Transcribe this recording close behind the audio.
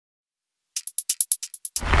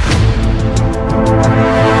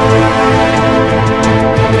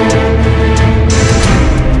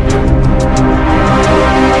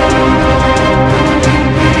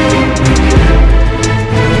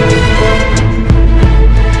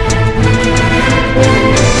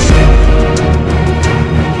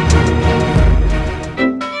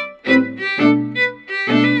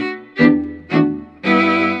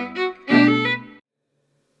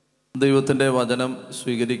ദൈവത്തിൻ്റെ വചനം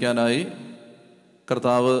സ്വീകരിക്കാനായി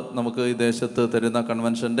കർത്താവ് നമുക്ക് ഈ ദേശത്ത് തരുന്ന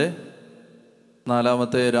കൺവെൻഷൻ്റെ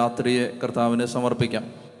 4ാമത്തെ രാത്രിയെ കർത്താവിനെ സമർപ്പിക്കാം.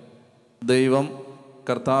 ദൈവം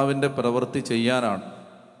കർത്താവിൻ്റെ പ്രവൃത്തി ചെയ്യാനാണ്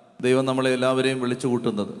ദൈവം നമ്മളെ എല്ലാവരെയും വിളിച്ചു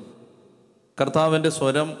കൂട്ടുന്നത്. കർത്താവിൻ്റെ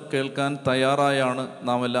സ്വരം കേൾക്കാൻ തയ്യാറായാണ്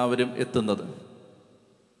നാം എല്ലാവരും എത്തുന്നത്.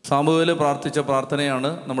 സാമുവേൽ പ്രാർത്ഥിച്ച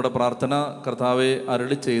പ്രാർത്ഥനയാണ് നമ്മുടെ പ്രാർത്ഥന. കർത്താവെ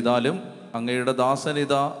അരുളി ചെയ്താലും അങ്ങയുടെ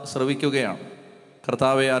ദാസനിത ശ്രവിക്കുകയാണ്,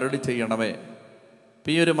 കർത്താവെ അരുളി ചെയ്യണമേ.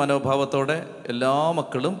 ഈ ഒരു മനോഭാവത്തോടെ എല്ലാ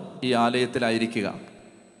മക്കളും ഈ ആലയത്തിലായിരിക്കുക.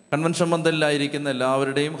 കൺവെൻഷൻ പന്തലിലായിരിക്കുന്ന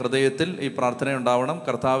എല്ലാവരുടെയും ഹൃദയത്തിൽ ഈ പ്രാർത്ഥന ഉണ്ടാവണം.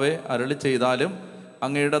 കർത്താവെ അരുളി ചെയ്താലും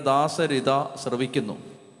അങ്ങയുടെ ദാസരിത ശ്രവിക്കുന്നു.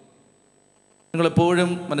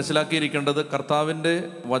 നിങ്ങളെപ്പോഴും മനസ്സിലാക്കിയിരിക്കേണ്ടത്, കർത്താവിൻ്റെ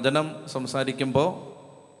വചനം സംസാരിക്കുമ്പോൾ,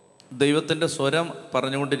 ദൈവത്തിൻ്റെ സ്വരം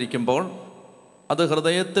പറഞ്ഞുകൊണ്ടിരിക്കുമ്പോൾ അത്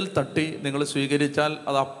ഹൃദയത്തിൽ തട്ടി നിങ്ങൾ സ്വീകരിച്ചാൽ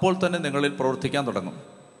അത് അപ്പോൾ തന്നെ നിങ്ങളിൽ പ്രവർത്തിക്കാൻ തുടങ്ങും.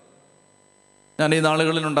 ഞാൻ ഈ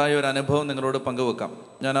നാളുകളിലുണ്ടായ ഒരു അനുഭവം നിങ്ങളോട് പങ്കുവെക്കാം.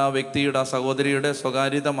 ഞാൻ ആ വ്യക്തിയുടെ, ആ സഹോദരിയുടെ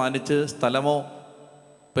സ്വകാര്യത മാനിച്ച് സ്ഥലമോ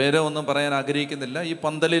പേരോ ഒന്നും പറയാൻ ആഗ്രഹിക്കുന്നില്ല. ഈ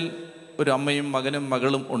പന്തലിൽ ഒരു അമ്മയും മകനും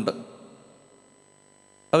മകളും ഉണ്ട്.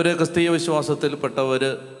 അവർ ക്രിസ്തീയ വിശ്വാസത്തിൽപ്പെട്ടവർ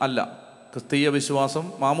അല്ല. ക്രിസ്തീയ വിശ്വാസം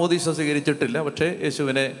മാമോദീസ സ്വീകരിച്ചിട്ടില്ല. പക്ഷേ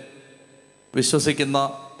യേശുവിനെ വിശ്വസിക്കുന്ന,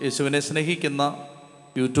 യേശുവിനെ സ്നേഹിക്കുന്ന,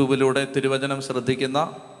 യൂട്യൂബിലൂടെ തിരുവചനം ശ്രദ്ധിക്കുന്ന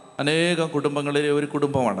അനേകം കുടുംബങ്ങളിലെ ഒരു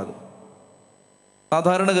കുടുംബമാണത്.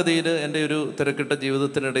 സാധാരണഗതിയിൽ എൻ്റെ ഒരു തിരക്കിട്ട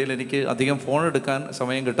ജീവിതത്തിനിടയിൽ എനിക്ക് അധികം ഫോൺ എടുക്കാൻ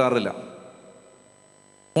സമയം കിട്ടാറില്ല.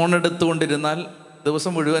 ഫോൺ എടുത്തുകൊണ്ടിരുന്നാൽ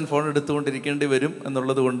ദിവസം മുഴുവൻ ഫോൺ എടുത്തുകൊണ്ടിരിക്കേണ്ടി വരും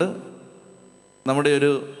എന്നുള്ളത് കൊണ്ട് നമ്മുടെ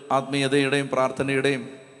ഒരു ആത്മീയതയുടെയും പ്രാർത്ഥനയുടെയും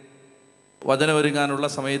വചനമൊരുങ്ങാനുള്ള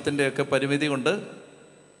സമയത്തിൻ്റെയൊക്കെ പരിമിതി കൊണ്ട്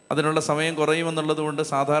അതിനുള്ള സമയം കുറയുമെന്നുള്ളത് കൊണ്ട്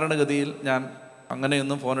സാധാരണഗതിയിൽ ഞാൻ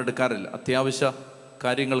അങ്ങനെയൊന്നും ഫോൺ എടുക്കാറില്ല. അത്യാവശ്യ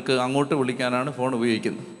കാര്യങ്ങൾക്ക് അങ്ങോട്ട് വിളിക്കാനാണ് ഫോൺ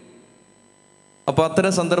ഉപയോഗിക്കുന്നത്. അപ്പോൾ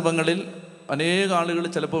അത്തരം സന്ദർഭങ്ങളിൽ അനേകം ആളുകൾ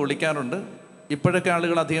ചിലപ്പോൾ വിളിക്കാറുണ്ട്. ഇപ്പോഴൊക്കെ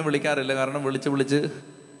ആളുകൾ അധികം വിളിക്കാറില്ല. കാരണം വിളിച്ച്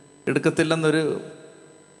എടുക്കത്തില്ലെന്നൊരു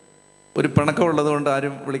പിണക്കമുള്ളത് കൊണ്ട്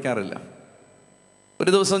ആരും വിളിക്കാറില്ല. ഒരു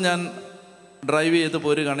ദിവസം ഞാൻ ഡ്രൈവ് ചെയ്ത്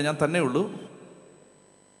പോരുകയാണ്. ഞാൻ തന്നെ ഉള്ളൂ.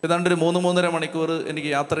 ഏതാണ്ട് ഒരു 3-3.5 മണിക്കൂർ എനിക്ക്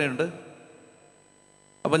യാത്രയുണ്ട്.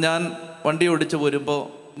 അപ്പം ഞാൻ വണ്ടി ഓടിച്ച് പോരുമ്പോൾ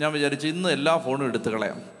ഞാൻ വിചാരിച്ചു ഇന്ന് എല്ലാ ഫോണും എടുത്ത്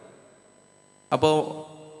കളയാം. അപ്പോൾ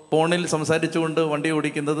ഫോണിൽ സംസാരിച്ചുകൊണ്ട് വണ്ടി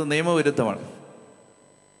ഓടിക്കുന്നത് നിയമവിരുദ്ധമാണ്.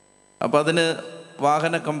 അപ്പോൾ അതിന്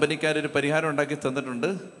വാഹന കമ്പനിക്കാരൊരു പരിഹാരം ഉണ്ടാക്കി തന്നിട്ടുണ്ട്.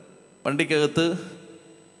 വണ്ടിക്കകത്ത്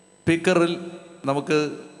സ്പീക്കറിൽ നമുക്ക്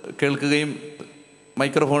കേൾക്കുകയും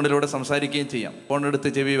മൈക്രോഫോണിലൂടെ സംസാരിക്കുകയും ചെയ്യാം, ഫോൺ എടുത്ത്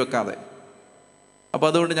ചെവി വെക്കാതെ. അപ്പോൾ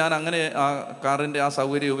അതുകൊണ്ട് ഞാൻ അങ്ങനെ ആ കാറിൻ്റെ ആ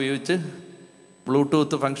സൗകര്യം ഉപയോഗിച്ച്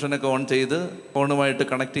ബ്ലൂടൂത്ത് ഫംഗ്ഷനൊക്കെ ഓൺ ചെയ്ത് ഫോണുമായിട്ട്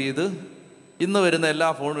കണക്ട് ചെയ്ത് ഇന്ന് വരുന്ന എല്ലാ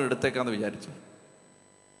ഫോണും എടുത്തേക്കാമെന്ന് വിചാരിച്ചു.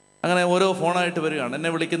 അങ്ങനെ ഓരോ ഫോണായിട്ട് വരികയാണ്. എന്നെ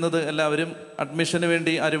വിളിക്കുന്നത് എല്ലാവരും അഡ്മിഷന്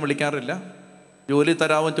വേണ്ടി ആരും വിളിക്കാറില്ല, ജോലി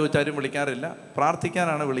തരാമെന്ന് ചോദിച്ചാരും വിളിക്കാറില്ല,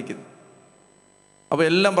 പ്രാർത്ഥിക്കാനാണ് വിളിക്കുന്നത്. അപ്പോൾ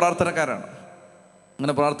എല്ലാം പ്രാർത്ഥനക്കാരാണ്.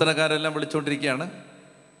 അങ്ങനെ പ്രാർത്ഥനക്കാരെല്ലാം വിളിച്ചുകൊണ്ടിരിക്കുകയാണ്.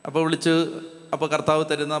 അപ്പോൾ കർത്താവ്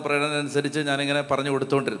തരുന്ന പ്രേരണ അനുസരിച്ച് ഞാനിങ്ങനെ പറഞ്ഞു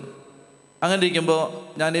കൊടുത്തുകൊണ്ടിരുന്നു. അങ്ങനെ ഇരിക്കുമ്പോൾ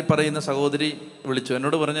ഞാൻ ഈ പറയുന്ന സഹോദരി വിളിച്ചു.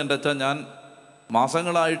 എന്നോട് പറഞ്ഞു, എൻ്റെ അച്ഛൻ, ഞാൻ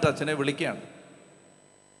മാസങ്ങളായിട്ട് അച്ഛനെ വിളിക്കുകയാണ്.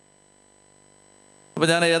 അപ്പോൾ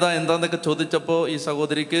ഞാൻ എന്താന്നൊക്കെ ചോദിച്ചപ്പോൾ ഈ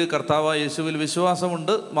സഹോദരിക്ക് കർത്താവ് യേശുവിൽ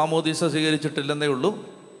വിശ്വാസമുണ്ട്, മാമോദീസ സ്വീകരിച്ചിട്ടില്ലെന്നേ ഉള്ളൂ.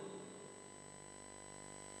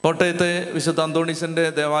 കോട്ടയത്തെ വിശുദ്ധ അന്തോണീസിൻ്റെ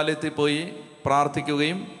ദേവാലയത്തിൽ പോയി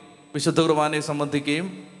പ്രാർത്ഥിക്കുകയും വിശുദ്ധ കുർബാനയെ സംബന്ധിക്കുകയും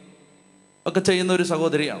ഒക്കെ ചെയ്യുന്ന ഒരു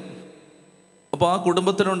സഹോദരിയാണ്. അപ്പോൾ ആ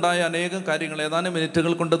കുടുംബത്തിലുണ്ടായ അനേകം കാര്യങ്ങൾ ഏതാനും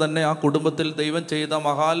മിനിറ്റുകൾ കൊണ്ട് തന്നെ ആ കുടുംബത്തിൽ ദൈവം ചെയ്ത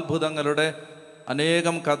മഹാത്ഭുതങ്ങളുടെ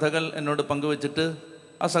അനേകം കഥകൾ എന്നോട് പങ്കുവച്ചിട്ട്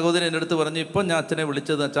ആ സഹോദരി എൻ്റെ അടുത്ത് പറഞ്ഞു, ഇപ്പം ഞാൻ അച്ഛനെ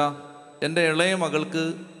വിളിച്ചതെന്ന് വെച്ചാൽ എൻ്റെ ഇളയ മകൾക്ക്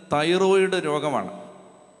തൈറോയിഡ് രോഗമാണ്.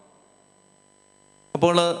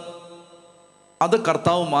 അപ്പോൾ അത്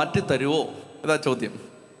കർത്താവ് മാറ്റിത്തരുമോ? ഇതാ ചോദ്യം.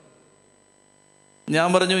 ഞാൻ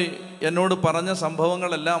പറഞ്ഞു, എന്നോട് പറഞ്ഞ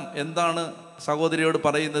സംഭവങ്ങളെല്ലാം എന്താണ് സഹോദരിയോട്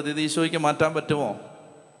പറയുന്നത്? ഇത് ഈശോയ്ക്ക് മാറ്റാൻ പറ്റുമോ?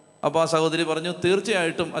 അപ്പോൾ ആ സഹോദരി പറഞ്ഞു,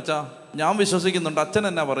 തീർച്ചയായിട്ടും അച്ഛാ, ഞാൻ വിശ്വസിക്കുന്നുണ്ട്, അച്ഛൻ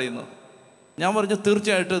എന്നാ പറയുന്നു. ഞാൻ പറഞ്ഞു,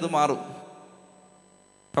 തീർച്ചയായിട്ടും ഇത് മാറും.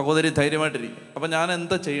 സഹോദരി ധൈര്യമായിട്ടിരിക്കും. അപ്പം ഞാൻ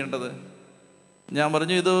എന്താ ചെയ്യേണ്ടത്? ഞാൻ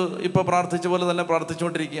പറഞ്ഞു, ഇത് ഇപ്പോൾ പ്രാർത്ഥിച്ച പോലെ തന്നെ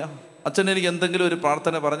പ്രാർത്ഥിച്ചുകൊണ്ടിരിക്കുക. അച്ഛൻ എനിക്ക് എന്തെങ്കിലും ഒരു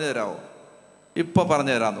പ്രാർത്ഥന പറഞ്ഞു തരാമോ? ഇപ്പോൾ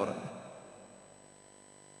പറഞ്ഞു തരാമെന്ന് പറഞ്ഞു.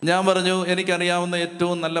 ഞാൻ പറഞ്ഞു, എനിക്കറിയാവുന്ന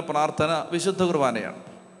ഏറ്റവും നല്ല പ്രാർത്ഥന വിശുദ്ധ കുർബാനയാണ്.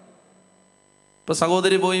 ഇപ്പോൾ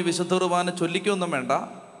സഹോദരി പോയി വിശുദ്ധ കുർബാന ചൊല്ലിക്കൊന്നും വേണ്ട.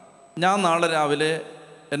 ഞാൻ നാളെ രാവിലെ,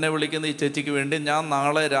 എന്നെ വിളിക്കുന്ന ഈ ചേച്ചിക്ക് വേണ്ടി ഞാൻ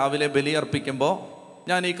നാളെ രാവിലെ ബലി അർപ്പിക്കുമ്പോൾ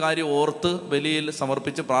ഞാൻ ഈ കാര്യം ഓർത്ത് ബലിയിൽ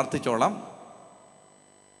സമർപ്പിച്ച് പ്രാർത്ഥിച്ചോളാം.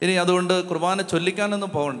 ഇനി അതുകൊണ്ട് കുർബാന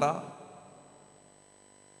ചൊല്ലിക്കാനൊന്നും പോകണ്ട.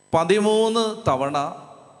 13 തവണ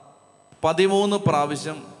 13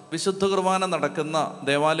 പ്രാവശ്യം വിശുദ്ധ കുർബാന നടക്കുന്ന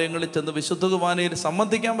ദേവാലയങ്ങളിൽ ചെന്ന് വിശുദ്ധ കുർബാനയിൽ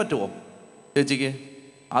സംബന്ധിക്കാൻ പറ്റുമോ ചേച്ചിക്ക്?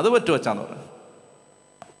 അത് പറ്റുമോ അച്ഛാന്ന് പറഞ്ഞു.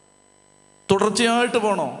 തുടർച്ചയായിട്ട്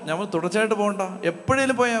പോകണോ? ഞാൻ തുടർച്ചയായിട്ട് പോകണ്ട,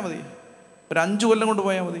 എപ്പോഴേലും പോയാൽ മതി, ഒരു 5 കൊല്ലം കൊണ്ട്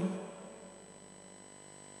പോയാൽ മതി.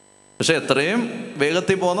 പക്ഷെ എത്രയും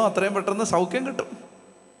വേഗത്തിൽ പോന്നോ അത്രയും പെട്ടെന്ന് സൗഖ്യം കിട്ടും.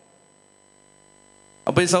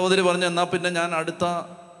 അപ്പോൾ ഈ സഹോദരി പറഞ്ഞു, എന്നാൽ പിന്നെ ഞാൻ അടുത്ത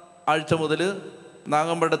ആഴ്ച മുതൽ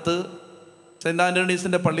നാഗമ്പടത്ത് സെൻറ്റ്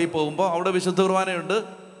ആൻ്റണീസിൻ്റെ പള്ളിയിൽ പോകുമ്പോൾ അവിടെ വിശുദ്ധ കുർബാനയുണ്ട്,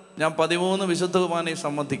 ഞാൻ 13 വിശുദ്ധ കുർബാനയെ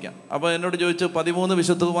സംബന്ധിക്കാം. അപ്പോൾ എന്നോട് ചോദിച്ചു, 13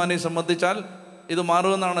 വിശുദ്ധ കുർബാനയെ സംബന്ധിച്ചാൽ ഇത്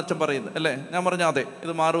മാറുമെന്നാണ് അച്ഛൻ പറയുന്നത് അല്ലേ? ഞാൻ പറഞ്ഞു അതെ,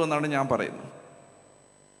 ഇത് മാറുമെന്നാണ് ഞാൻ പറയുന്നത്.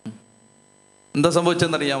 എന്താ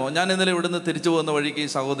സംഭവിച്ചെന്നറിയാമോ? ഞാൻ ഇന്നലെ ഇവിടുന്ന് തിരിച്ചു പോകുന്ന വഴിക്ക് ഈ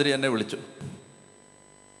സഹോദരി എന്നെ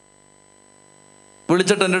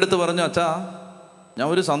വിളിച്ചിട്ട് എൻ്റെ അടുത്ത് പറഞ്ഞു, അച്ഛാ ഞാൻ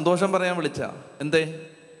ഒരു സന്തോഷം പറയാൻ വിളിച്ച. എന്തേ?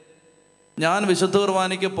 ഞാൻ വിശുദ്ധ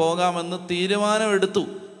കുർബാനയ്ക്ക് പോകാമെന്ന് തീരുമാനമെടുത്തു.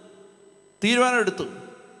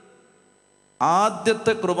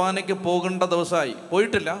 ആദ്യത്തെ കുർബാനയ്ക്ക് പോകേണ്ട ദിവസമായി,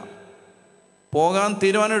 പോയിട്ടില്ല, പോകാൻ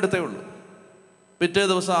തീരുമാനം എടുത്തേ ഉള്ളൂ. പിറ്റേ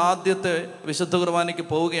ദിവസം ആദ്യത്തെ വിശുദ്ധ കുർബാനയ്ക്ക്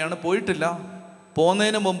പോവുകയാണ്, പോയിട്ടില്ല.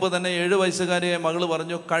 പോകുന്നതിന് മുമ്പ് തന്നെ 7 വയസ്സുകാരിയായ മകള്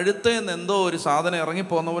പറഞ്ഞു, കഴുത്തേന്ന് എന്തോ ഒരു സാധനം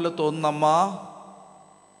ഇറങ്ങിപ്പോന്ന പോലെ തോന്നുന്നമ്മ.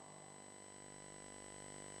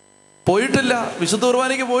 പോയിട്ടില്ല, വിശുദ്ധ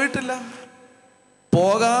കുർബാനയ്ക്ക് പോയിട്ടില്ല,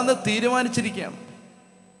 പോകാമെന്ന്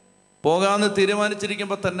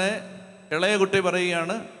തീരുമാനിച്ചിരിക്കുമ്പോൾ തന്നെ ഇളയ കുട്ടി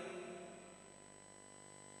പറയുകയാണ്,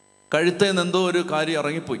 കഴുത്തേന്ന് എന്തോ ഒരു കാര്യം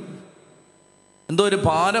ഇറങ്ങിപ്പോയി, എന്തോ ഒരു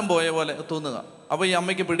ഭാരം പോയ പോലെ തോന്നുക. അപ്പോൾ ഈ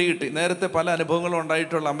അമ്മയ്ക്ക് പിടികിട്ടി, നേരത്തെ പല അനുഭവങ്ങളും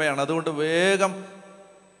ഉണ്ടായിട്ടുള്ള അമ്മയാണ്. അതുകൊണ്ട് വേഗം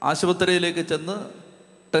ആശുപത്രിയിലേക്ക് ചെന്ന്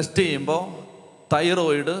ടെസ്റ്റ് ചെയ്യുമ്പോൾ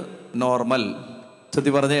തൈറോയിഡ് നോർമൽ.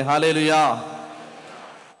 ചെത്തി പറഞ്ഞേ ഹല്ലേലൂയാ.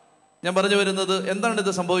 ഞാൻ പറഞ്ഞു വരുന്നത്, എന്താണ്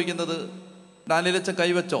ഇത് സംഭവിക്കുന്നത്? ഡാനിയേലച്ചൻ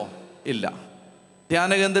കൈവച്ചോ? ഇല്ല.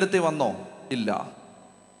 ധ്യാന കേന്ദ്രത്തിൽ വന്നോ? ഇല്ല.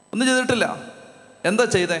 ഒന്നും ചെയ്തിട്ടില്ല. എന്താ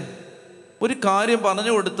ചെയ്തേ? ഒരു കാര്യം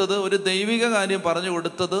പറഞ്ഞു കൊടുത്തത്, ഒരു ദൈവിക കാര്യം പറഞ്ഞു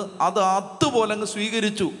കൊടുത്തത്, അത് അതുപോലെ അങ്ങ്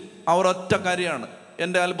സ്വീകരിച്ചു. അവർ ഒറ്റ കാര്യമാണ്.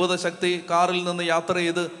 എൻ്റെ അത്ഭുത ശക്തി, കാറിൽ നിന്ന് യാത്ര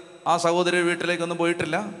ചെയ്ത് ആ സഹോദരി വീട്ടിലേക്കൊന്നും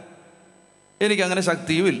പോയിട്ടില്ല, എനിക്കങ്ങനെ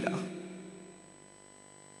ശക്തിയും ഇല്ല.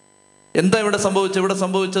 എന്താ ഇവിടെ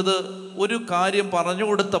സംഭവിച്ചത്? ഒരു കാര്യം പറഞ്ഞു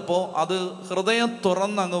കൊടുത്തപ്പോൾ അത് ഹൃദയം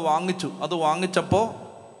തുറന്ന് അങ്ങ് വാങ്ങിച്ചു. അത് വാങ്ങിച്ചപ്പോൾ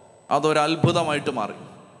അതൊരത്ഭുതമായിട്ട് മാറി.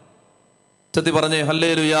 ചെത്തി പറഞ്ഞേ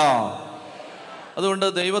ഹല്ലേലൂയാ. അതുകൊണ്ട്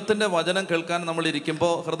ദൈവത്തിൻ്റെ വചനം കേൾക്കാൻ നമ്മൾ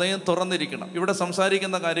ഇരിക്കുമ്പോൾ ഹൃദയം തുറന്നിരിക്കണം. ഇവിടെ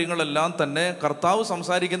സംസാരിക്കുന്ന കാര്യങ്ങളെല്ലാം തന്നെ കർത്താവ്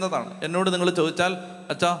സംസാരിക്കുന്നതാണ്. എന്നോട് നിങ്ങൾ ചോദിച്ചാൽ,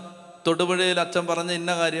 അച്ഛാ തൊടുപുഴയിൽ അച്ഛൻ പറഞ്ഞ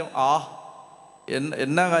ഇന്ന കാര്യം,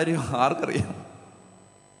 എന്നാ കാര്യം ആർക്കറിയാം?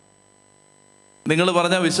 നിങ്ങൾ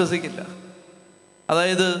പറഞ്ഞാൽ വിശ്വസിക്കില്ല.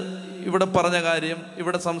 അതായത് ഇവിടെ പറഞ്ഞ കാര്യം,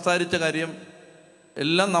 ഇവിടെ സംസാരിച്ച കാര്യം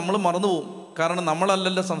എല്ലാം നമ്മൾ മറന്നുപോകും. കാരണം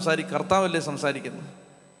നമ്മളല്ലല്ലോ കർത്താവല്ലേ സംസാരിക്കുന്നത്.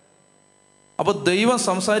 അപ്പോൾ ദൈവം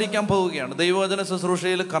സംസാരിക്കാൻ പോവുകയാണ്. ദൈവവചന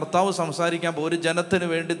ശുശ്രൂഷയിൽ കർത്താവ് സംസാരിക്കാൻ പോകും. ഒരു ജനത്തിന്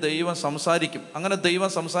വേണ്ടി ദൈവം സംസാരിക്കും. അങ്ങനെ ദൈവം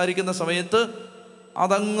സംസാരിക്കുന്ന സമയത്ത്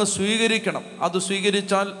അതങ്ങ് സ്വീകരിക്കണം. അത്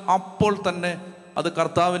സ്വീകരിച്ചാൽ അപ്പോൾ തന്നെ അത്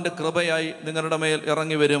കർത്താവിൻ്റെ കൃപയായി നിങ്ങളുടെ മേൽ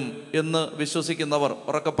ഇറങ്ങി വരും എന്ന് വിശ്വസിക്കുന്നവർ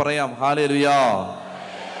ഉറക്കെ പറയാം ഹല്ലേലൂയാ,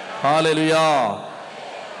 ഹല്ലേലൂയാ.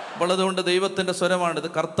 അപ്പോൾ അതുകൊണ്ട് ദൈവത്തിൻ്റെ സ്വരമാണിത്,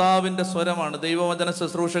 കർത്താവിൻ്റെ സ്വരമാണ്. ദൈവവചന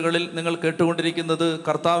ശുശ്രൂഷകളിൽ നിങ്ങൾ കേട്ടുകൊണ്ടിരിക്കുന്നത്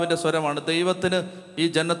കർത്താവിൻ്റെ സ്വരമാണ്. ദൈവത്തിന് ഈ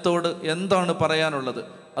ജനത്തോട് എന്താണ് പറയാനുള്ളത്?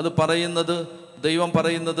 അത് പറയുന്നത്, ദൈവം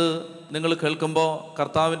പറയുന്നത് നിങ്ങൾ കേൾക്കുമ്പോൾ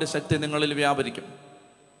കർത്താവിൻ്റെ ശക്തി നിങ്ങളിൽ വ്യാപരിക്കും.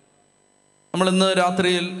 നമ്മൾ ഇന്ന്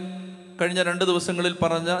രാത്രിയിൽ കഴിഞ്ഞ 2 ദിവസങ്ങളിൽ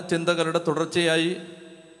പറഞ്ഞ ചിന്തകളുടെ തുടർച്ചയായി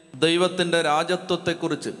ദൈവത്തിൻ്റെ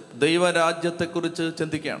രാജത്വത്തെക്കുറിച്ച്, ദൈവരാജ്യത്തെക്കുറിച്ച്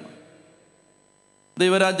ചിന്തിക്കുകയാണ്.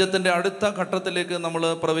 ദൈവരാജ്യത്തിൻ്റെ അടുത്ത ഘട്ടത്തിലേക്ക് നമ്മൾ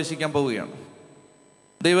പ്രവേശിക്കാൻ പോവുകയാണ്.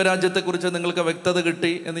 ദൈവരാജ്യത്തെക്കുറിച്ച് നിങ്ങൾക്ക് വ്യക്തത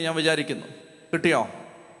കിട്ടി എന്ന് ഞാൻ വിചാരിക്കുന്നു. കിട്ടിയോ?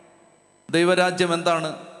 ദൈവരാജ്യം എന്താണ്?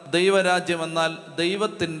 ദൈവരാജ്യം എന്നാൽ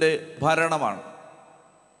ദൈവത്തിൻ്റെ ഭരണമാണ്.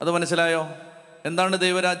 അത് മനസ്സിലായോ? എന്താണ്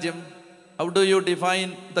ദൈവരാജ്യം? How do you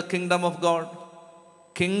define the kingdom of God?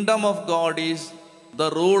 Kingdom of God is the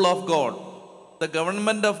rule of God, the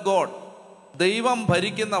government of God. ദൈവം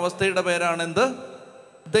ഭരിക്കുന്ന അവസ്ഥയുടെ പേരാണ് എന്ത്?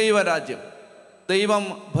 ദൈവരാജ്യം. ദൈവം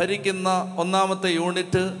ഭരിക്കുന്ന ഒന്നാമത്തെ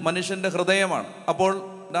യൂണിറ്റ് മനുഷ്യൻ്റെ ഹൃദയമാണ്. അപ്പോൾ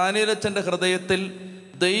ഡാനിയേലച്ചൻ്റെ ഹൃദയത്തിൽ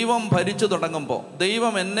ദൈവം ഭരിച്ചു തുടങ്ങുമ്പോൾ,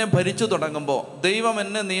 ദൈവം എന്നെ ഭരിച്ചു തുടങ്ങുമ്പോൾ, ദൈവം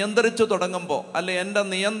എന്നെ നിയന്ത്രിച്ചു തുടങ്ങുമ്പോൾ, അല്ലെ എൻ്റെ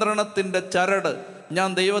നിയന്ത്രണത്തിൻ്റെ ചരട് ഞാൻ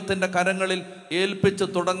ദൈവത്തിൻ്റെ കരങ്ങളിൽ ഏൽപ്പിച്ചു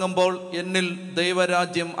തുടങ്ങുമ്പോൾ എന്നിൽ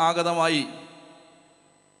ദൈവരാജ്യം ആഗതമായി.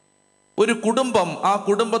 ഒരു കുടുംബം, ആ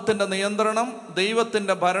കുടുംബത്തിൻ്റെ നിയന്ത്രണം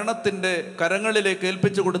ദൈവത്തിൻ്റെ ഭരണത്തിൻ്റെ കരങ്ങളിലേക്ക്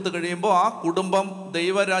ഏൽപ്പിച്ചു കൊടുത്തു കഴിയുമ്പോൾ ആ കുടുംബം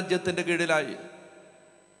ദൈവരാജ്യത്തിൻ്റെ കീഴിലായി.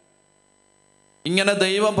 ഇങ്ങനെ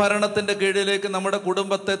ദൈവഭരണത്തിൻ്റെ കീഴിലേക്ക് നമ്മുടെ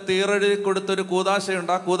കുടുംബത്തെ തീറെഴുതി കൊടുത്തൊരു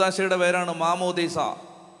കൂദാശയുണ്ട്. ആ കൂദാശയുടെ പേരാണ് മാമോദീസ.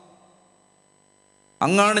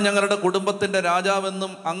 അങ്ങാണ് ഞങ്ങളുടെ കുടുംബത്തിൻ്റെ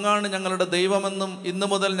രാജാവെന്നും അങ്ങാണ് ഞങ്ങളുടെ ദൈവമെന്നും ഇന്നു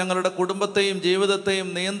മുതൽ ഞങ്ങളുടെ കുടുംബത്തെയും ജീവിതത്തെയും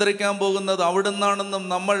നിയന്ത്രിക്കാൻ പോകുന്നത് അവിടുന്നാണെന്നും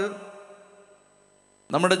നമ്മൾ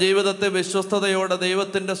നമ്മുടെ ജീവിതത്തെ വിശ്വസ്തയോടെ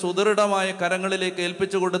ദൈവത്തിൻ്റെ സുദൃഢമായ കരങ്ങളിലേക്ക്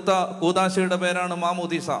ഏൽപ്പിച്ചു കൊടുത്ത കൂദാശയുടെ പേരാണ്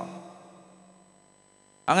മാമോദീസ.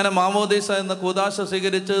 അങ്ങനെ മാമോദീസ എന്ന കൂദാശ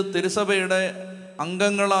സ്വീകരിച്ച് തിരുസഭയുടെ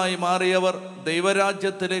അംഗങ്ങളായി മാറിയവർ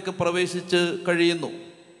ദൈവരാജ്യത്തിലേക്ക് പ്രവേശിച്ച് കഴിയുന്നു.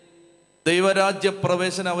 ദൈവരാജ്യ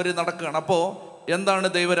പ്രവേശനം അവർ നടക്കുകയാണ്. അപ്പോൾ എന്താണ്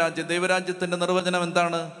ദൈവരാജ്യം? ദൈവരാജ്യത്തിൻ്റെ നിർവചനം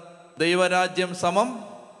എന്താണ്? ദൈവരാജ്യം സമം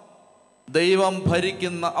ദൈവം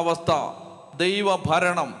ഭരിക്കുന്ന അവസ്ഥ,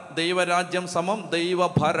 ദൈവഭരണം. ദൈവരാജ്യം സമം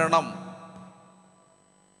ദൈവഭരണം.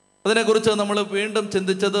 അതിനെക്കുറിച്ച് നമ്മൾ വീണ്ടും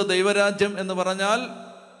ചിന്തിച്ചത്, ദൈവരാജ്യം എന്ന് പറഞ്ഞാൽ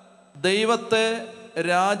ദൈവത്തെ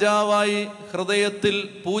രാജാവായി ഹൃദയത്തിൽ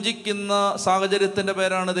പൂജിക്കുന്ന സാഹചര്യത്തിൻ്റെ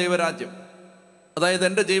പേരാണ് ദൈവരാജ്യം. അതായത്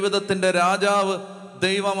എൻ്റെ ജീവിതത്തിൻ്റെ രാജാവ്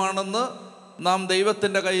ദൈവമാണെന്ന് നാം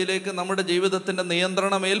ദൈവത്തിൻ്റെ കയ്യിലേക്ക് നമ്മുടെ ജീവിതത്തിൻ്റെ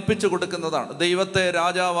നിയന്ത്രണം ഏൽപ്പിച്ചു കൊടുക്കുന്നതാണ്. ദൈവത്തെ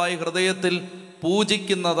രാജാവായി ഹൃദയത്തിൽ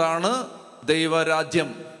പൂജിക്കുന്നതാണ് ദൈവരാജ്യം.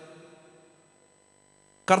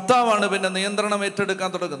 കർത്താവാണ് പിന്നെ നിയന്ത്രണം ഏറ്റെടുക്കാൻ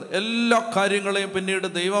തുടങ്ങുന്നത്. എല്ലാ കാര്യങ്ങളെയും പിന്നീട്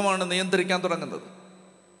ദൈവമാണ് നിയന്ത്രിക്കാൻ തുടങ്ങുന്നത്.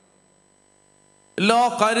 എല്ലാ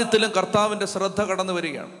കാര്യത്തിലും കർത്താവിൻ്റെ ശ്രദ്ധ കടന്നു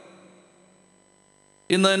വരികയാണ്.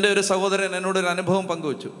 ഇന്ന് എൻ്റെ ഒരു സഹോദരൻ എന്നോടൊരു അനുഭവം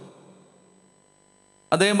പങ്കുവച്ചു.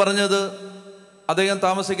 അദ്ദേഹം പറഞ്ഞത്, അദ്ദേഹം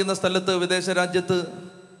താമസിക്കുന്ന സ്ഥലത്ത്, വിദേശ രാജ്യത്ത്,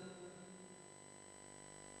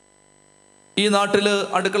 ഈ നാട്ടിൽ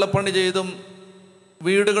അടുക്കളപ്പണി ചെയ്തും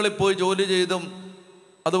വീടുകളിൽ പോയി ജോലി ചെയ്തും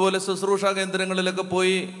അതുപോലെ ശുശ്രൂഷാ കേന്ദ്രങ്ങളിലൊക്കെ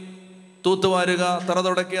പോയി തൂത്തുവാരുക, തറ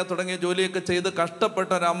തുടയ്ക്കുക തുടങ്ങിയ ജോലിയൊക്കെ ചെയ്ത്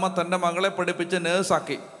കഷ്ടപ്പെട്ട ഒരമ്മ തൻ്റെ മകളെ പഠിപ്പിച്ച്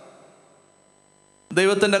നേഴ്സാക്കി.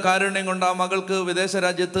 ദൈവത്തിൻ്റെ കാരുണ്യം കൊണ്ട് ആ മകൾക്ക് വിദേശ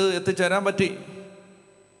രാജ്യത്ത് എത്തിച്ചേരാൻ പറ്റി.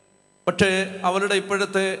 പക്ഷേ അവളുടെ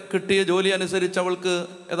ഇപ്പോഴത്തെ കിട്ടിയ ജോലി അനുസരിച്ച് അവൾക്ക്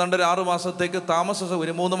ഏതാണ്ട് ഒരു 6 മാസത്തേക്ക് താമസ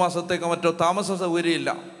സൗകര്യം, 3 മാസത്തേക്കോ മറ്റോ താമസ സൗകര്യം ഇല്ല.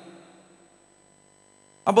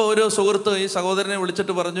 അപ്പോൾ ഒരു സുഹൃത്ത് ഈ സഹോദരനെ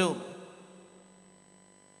വിളിച്ചിട്ട് പറഞ്ഞു,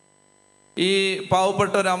 ഈ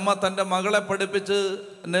പാവപ്പെട്ട ഒരമ്മ തൻ്റെ മകളെ പഠിപ്പിച്ച്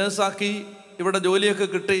നേഴ്സാക്കി, ഇവിടെ ജോലിയൊക്കെ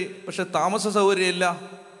കിട്ടി, പക്ഷെ താമസ സൗകര്യമില്ല,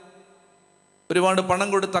 ഒരുപാട് പണം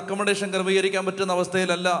കൊടുത്ത് അക്കോമഡേഷൻ ക്രമീകരിക്കാൻ പറ്റുന്ന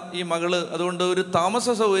അവസ്ഥയിലല്ല ഈ മകള്. അതുകൊണ്ട് ഒരു താമസ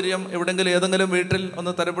സൗകര്യം എവിടെയെങ്കിലും ഏതെങ്കിലും വീട്ടിൽ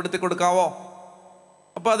ഒന്ന് തരപ്പെടുത്തി കൊടുക്കാവോ?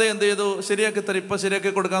 അപ്പോൾ അതേ എന്ത് ചെയ്തു, ശരിയാക്കി തരാം, ഇപ്പം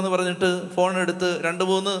ശരിയാക്കി കൊടുക്കാമെന്ന് പറഞ്ഞിട്ട് ഫോൺ എടുത്ത്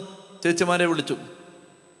 2-3 ചേച്ചിമാരെ വിളിച്ചു.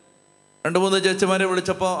 2-3 ചേച്ചിമാരെ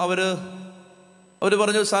വിളിച്ചപ്പോൾ അവർ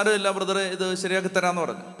പറഞ്ഞു, സാരമില്ല ബ്രദറെ, ഇത് ശരിയാക്കി തരാമെന്ന്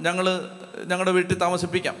പറഞ്ഞു, ഞങ്ങളുടെ വീട്ടിൽ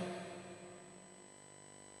താമസിപ്പിക്കാം.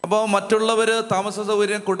 അപ്പോൾ മറ്റുള്ളവർ താമസ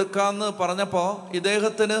സൗകര്യം കൊടുക്കാമെന്ന് പറഞ്ഞപ്പോൾ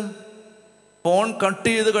ഇദ്ദേഹത്തിന് ഫോൺ കട്ട്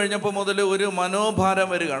ചെയ്ത് കഴിഞ്ഞപ്പോൾ മുതൽ ഒരു മനോഭാരം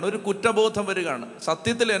വരികയാണ്, ഒരു കുറ്റബോധം വരികയാണ്.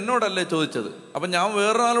 സത്യത്തിൽ എന്നോടല്ലേ ചോദിച്ചത്, അപ്പം ഞാൻ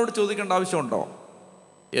വേറൊരാളോട് ചോദിക്കേണ്ട ആവശ്യമുണ്ടോ?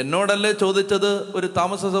 എന്നോടല്ലേ ചോദിച്ചത് ഒരു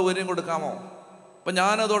താമസ സൗകര്യം കൊടുക്കാമോ? അപ്പം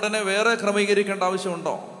ഞാനത് ഉടനെ വേറെ ക്രമീകരിക്കേണ്ട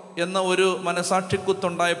ആവശ്യമുണ്ടോ എന്ന ഒരു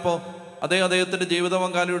മനസാക്ഷിക്കുത്തുണ്ടായപ്പോൾ അദ്ദേഹത്തിൻ്റെ ജീവിത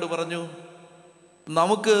പങ്കാളിയോട് പറഞ്ഞു,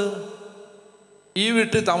 നമുക്ക് ഈ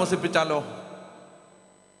വീട്ടിൽ താമസിപ്പിച്ചാലോ?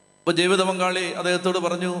 അപ്പോൾ ജീവിത പങ്കാളി അദ്ദേഹത്തോട്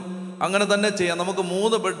പറഞ്ഞു, അങ്ങനെ തന്നെ ചെയ്യാം, നമുക്ക്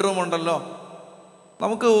 3 ബെഡ്റൂം ഉണ്ടല്ലോ,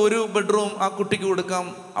 നമുക്ക് ഒരു ബെഡ്റൂം ആ കുട്ടിക്ക് കൊടുക്കാം,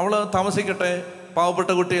 അവൾ താമസിക്കട്ടെ,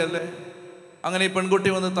 പാവപ്പെട്ട കുട്ടിയല്ലേ. അങ്ങനെ ഈ പെൺകുട്ടി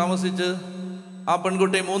വന്ന് താമസിച്ച്, ആ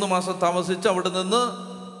പെൺകുട്ടി 3 മാസം താമസിച്ച് അവിടെ നിന്ന്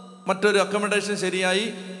മറ്റൊരു അക്കോമഡേഷൻ ശരിയായി,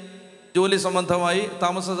 ജോലി സംബന്ധമായി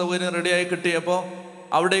താമസ സൗകര്യം റെഡിയായി കിട്ടിയപ്പോൾ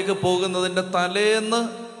അവിടേക്ക് പോകുന്നതിൻ്റെ തലേന്ന്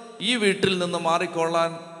ഈ വീട്ടിൽ നിന്ന് മാറിക്കൊള്ളാൻ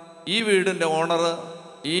ഈ വീടിൻ്റെ ഓണർ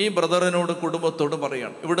ഈ ബ്രദറിനോട് കുടുംബത്തോട്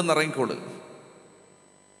പറയാണ്, ഇവിടുന്ന് ഇറങ്ങിക്കോള്.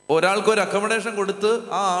 ഒരാൾക്കൊരു അക്കോമഡേഷൻ കൊടുത്ത്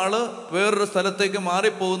ആ ആള് വേറൊരു സ്ഥലത്തേക്ക്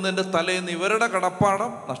മാറിപ്പോകുന്നതിൻ്റെ തലേന്ന് ഇവരുടെ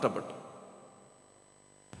കടപ്പാടം നഷ്ടപ്പെട്ടു.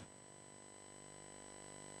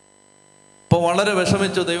 ഇപ്പോൾ വളരെ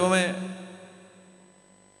വിഷമിച്ചു, ദൈവമേ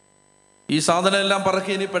ഈ സാധനം എല്ലാം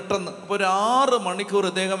പറക്കി ഇനി പെട്ടെന്ന്. അപ്പോൾ ഒരു 6 മണിക്കൂർ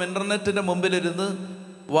ഇദ്ദേഹം ഇൻ്റർനെറ്റിൻ്റെ മുമ്പിലിരുന്ന്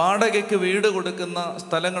വാടകയ്ക്ക് വീട് കൊടുക്കുന്ന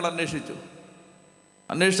സ്ഥലങ്ങൾ അന്വേഷിച്ച്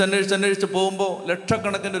പോകുമ്പോൾ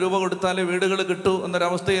ലക്ഷക്കണക്കിന് രൂപ കൊടുത്താലേ വീടുകൾ കിട്ടൂ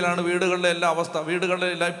എന്നൊരവസ്ഥയിലാണ് വീടുകളുടെ എല്ലാ അവസ്ഥ. വീടുകളുടെ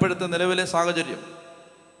എല്ലാ ഇപ്പോഴത്തെ നിലവിലെ സാഹചര്യം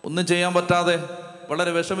ഒന്നും ചെയ്യാൻ പറ്റാതെ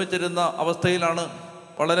വളരെ വിഷമിച്ചിരുന്ന അവസ്ഥയിലാണ്,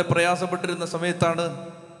 വളരെ പ്രയാസപ്പെട്ടിരുന്ന സമയത്താണ്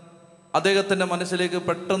അദ്ദേഹത്തിൻ്റെ മനസ്സിലേക്ക്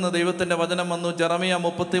പെട്ടെന്ന് ദൈവത്തിൻ്റെ വചനം വന്നു. ജെറമിയ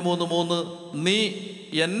 33:3, നീ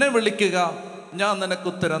എന്നെ വിളിക്കുക, ഞാൻ നിനക്ക്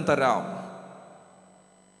ഉത്തരം തരാം.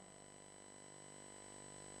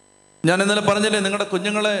 ഞാൻ ഇന്നലെ പറഞ്ഞില്ലേ, നിങ്ങളുടെ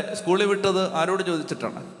കുഞ്ഞുങ്ങളെ സ്കൂളിൽ വിട്ടത് ആരോട്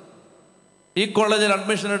ചോദിച്ചിട്ടാണ്? ഈ കോളേജിൽ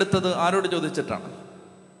അഡ്മിഷൻ എടുത്തത് ആരോട് ചോദിച്ചിട്ടാണ്?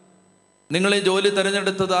 നിങ്ങൾ ഈ ജോലി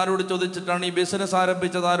തിരഞ്ഞെടുത്തത് ആരോട് ചോദിച്ചിട്ടാണ്? ഈ ബിസിനസ്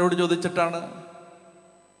ആരംഭിച്ചത് ആരോട് ചോദിച്ചിട്ടാണ്?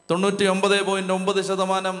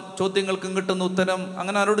 99.9% ചോദ്യങ്ങൾക്കും കിട്ടുന്ന ഉത്തരം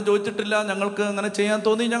അങ്ങനെ ആരോട് ചോദിച്ചിട്ടില്ല. ഞങ്ങൾക്ക് അങ്ങനെ ചെയ്യാൻ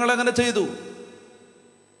തോന്നി, ഞങ്ങളങ്ങനെ ചെയ്തു.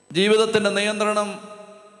 ജീവിതത്തിൻ്റെ നിയന്ത്രണം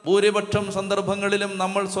ഭൂരിപക്ഷം സന്ദർഭങ്ങളിലും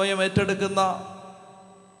നമ്മൾ സ്വയം ഏറ്റെടുക്കുന്ന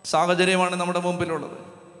സാഹചര്യമാണ് നമ്മുടെ മുമ്പിലുള്ളത്.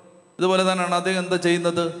 ഇതുപോലെ തന്നെയാണ് അദ്ദേഹം എന്താ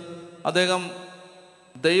ചെയ്യുന്നത്? അദ്ദേഹം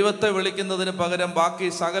ദൈവത്തെ വിളിക്കുന്നതിന് പകരം ബാക്കി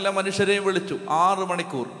സകല മനുഷ്യരെയും വിളിച്ചു. 6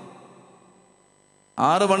 മണിക്കൂർ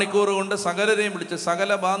 6 മണിക്കൂർ കൊണ്ട് സകലരെയും വിളിച്ച്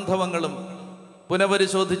സകല ബാന്ധവങ്ങളും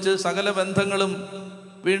പുനഃപരിശോധിച്ച് സകല ബന്ധങ്ങളും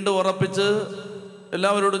വീണ്ടും ഉറപ്പിച്ച്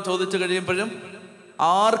എല്ലാവരോടും ചോദിച്ചു കഴിയുമ്പോഴും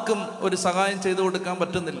ആർക്കും ഒരു സഹായം ചെയ്തു കൊടുക്കാൻ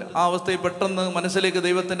പറ്റുന്നില്ല. ആ അവസ്ഥയിൽ പെട്ടെന്ന് മനസ്സിലേക്ക്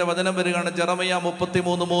ദൈവത്തിന്റെ വചനം വരികയാണ്. ജെറമയ്യ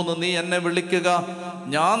 33:3, നീ എന്നെ വിളിക്കുക,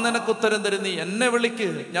 ഞാൻ നിനക്ക് ഉത്തരം തരും. നീ എന്നെ വിളിക്ക്,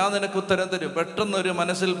 ഞാൻ നിനക്ക് ഉത്തരം തരും. പെട്ടെന്ന് ഒരു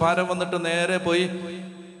മനസ്സിൽ ഭാരം വന്നിട്ട് നേരെ പോയി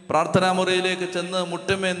പ്രാർത്ഥനാ മുറിയിലേക്ക് ചെന്ന്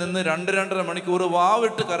മുറ്റമേ നിന്ന് 2-2.5 മണിക്കൂർ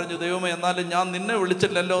വാവിട്ട് കരഞ്ഞു. ദൈവമേ, എന്നാലും ഞാൻ നിന്നെ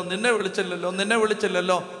വിളിച്ചില്ലല്ലോ, നിന്നെ വിളിച്ചില്ലല്ലോ, നിന്നെ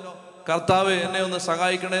വിളിച്ചില്ലല്ലോ. കർത്താവേ, എന്നെ ഒന്ന്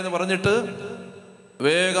സഹായിക്കണേ എന്ന് പറഞ്ഞിട്ട്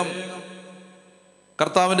വേഗം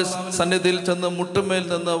കർത്താവിൻ്റെ സന്നിധിയിൽ ചെന്ന് മുട്ടുമേൽ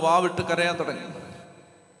നിന്ന് വാവിട്ട് കരയാൻ തുടങ്ങി.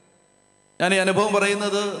 ഞാൻ ഈ അനുഭവം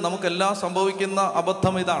പറയുന്നത് നമുക്കെല്ലാം സംഭവിക്കുന്ന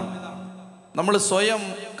അബദ്ധം ഇതാണ്. നമ്മൾ സ്വയം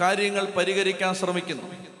കാര്യങ്ങൾ പരിഹരിക്കാൻ ശ്രമിക്കുന്നു.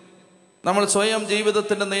 നമ്മൾ സ്വയം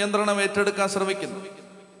ജീവിതത്തിൻ്റെ നിയന്ത്രണം ഏറ്റെടുക്കാൻ ശ്രമിക്കുന്നു.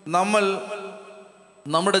 നമ്മൾ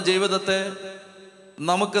നമ്മുടെ ജീവിതത്തെ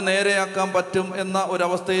നമുക്ക് നേരെയാക്കാൻ പറ്റും എന്ന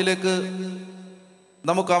ഒരവസ്ഥയിലേക്ക്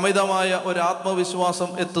നമുക്ക് അമിതമായ ഒരു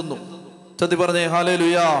ആത്മവിശ്വാസം എത്തുന്നു. ചൊല്ലി പറഞ്ഞേ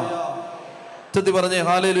ഹല്ലേലൂയാ, ചൊല്ലി പറഞ്ഞേ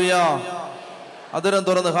ഹല്ലേലൂയാ, അതിരം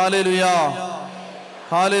തുറന്ന് ഹല്ലേലൂയാ,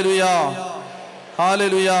 ഹല്ലേലൂയാ,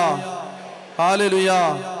 ഹല്ലേലൂയാ, ഹല്ലേലൂയാ,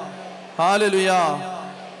 ഹല്ലേലൂയാ.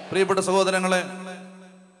 പ്രിയപ്പെട്ട സഹോദരങ്ങളെ,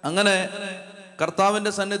 അങ്ങനെ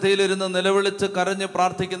കർത്താവിൻ്റെ സന്നിധിയിലിരുന്ന് നിലവിളിച്ച് കരഞ്ഞ്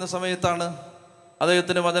പ്രാർത്ഥിക്കുന്ന സമയത്താണ്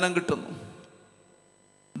അദ്ദേഹത്തിന് വചനം കിട്ടുന്നു.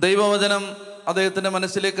 ദൈവവചനം അദ്ദേഹത്തിൻ്റെ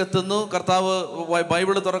മനസ്സിലേക്ക് എത്തുന്നു. കർത്താവ്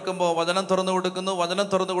ബൈബിള് തുറക്കുമ്പോൾ വചനം തുറന്നു കൊടുക്കുന്നു. വചനം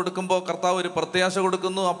തുറന്നു കൊടുക്കുമ്പോൾ കർത്താവ് ഒരു പ്രത്യാശ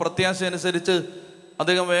കൊടുക്കുന്നു. ആ പ്രത്യാശ അനുസരിച്ച്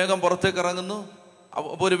അദ്ദേഹം വേഗം പുറത്തേക്ക് ഇറങ്ങുന്നു.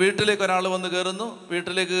 അപ്പോൾ ഒരു വീട്ടിലേക്ക് ഒരാൾ വന്ന് കയറുന്നു.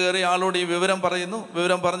 വീട്ടിലേക്ക് കയറി ആളോട് ഈ വിവരം പറയുന്നു.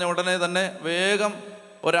 വിവരം പറഞ്ഞ ഉടനെ തന്നെ വേഗം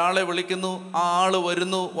ഒരാളെ വിളിക്കുന്നു. ആ ആൾ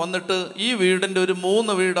വരുന്നു. വന്നിട്ട് ഈ വീടിൻ്റെ ഒരു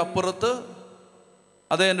 3 വീട് അപ്പുറത്ത്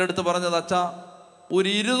അതേ എൻ്റെ അടുത്ത് പറഞ്ഞത്, അച്ഛാ, ഒരു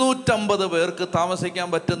 250 പേർക്ക് താമസിക്കാൻ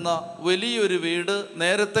പറ്റുന്ന വലിയൊരു വീട്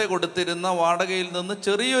നേരത്തെ കൊടുത്തിരുന്ന വാടകയിൽ നിന്ന്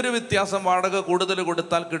ചെറിയൊരു വ്യത്യാസം വാടക കൂടുതൽ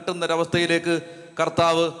കൊടുത്താൽ കിട്ടുന്നൊരവസ്ഥയിലേക്ക്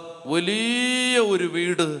കർത്താവ് വലിയ ഒരു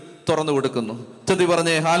വീട് തുറന്നു കൊടുക്കുന്നു. ചൊല്ലി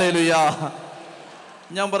പറഞ്ഞേ ഹല്ലേലൂയാ.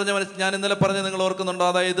 ഞാൻ ഇന്നലെ പറഞ്ഞ് നിങ്ങൾ ഓർക്കുന്നുണ്ടോ?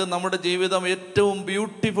 അതായത് നമ്മുടെ ജീവിതം ഏറ്റവും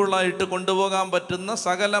ബ്യൂട്ടിഫുള്ളായിട്ട് കൊണ്ടുപോകാൻ പറ്റുന്ന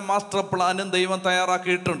സകല മാസ്റ്റർ പ്ലാനും ദൈവം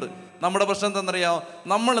തയ്യാറാക്കിയിട്ടുണ്ട്. നമ്മുടെ പ്രശ്നം എന്താണെന്നറിയാമോ?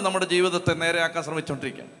 നമ്മൾ നമ്മുടെ ജീവിതത്തെ നേരെയാക്കാൻ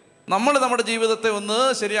ശ്രമിച്ചുകൊണ്ടിരിക്കുകയാണ്. നമ്മൾ നമ്മുടെ ജീവിതത്തെ ഒന്ന്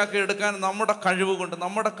ശരിയാക്കി എടുക്കാൻ നമ്മുടെ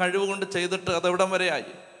കഴിവ് കൊണ്ട് ചെയ്തിട്ട് അതെവിടം വരെയായി.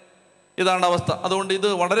 ഇതാണ് അവസ്ഥ. അതുകൊണ്ട് ഇത്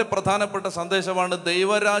വളരെ പ്രധാനപ്പെട്ട സന്ദേശമാണ്.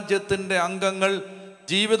 ദൈവരാജ്യത്തിൻ്റെ അംഗങ്ങൾ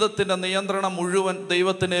ജീവിതത്തിൻ്റെ നിയന്ത്രണം മുഴുവൻ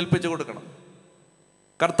ദൈവത്തിന് ഏൽപ്പിച്ചു കൊടുക്കണം.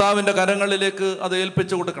 കർത്താവിൻ്റെ കരങ്ങളിലേക്ക് അത്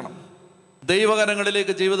ഏൽപ്പിച്ചു കൊടുക്കണം.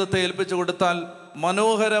 ദൈവകരങ്ങളിലേക്ക് ജീവിതത്തെ ഏൽപ്പിച്ചു കൊടുത്താൽ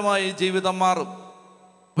മനോഹരമായി ജീവിതം മാറും.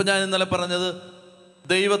 ഇപ്പം ഞാൻ ഇന്നലെ പറഞ്ഞത്,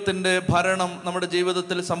 ദൈവത്തിൻ്റെ ഭരണം നമ്മുടെ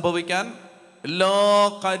ജീവിതത്തിൽ സംഭവിക്കാൻ എല്ലാ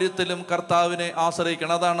കാര്യത്തിലും കർത്താവിനെ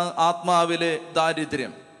ആശ്രയിക്കണം. അതാണ് ആത്മാവിലെ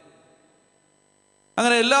ദാരിദ്ര്യം.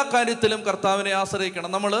 അങ്ങനെ എല്ലാ കാര്യത്തിലും കർത്താവിനെ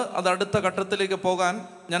ആശ്രയിക്കണം നമ്മൾ. അത് അടുത്ത ഘട്ടത്തിലേക്ക് പോകാൻ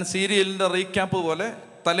ഞാൻ സീരിയലിൻ്റെ റീക്യാപ്പ് പോലെ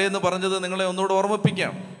തലേന്ന് പറഞ്ഞത് നിങ്ങളെ ഒന്നുകൂടെ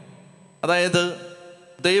ഓർമ്മിപ്പിക്കുകയാണ്. അതായത്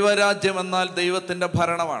ദൈവരാജ്യം എന്നാൽ ദൈവത്തിൻ്റെ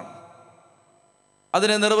ഭരണമാണ്.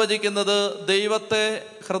 അതിനെ നിർവചിക്കുന്നത് ദൈവത്തെ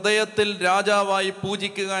ഹൃദയത്തിൽ രാജാവായി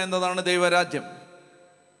പൂജിക്കുക എന്നതാണ് ദൈവരാജ്യം.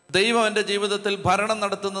 ദൈവം എൻ്റെ ജീവിതത്തിൽ ഭരണം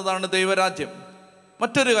നടത്തുന്നതാണ് ദൈവരാജ്യം.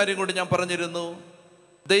 മറ്റൊരു കാര്യം കൂടി ഞാൻ പറഞ്ഞിരുന്നു.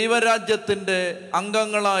 ദൈവരാജ്യത്തിൻ്റെ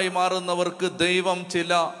അംഗങ്ങളായി മാറുന്നവർക്ക് ദൈവം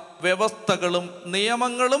ചില വ്യവസ്ഥകളും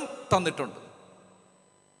നിയമങ്ങളും തന്നിട്ടുണ്ട്.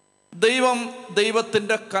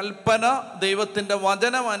 ദൈവത്തിൻ്റെ കൽപ്പന, ദൈവത്തിൻ്റെ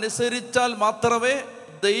വചനം അനുസരിച്ചാൽ മാത്രമേ,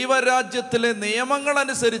 ദൈവരാജ്യത്തിലെ നിയമങ്ങൾ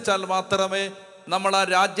അനുസരിച്ചാൽ മാത്രമേ നമ്മൾ ആ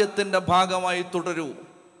രാജ്യത്തിൻ്റെ ഭാഗമായി തുടരൂ.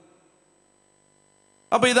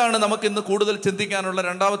 അപ്പൊ ഇതാണ് നമുക്കിന്ന് കൂടുതൽ ചിന്തിക്കാനുള്ള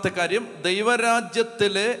രണ്ടാമത്തെ കാര്യം.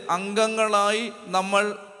 ദൈവരാജ്യത്തിലെ അംഗങ്ങളായി നമ്മൾ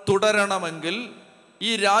തുടരണമെങ്കിൽ ഈ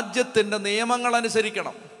രാജ്യത്തിൻ്റെ നിയമങ്ങൾ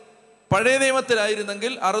അനുസരിക്കണം. പഴയ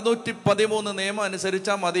നിയമത്തിലായിരുന്നെങ്കിൽ 613 നിയമം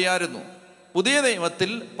അനുസരിച്ചാൽ മതിയായിരുന്നു. പുതിയ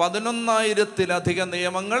നിയമത്തിൽ 11,000-ലധികം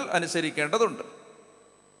നിയമങ്ങൾ അനുസരിക്കേണ്ടതുണ്ട്.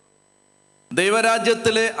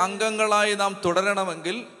 ദൈവരാജ്യത്തിലെ അംഗങ്ങളായി നാം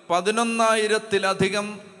തുടരണമെങ്കിൽ 11,000-ലധികം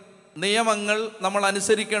നിയമങ്ങൾ നമ്മൾ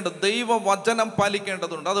അനുസരിക്കേണ്ടത്, ദൈവവചനം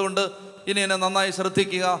പാലിക്കേണ്ടതുണ്ട്. അതുകൊണ്ട് ഇനി എന്നെ നന്നായി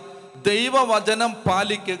ശ്രദ്ധിക്കുക. ദൈവവചനം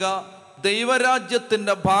പാലിക്കുക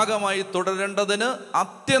ദൈവരാജ്യത്തിൻ്റെ ഭാഗമായി തുടരേണ്ടതിന്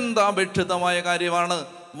അത്യന്താപേക്ഷിതമായ കാര്യമാണ്.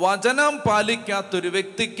 വചനം പാലിക്കാത്തൊരു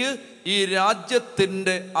വ്യക്തിക്ക് ഈ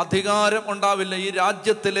രാജ്യത്തിൻ്റെ അധികാരം ഉണ്ടാവില്ല, ഈ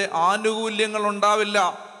രാജ്യത്തിലെ ആനുകൂല്യങ്ങൾ ഉണ്ടാവില്ല.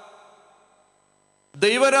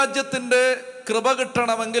 ദൈവരാജ്യത്തിൻ്റെ കൃപ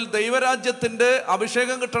കിട്ടണമെങ്കിൽ, ദൈവരാജ്യത്തിൻ്റെ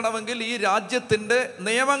അഭിഷേകം കിട്ടണമെങ്കിൽ ഈ രാജ്യത്തിൻ്റെ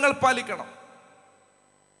നിയമങ്ങൾ പാലിക്കണം.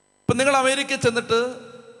 ഇപ്പം നിങ്ങൾ അമേരിക്കയിൽ ചെന്നിട്ട്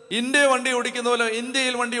ഇന്ത്യയിൽ വണ്ടി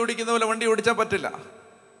ഓടിക്കുന്ന പോലെ വണ്ടി ഓടിച്ചാൽ പറ്റില്ല.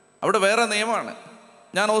 അവിടെ വേറെ നിയമമാണ്.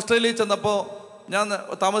 ഞാൻ ഓസ്ട്രേലിയയിൽ ചെന്നപ്പോൾ ഞാൻ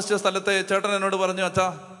താമസിച്ച സ്ഥലത്തെ ചേട്ടൻ എന്നോട് പറഞ്ഞു,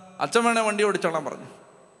 അച്ഛൻ വേണേ വണ്ടി ഓടിച്ചോളാൻ പറഞ്ഞു.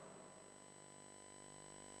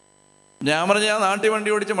 ഞാൻ പറഞ്ഞു, ഞാൻ നാട്ടിൽ വണ്ടി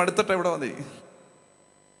ഓടിച്ച് മടുത്തിട്ട് ഇവിടെ വന്നേ.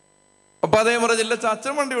 അപ്പം അദ്ദേഹം പറഞ്ഞില്ല,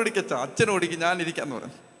 അച്ഛൻ വണ്ടി ഓടിക്കച്ച, അച്ഛൻ ഓടിക്കും, ഞാൻ ഇരിക്കാന്ന്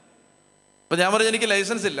പറഞ്ഞു. അപ്പം ഞാൻ പറഞ്ഞു, എനിക്ക്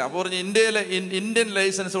ലൈസൻസ് ഇല്ല. അപ്പോൾ പറഞ്ഞു, ഇന്ത്യൻ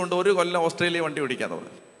ലൈസൻസ് കൊണ്ട് 1 കൊല്ലം ഓസ്ട്രേലിയ വണ്ടി ഓടിക്കാന്ന്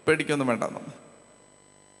പറഞ്ഞു. പേടിക്കൊന്നും വേണ്ടെന്ന് പറഞ്ഞു.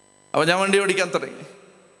 അപ്പോൾ ഞാൻ വണ്ടി ഓടിക്കാൻ തുടങ്ങി.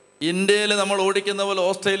 ഇന്ത്യയിൽ നമ്മൾ ഓടിക്കുന്ന പോലെ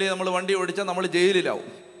ഓസ്ട്രേലിയ നമ്മൾ വണ്ടി ഓടിച്ചാൽ നമ്മൾ ജയിലിലാവും.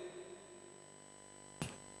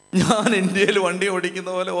 ഞാൻ ഇന്ത്യയിൽ വണ്ടി ഓടിക്കുന്ന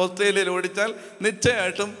പോലെ ഓസ്ട്രേലിയയിൽ ഓടിച്ചാൽ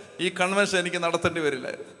നിശ്ചയമായിട്ടും ഈ കൺവെൻഷൻ എനിക്ക് നടത്തേണ്ടി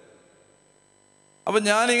വരില്ലായിരുന്നു. അപ്പം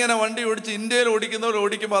ഞാനിങ്ങനെ വണ്ടി ഓടിച്ച് ഇന്ത്യയിൽ ഓടിക്കുന്ന പോലെ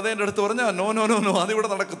ഓടിക്കുമ്പോൾ അതേൻ്റെ അടുത്ത് പറഞ്ഞു, നോ നോ നോ നോ, അതിവിടെ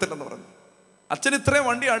നടക്കത്തില്ലെന്ന് പറഞ്ഞു. അച്ഛൻ ഇത്രയും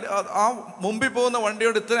വണ്ടി ആ മുമ്പിൽ പോകുന്ന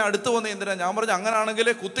വണ്ടിയോട് ഇത്രയും അടുത്ത് പോകുന്ന എന്തിനാ? ഞാൻ പറഞ്ഞു,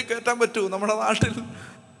 അങ്ങനാണെങ്കിലേ കുത്തിക്കയറ്റാൻ പറ്റൂ നമ്മുടെ നാട്ടിൽ.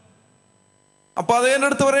 അപ്പം അതേൻ്റെ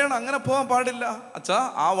അടുത്ത് പറയണം, അങ്ങനെ പോകാൻ പാടില്ല അച്ഛാ,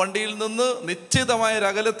 ആ വണ്ടിയിൽ നിന്ന് നിശ്ചിതമായ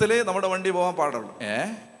അകലത്തിലേ നമ്മുടെ വണ്ടി പോകാൻ പാടുള്ളൂ.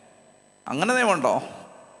 അങ്ങനെ നിയമമുണ്ടോ?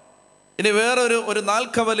 ഇനി വേറൊരു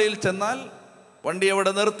നാൽക്കവലയിൽ ചെന്നാൽ വണ്ടി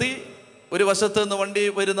അവിടെ നിർത്തി ഒരു വശത്ത് നിന്ന്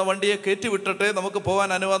വരുന്ന വണ്ടിയെ കയറ്റിവിട്ടിട്ടേ നമുക്ക് പോകാൻ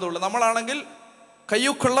അനുവാദമുള്ളൂ. നമ്മളാണെങ്കിൽ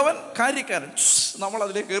കയ്യൂക്കുള്ളവൻ കാര്യക്കാരൻ,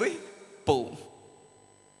 നമ്മളതിലേക്ക് കയറി പോവും.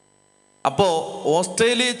 അപ്പോൾ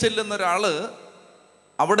ഓസ്ട്രേലിയയിൽ ചെല്ലുന്ന ഒരാള്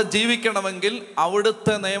അവിടെ ജീവിക്കണമെങ്കിൽ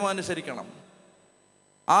അവിടുത്തെ നിയമം അനുസരിക്കണം,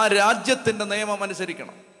 ആ രാജ്യത്തിൻ്റെ നിയമം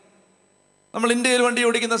അനുസരിക്കണം. നമ്മൾ ഇന്ത്യയിൽ വണ്ടി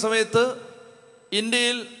ഓടിക്കുന്ന സമയത്ത്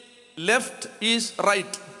ഇന്ത്യയിൽ ലെഫ്റ്റ് ഈസ്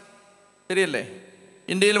റൈറ്റ്, ശരിയല്ലേ?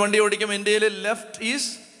 ഇന്ത്യയിൽ വണ്ടി ഓടിക്കുമ്പോൾ ഇന്ത്യയിൽ ലെഫ്റ്റ് ഈസ്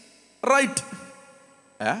റൈറ്റ്.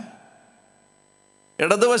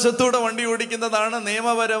 ഇടതുവശത്തൂടെ വണ്ടി ഓടിക്കുന്നതാണ്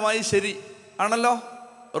നിയമപരമായി ശരി, ആണല്ലോ.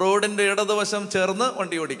 റോഡിൻ്റെ ഇടതുവശം ചേർന്ന്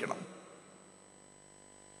വണ്ടി ഓടിക്കണം.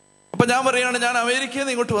 അപ്പം ഞാൻ പറയുകയാണ്, ഞാൻ അമേരിക്കയിൽ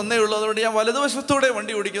നിന്ന് ഇങ്ങോട്ട് വന്നേ ഉള്ളൂ, അതുകൊണ്ട് ഞാൻ വലതുവശത്തൂടെ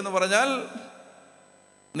വണ്ടി ഓടിക്കുമെന്ന് പറഞ്ഞാൽ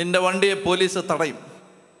നിന്റെ വണ്ടിയെ പോലീസ് തടയും.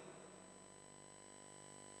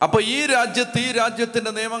 അപ്പൊ ഈ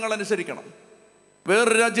രാജ്യത്തിന്റെ നിയമങ്ങൾ അനുസരിക്കണം.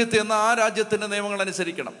 വേറൊരു രാജ്യത്ത് എന്ന ആ രാജ്യത്തിന്റെ നിയമങ്ങൾ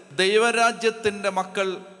അനുസരിക്കണം. ദൈവരാജ്യത്തിന്റെ മക്കൾ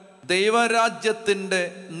ദൈവരാജ്യത്തിന്റെ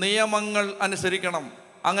നിയമങ്ങൾ അനുസരിക്കണം.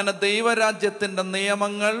 അങ്ങനെ ദൈവരാജ്യത്തിന്റെ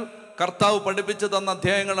നിയമങ്ങൾ കർത്താവ് പഠിപ്പിച്ചു തന്ന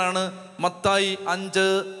അധ്യായങ്ങളാണ് മത്തായി 5,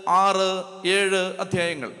 6, 7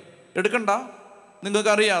 അധ്യായങ്ങൾ. എടുക്കണ്ട,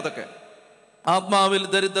 നിങ്ങൾക്കറിയാം അതൊക്കെ. ആത്മാവിൽ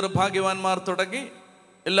ദരിദ്രർ ഭാഗ്യവാന്മാർ തുടങ്ങി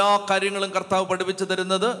എല്ലാ കാര്യങ്ങളും കർത്താവ് പഠിപ്പിച്ചു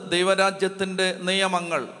തരുന്നത് ദൈവരാജ്യത്തിൻ്റെ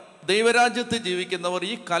നിയമങ്ങൾ. ദൈവരാജ്യത്ത് ജീവിക്കുന്നവർ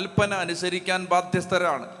ഈ കൽപ്പന അനുസരിക്കാൻ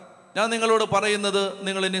ബാധ്യസ്ഥരാണ്. ഞാൻ നിങ്ങളോട് പറയുന്നത്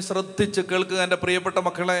നിങ്ങൾ ഇനി ശ്രദ്ധിച്ച് കേൾക്കുക എൻ്റെ പ്രിയപ്പെട്ട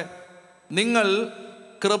മക്കളെ. നിങ്ങൾ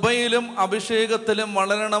കൃപയിലും അഭിഷേകത്തിലും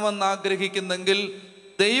വളരണമെന്ന് ആഗ്രഹിക്കുന്നെങ്കിൽ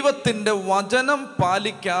ദൈവത്തിൻ്റെ വചനം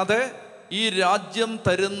പാലിക്കാതെ ഈ രാജ്യം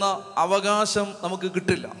തരുന്ന അവകാശം നമുക്ക്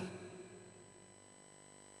കിട്ടില്ല.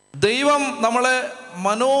 ദൈവം നമ്മളെ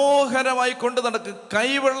മനോഹരമായി കൊണ്ട് നടക്കും,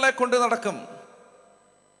 കൈവെള്ളെ കൊണ്ട് നടക്കും.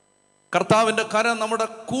 കർത്താവിൻ്റെ കരം നമ്മുടെ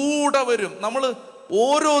കൂടെ വരും. നമ്മൾ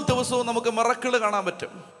ഓരോ ദിവസവും നമുക്ക് മിറക്കിൾ കാണാൻ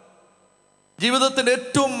പറ്റും. ജീവിതത്തിൻ്റെ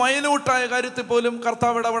ഏറ്റവും മൈന്യൂട്ടായ കാര്യത്തിൽ പോലും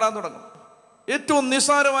കർത്താവ് ഇടപെടാൻ തുടങ്ങും. ഏറ്റവും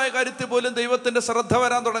നിസ്സാരമായ കാര്യത്തിൽ പോലും ദൈവത്തിൻ്റെ ശ്രദ്ധ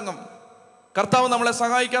വരാൻ തുടങ്ങും. കർത്താവ് നമ്മളെ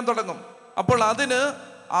സഹായിക്കാൻ തുടങ്ങും. അപ്പോൾ അതിന്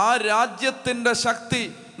ആ രാജ്യത്തിൻ്റെ ശക്തി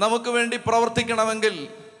നമുക്ക് വേണ്ടി പ്രവർത്തിക്കണമെങ്കിൽ,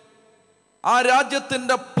 ആ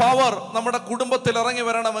രാജ്യത്തിൻ്റെ പവർ നമ്മുടെ കുടുംബത്തിൽ ഇറങ്ങി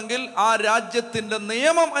വരണമെങ്കിൽ ആ രാജ്യത്തിൻ്റെ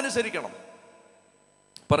നിയമം അനുസരിക്കണം.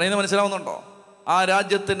 പറയുന്നത് മനസ്സിലാവുന്നുണ്ടോ? ആ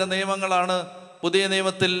രാജ്യത്തിൻ്റെ നിയമങ്ങളാണ് പുതിയ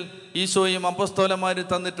നിയമത്തിൽ ഈശോയും അപ്പസ്തോലന്മാരും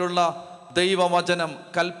തന്നിട്ടുള്ള ദൈവവചനം,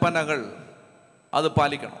 കൽപ്പനകൾ. അത്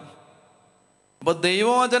പാലിക്കണം. അപ്പോൾ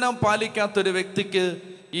ദൈവവചനം പാലിക്കാത്തൊരു വ്യക്തിക്ക്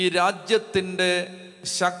ഈ രാജ്യത്തിൻ്റെ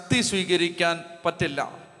ശക്തി സ്വീകരിക്കാൻ പറ്റില്ല.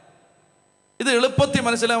 ഇത് എളുപ്പത്തിൽ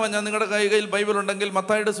മനസ്സിലാവാൻ ഞാൻ നിങ്ങളുടെ കയ്യിൽ ബൈബിൾ ഉണ്ടെങ്കിൽ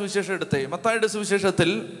മത്തായിയുടെ സുവിശേഷം എടുത്തേ. മത്തായിയുടെ സുവിശേഷത്തിൽ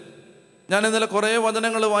ഞാൻ ഇന്നലെ കുറേ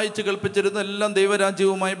വചനങ്ങൾ വായിച്ച് കേൾപ്പിച്ചിരുന്നു. എല്ലാം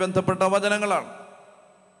ദൈവരാജ്യവുമായി ബന്ധപ്പെട്ട വചനങ്ങളാണ്.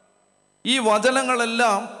 ഈ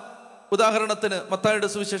വചനങ്ങളെല്ലാം, ഉദാഹരണത്തിന് മത്തായിയുടെ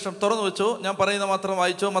സുവിശേഷം തുറന്നു വെച്ചോ, ഞാൻ പറയുന്ന മാത്രം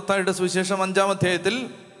വായിച്ചോ. മത്തായിയുടെ സുവിശേഷം 5-ാം അധ്യായത്തിൽ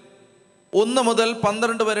 1 മുതൽ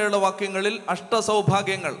 12 വരെയുള്ള വാക്യങ്ങളിൽ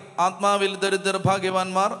അഷ്ടസൗഭാഗ്യങ്ങൾ. ആത്മാവിൽ ദരിദ്രർ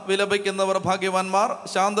ഭാഗ്യവാന്മാർ, വിലപിക്കുന്നവർ ഭാഗ്യവാന്മാർ,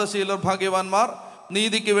 ശാന്തശീലർ ഭാഗ്യവാന്മാർ,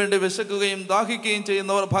 നീതിക്ക് വേണ്ടി വിശക്കുകയും ദാഹിക്കുകയും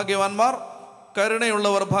ചെയ്യുന്നവർ ഭാഗ്യവാന്മാർ,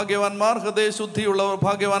 കരുണയുള്ളവർ ഭാഗ്യവാന്മാർ, ഹൃദയശുദ്ധിയുള്ളവർ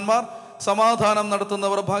ഭാഗ്യവാന്മാർ, സമാധാനം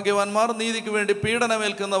നടത്തുന്നവർ ഭാഗ്യവാന്മാർ, നീതിക്ക് വേണ്ടി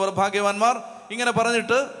പീഡനമേൽക്കുന്നവർ ഭാഗ്യവാന്മാർ. ഇങ്ങനെ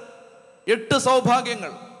പറഞ്ഞിട്ട് 8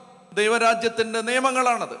 സൗഭാഗ്യങ്ങൾ, ദൈവരാജ്യത്തിൻ്റെ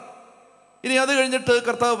നിയമങ്ങളാണത്. ഇനി അത് കഴിഞ്ഞിട്ട്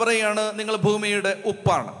കർത്താവ് പറയുകയാണ്, നിങ്ങൾ ഭൂമിയുടെ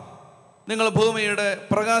ഉപ്പാണ്, നിങ്ങൾ ഭൂമിയുടെ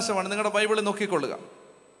പ്രകാശമാണ്. നിങ്ങളുടെ ബൈബിളിൽ നോക്കിക്കൊള്ളുക.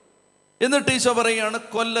 എന്നിട്ട് ഈശോ പറയുകയാണ്,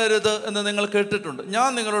 കൊല്ലരുത് എന്ന് നിങ്ങൾ കേട്ടിട്ടുണ്ട്. ഞാൻ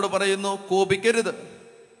നിങ്ങളോട് പറയുന്നു, കോപിക്കരുത്.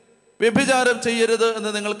 വ്യഭിചാരം ചെയ്യരുത് എന്ന്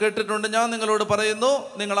നിങ്ങൾ കേട്ടിട്ടുണ്ട്. ഞാൻ നിങ്ങളോട് പറയുന്നു,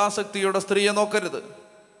 നിങ്ങൾ ആസക്തിയോടെ സ്ത്രീയെ നോക്കരുത്.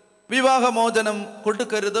 വിവാഹമോചനം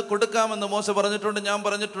കൊടുക്കരുത്, കൊടുക്കാമെന്ന് മോശ പറഞ്ഞിട്ടുണ്ട്.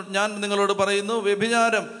 ഞാൻ നിങ്ങളോട് പറയുന്നു,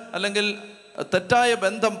 വ്യഭിചാരം അല്ലെങ്കിൽ തെറ്റായ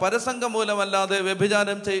ബന്ധം പരസംഗം മൂലമല്ലാതെ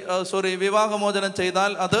വിവാഹമോചനം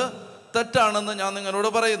ചെയ്താൽ അത് തെറ്റാണെന്ന് ഞാൻ നിങ്ങളോട്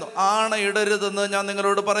പറയുന്നു. ആണയിടരുതെന്ന് ഞാൻ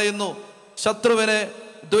നിങ്ങളോട് പറയുന്നു. ശത്രുവിനെ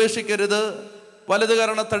ദ്വേഷിക്കരുത്, വലത്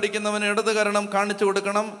കരണത്തടിക്കുന്നവന് ഇടത് കരണം കാണിച്ചു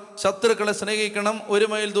കൊടുക്കണം, ശത്രുക്കളെ സ്നേഹിക്കണം, 1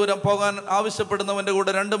 മൈൽ ദൂരം പോകാൻ ആവശ്യപ്പെടുന്നവൻ്റെ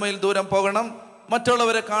കൂടെ 2 മൈൽ ദൂരം പോകണം,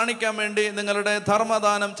 മറ്റുള്ളവരെ കാണിക്കാൻ വേണ്ടി നിങ്ങളുടെ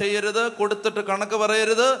ധർമ്മദാനം ചെയ്യരുത്, കൊടുത്തിട്ട് കണക്ക്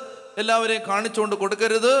പറയരുത്, എല്ലാവരെയും കാണിച്ചുകൊണ്ട്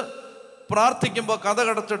കൊടുക്കരുത്, പ്രാർത്ഥിക്കുമ്പോൾ കഥ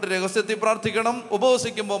കടച്ചിട്ട് രഹസ്യത്തിൽ പ്രാർത്ഥിക്കണം,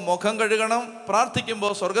 ഉപവസിക്കുമ്പോൾ മുഖം കഴുകണം,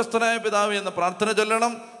 പ്രാർത്ഥിക്കുമ്പോൾ സ്വർഗസ്ഥനായ പിതാവേ എന്ന പ്രാർത്ഥന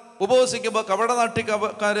ചൊല്ലണം, ഉപവസിക്കുമ്പോൾ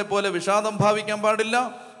കപടനാട്ടിക്കാരെ പോലെ വിഷാദം ഭാവിക്കാൻ പാടില്ല.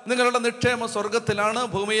 നിങ്ങളുടെ നിക്ഷേപം സ്വർഗത്തിലാണ്,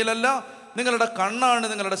 ഭൂമിയിലല്ല. നിങ്ങളുടെ കണ്ണാണ്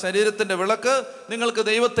നിങ്ങളുടെ ശരീരത്തിൻ്റെ വിളക്ക്. നിങ്ങൾക്ക്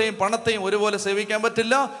ദൈവത്തെയും പണത്തെയും ഒരുപോലെ സേവിക്കാൻ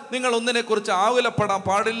പറ്റില്ല. നിങ്ങൾ ഒന്നിനെക്കുറിച്ച് ആകുലപ്പെടാൻ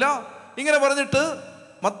പാടില്ല. ഇങ്ങനെ പറഞ്ഞിട്ട്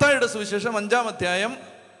മത്തായിയുടെ സുവിശേഷം 5-ാം അധ്യായം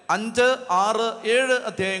 5, 6, 7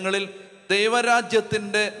 അധ്യായങ്ങളിൽ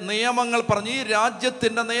ദൈവരാജ്യത്തിൻ്റെ നിയമങ്ങൾ പറഞ്ഞ്, ഈ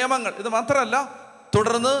രാജ്യത്തിൻ്റെ നിയമങ്ങൾ ഇത് മാത്രമല്ല,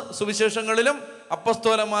 തുടർന്ന് സുവിശേഷങ്ങളിലും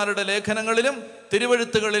അപ്പസ്തോലന്മാരുടെ ലേഖനങ്ങളിലും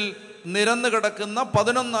തിരുവെഴുത്തുകളിൽ നിരന്നു കിടക്കുന്ന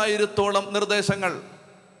 11,000-ഓളം നിർദ്ദേശങ്ങൾ.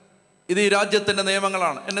 ഇത് ഈ രാജ്യത്തിൻ്റെ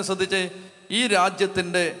നിയമങ്ങളാണ്. എന്നെ ശ്രദ്ധിച്ചേ, ഈ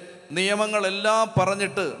രാജ്യത്തിൻ്റെ നിയമങ്ങളെല്ലാം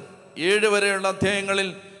പറഞ്ഞിട്ട് 7 വരെയുള്ള അധ്യായങ്ങളിൽ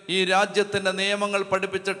ഈ രാജ്യത്തിൻ്റെ നിയമങ്ങൾ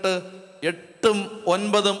പഠിപ്പിച്ചിട്ട് 8ഉം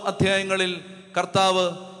 9ഉം അധ്യായങ്ങളിൽ കർത്താവ്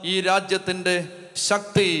ഈ രാജ്യത്തിൻ്റെ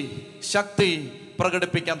ശക്തി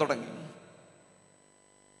പ്രകടിപ്പിക്കാൻ തുടങ്ങി.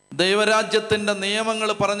 ദൈവരാജ്യത്തിൻ്റെ നിയമങ്ങൾ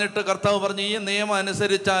പറഞ്ഞിട്ട് കർത്താവ് പറഞ്ഞു, ഈ നിയമം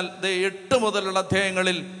അനുസരിച്ചാൽ 8 മുതലുള്ള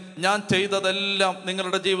അധ്യായങ്ങളിൽ ഞാൻ ചെയ്തതെല്ലാം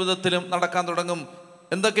നിങ്ങളുടെ ജീവിതത്തിലും നടക്കാൻ തുടങ്ങും.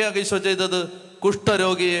 എന്തൊക്കെയാണ് ഈശോ ചെയ്തത്?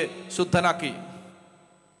 കുഷ്ഠരോഗിയെ ശുദ്ധനാക്കി,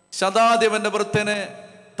 ശതാധിപന്റെ വൃത്യനെ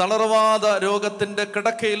തളർവാദ രോഗത്തിൻ്റെ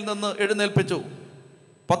കിടക്കയിൽ നിന്ന് എഴുന്നേൽപ്പിച്ചു,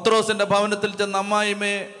 പത്രോസിന്റെ ഭവനത്തിൽ ചെന്ന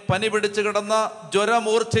അമ്മായിമ്മയെ പനി പിടിച്ച് കിടന്ന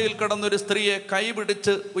ജ്വരമൂർച്ചയിൽ കിടന്നൊരു സ്ത്രീയെ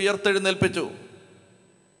കൈപിടിച്ച് ഉയർത്തെഴുന്നേൽപ്പിച്ചു,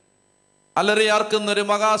 അലറിയാർക്കുന്നൊരു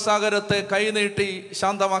മഹാസാഗരത്തെ കൈനീട്ടി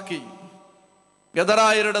ശാന്തമാക്കി,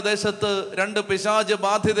 ഗദരായരുടെ ദേശത്ത് 2 പിശാച്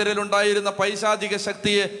ബാധിതരിലുണ്ടായിരുന്ന പൈശാചിക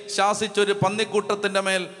ശക്തിയെ ശാസിച്ചൊരു പന്നിക്കൂട്ടത്തിൻ്റെ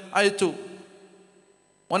മേൽ അയച്ചു.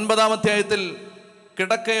 9-ാം അധ്യായത്തിൽ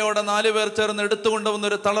കിടക്കയോടെ 4 പേർ ചേർന്ന്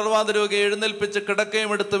എടുത്തുകൊണ്ടുവന്നൊരു തളർവാദ രോഗിയെ എഴുന്നേൽപ്പിച്ച് കിടക്കയും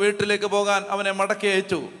എടുത്ത് വീട്ടിലേക്ക് പോകാൻ അവനെ മടക്കി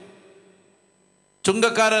അയച്ചു.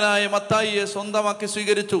 ചുങ്കക്കാരനായ മത്തായിയെ സ്വന്തമാക്കി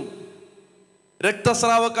സ്വീകരിച്ചു.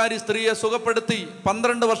 രക്തസ്രാവക്കാരി സ്ത്രീയെ സുഖപ്പെടുത്തി.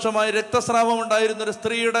 12 വർഷമായി രക്തസ്രാവം ഉണ്ടായിരുന്നൊരു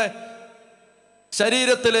സ്ത്രീയുടെ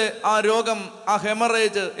ശരീരത്തിലെ ആ രോഗം, ആ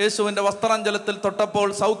ഹെമറേജ് യേശുവിൻ്റെ വസ്ത്രാഞ്ചലത്തിൽ തൊട്ടപ്പോൾ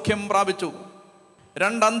സൗഖ്യം പ്രാപിച്ചു.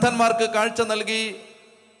 2 അന്ധന്മാർക്ക് കാഴ്ച നൽകി.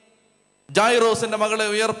 ജായിറോസിന്റെ മകളെ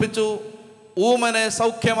ഉയർപ്പിച്ചു. ഊമനെ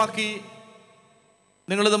സൗഖ്യമാക്കി.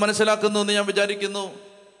 നിങ്ങളിത് മനസ്സിലാക്കുന്നു എന്ന് ഞാൻ വിചാരിക്കുന്നു.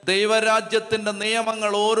 ദൈവരാജ്യത്തിൻ്റെ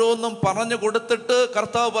നിയമങ്ങൾ ഓരോന്നും പറഞ്ഞു കൊടുത്തിട്ട്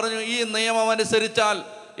കർത്താവ് പറഞ്ഞു, ഈ നിയമം അനുസരിച്ചാൽ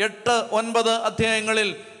 8, 9 അധ്യായങ്ങളിൽ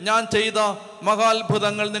ഞാൻ ചെയ്ത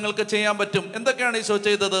മഹാത്ഭുതങ്ങൾ നിങ്ങൾക്ക് ചെയ്യാൻ പറ്റും. എന്തൊക്കെയാണ് ഈശോ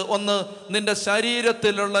ചെയ്തത്? 1, നിന്റെ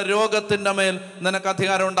ശരീരത്തിലുള്ള രോഗത്തിൻ്റെ മേൽ നിനക്ക്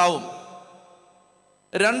അധികാരം ഉണ്ടാവും.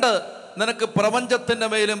 2, നിനക്ക് പ്രപഞ്ചത്തിൻ്റെ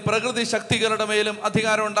മേലും പ്രകൃതി ശക്തികളുടെ മേലും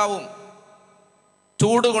അധികാരം ഉണ്ടാവും.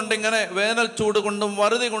 ചൂട് കൊണ്ടിങ്ങനെ, വേനൽ ചൂട് കൊണ്ടും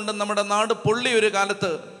വറുതി കൊണ്ടും നമ്മുടെ നാട് പൊള്ളിയൊരു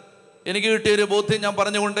കാലത്ത് എനിക്ക് കിട്ടിയൊരു ബോധ്യം ഞാൻ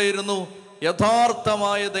പറഞ്ഞുകൊണ്ടേയിരുന്നു.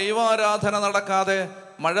 യഥാർത്ഥമായ ദൈവാരാധന നടക്കാതെ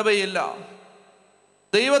മഴ പെയ്യില്ല.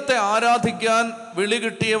 ദൈവത്തെ ആരാധിക്കാൻ വിളി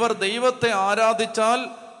കിട്ടിയവർ ദൈവത്തെ ആരാധിച്ചാൽ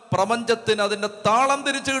പ്രപഞ്ചത്തിന് അതിൻ്റെ താളം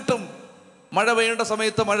തിരിച്ചു കിട്ടും. മഴ പെയ്യേണ്ട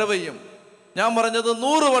സമയത്ത് മഴ പെയ്യും. ഞാൻ പറഞ്ഞത്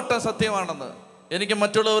 100 വട്ടം സത്യമാണെന്ന് എനിക്ക്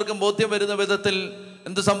മറ്റുള്ളവർക്കും ബോധ്യം വരുന്ന വിധത്തിൽ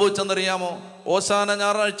എന്ത് സംഭവിച്ചെന്നറിയാമോ? ഓശാന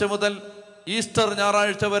ഞായറാഴ്ച മുതൽ ഈസ്റ്റർ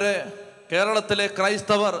ഞായറാഴ്ച വരെ കേരളത്തിലെ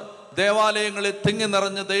ക്രൈസ്തവർ ദേവാലയങ്ങളിൽ തിങ്ങി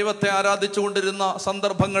നിറഞ്ഞ് ദൈവത്തെ ആരാധിച്ചു കൊണ്ടിരുന്ന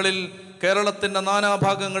സന്ദർഭങ്ങളിൽ കേരളത്തിൻ്റെ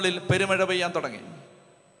നാനാഭാഗങ്ങളിൽ പെരുമഴ പെയ്യാൻ തുടങ്ങി.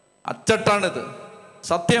 അച്ചട്ടാണിത്,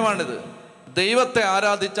 സത്യമാണിത്. ദൈവത്തെ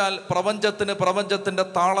ആരാധിച്ചാൽ പ്രപഞ്ചത്തിൻ്റെ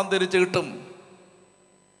താളം തിരിച്ചു കിട്ടും.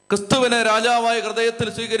 ക്രിസ്തുവിനെ രാജാവായ ഹൃദയത്തിൽ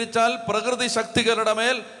സ്വീകരിച്ചാൽ പ്രകൃതി ശക്തികളുടെ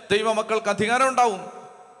മേൽ ദൈവമക്കൾക്ക് അധികാരം ഉണ്ടാവും.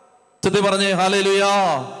 ചൊല്ലി പറഞ്ഞേ ഹല്ലേലൂയാ,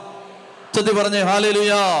 ചൊല്ലി പറഞ്ഞേ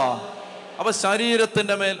ഹല്ലേലൂയാ. അപ്പൊ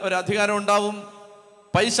ശരീരത്തിൻ്റെ മേൽ ഒരു അധികാരം ഉണ്ടാവും,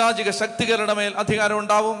 പൈശാചിക ശക്തികളുടെ മേൽ അധികാരം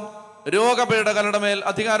ഉണ്ടാവും, രോഗപീഠകളുടെ മേൽ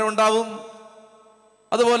അധികാരം ഉണ്ടാവും.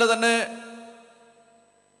 അതുപോലെ തന്നെ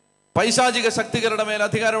പൈശാചിക ശക്തികളുടെ മേൽ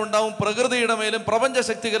അധികാരം ഉണ്ടാവും, പ്രകൃതിയുടെ മേലും പ്രപഞ്ച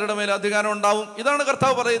ശക്തികളുടെ മേൽ അധികാരം ഉണ്ടാവും. ഇതാണ്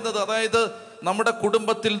കർത്താവ് പറയുന്നത്. അതായത് നമ്മുടെ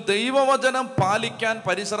കുടുംബത്തിൽ ദൈവവചനം പാലിക്കാൻ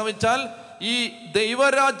പരിശ്രമിച്ചാൽ ഈ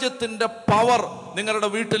ദൈവരാജ്യത്തിൻ്റെ പവർ നിങ്ങളുടെ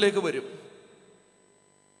വീട്ടിലേക്ക് വരും.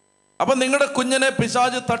 അപ്പൊ നിങ്ങളുടെ കുഞ്ഞിനെ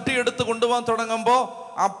പിശാച് തട്ടിയെടുത്ത് കൊണ്ടുപോകാൻ തുടങ്ങുമ്പോൾ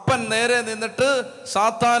അപ്പൻ നേരെ നിന്നിട്ട്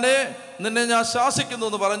സാത്താനെ നിന്നെ ഞാൻ ശാസിക്കുന്നു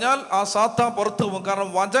എന്ന് പറഞ്ഞാൽ ആ സാത്താൻ പുറത്തു പോകും. കാരണം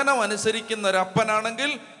വചനം അനുസരിക്കുന്ന ഒരു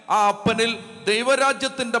അപ്പനാണെങ്കിൽ ആ അപ്പനിൽ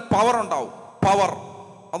ദൈവരാജ്യത്തിൻ്റെ പവർ ഉണ്ടാവും.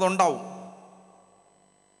 അതുണ്ടാവും.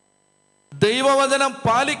 ദൈവവചനം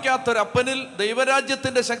പാലിക്കാത്തൊരപ്പനിൽ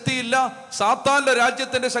ദൈവരാജ്യത്തിൻ്റെ ശക്തിയില്ല, സാത്താന്റെ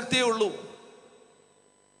രാജ്യത്തിൻ്റെ ശക്തിയേ ഉള്ളൂ.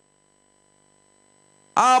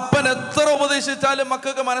 ആ അപ്പൻ എത്ര ഉപദേശിച്ചാലും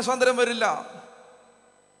മക്കൾക്ക് മനസ്സാന്തരം വരില്ല.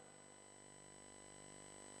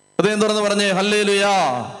 ഹൃദയം തുറന്ന് പറഞ്ഞേ ഹല്ലേലൂയാ.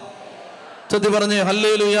 ചൊല്ലി പറഞ്ഞേ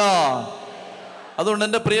ഹല്ലേലൂയാ. അതുകൊണ്ട്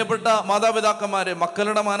എൻ്റെ പ്രിയപ്പെട്ട മാതാപിതാക്കന്മാരെ,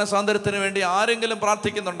 മക്കളുടെ മാനസാന്തരത്തിന് വേണ്ടി ആരെങ്കിലും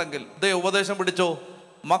പ്രാർത്ഥിക്കുന്നുണ്ടെങ്കിൽ ഉപദേശം പിടിച്ചോ.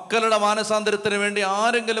 മക്കളുടെ മാനസാന്തരത്തിന് വേണ്ടി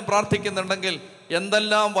ആരെങ്കിലും പ്രാർത്ഥിക്കുന്നുണ്ടെങ്കിൽ,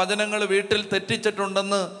 എന്തെല്ലാം വചനങ്ങൾ വീട്ടിൽ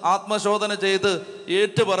തെറ്റിച്ചിട്ടുണ്ടെന്ന് ആത്മശോധന ചെയ്ത്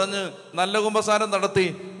ഏറ്റുപറഞ്ഞ് നല്ല കുമ്പസാരം നടത്തി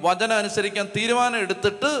വചനം അനുസരിക്കാൻ തീരുമാനം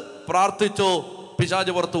എടുത്തിട്ട് പ്രാർത്ഥിച്ചോ.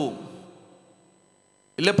 പിശാച് പുറത്തു പോവും.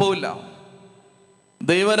 ഇല്ല, പോവില്ല.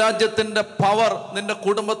 ദൈവരാജ്യത്തിൻ്റെ പവർ നിന്റെ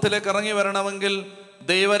കുടുംബത്തിലേക്ക് ഇറങ്ങി വരണമെങ്കിൽ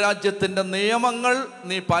ദൈവരാജ്യത്തിൻ്റെ നിയമങ്ങൾ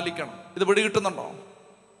നീ പാലിക്കണം. ഇത് പിടികിട്ടുന്നുണ്ടോ?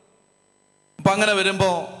 അപ്പം അങ്ങനെ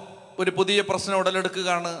വരുമ്പോൾ ഒരു പുതിയ പ്രശ്നം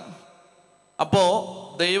ഉടലെടുക്കുകയാണ്. അപ്പോൾ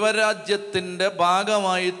ദൈവരാജ്യത്തിൻ്റെ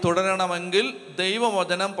ഭാഗമായി തുടരണമെങ്കിൽ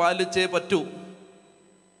ദൈവവചനം പാലിച്ചേ പറ്റൂ.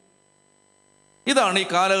 ഇതാണ് ഈ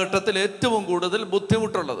കാലഘട്ടത്തിൽ ഏറ്റവും കൂടുതൽ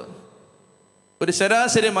ബുദ്ധിമുട്ടുള്ളത്. ഒരു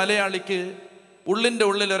ശരാശരി മലയാളിക്ക് ഉള്ളിൻ്റെ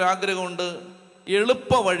ഉള്ളിൽ ഒരാഗ്രഹമുണ്ട്,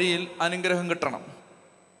 എളുപ്പ വഴിയിൽ അനുഗ്രഹം കിട്ടണം.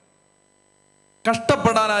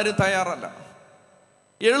 കഷ്ടപ്പെടാൻ ആരും തയ്യാറല്ല.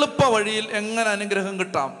 എളുപ്പ വഴിയിൽ എങ്ങനെ അനുഗ്രഹം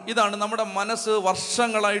കിട്ടാം, ഇതാണ് നമ്മുടെ മനസ്സ്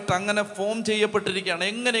വർഷങ്ങളായിട്ട് അങ്ങനെ ഫോം ചെയ്യപ്പെട്ടിരിക്കുകയാണ്.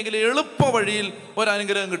 എങ്ങനെയെങ്കിലും എളുപ്പ വഴിയിൽ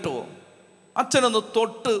ഒരനുഗ്രഹം കിട്ടുമോ? അച്ഛനൊന്ന്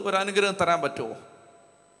തൊട്ട് ഒരു അനുഗ്രഹം തരാൻ പറ്റുമോ?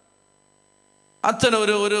 അച്ഛൻ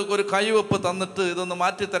ഒരു കൈവെപ്പ് തന്നിട്ട് ഇതൊന്ന്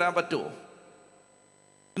മാറ്റിത്തരാൻ പറ്റുമോ?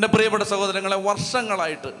 എൻ്റെ പ്രിയപ്പെട്ട സഹോദരങ്ങളെ,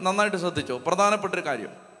 വർഷങ്ങളായിട്ട് നന്നായിട്ട് ശ്രദ്ധിച്ചോ, പ്രധാനപ്പെട്ടൊരു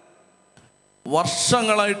കാര്യം.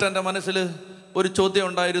 വർഷങ്ങളായിട്ട് എൻ്റെ മനസ്സിൽ ഒരു ചോദ്യം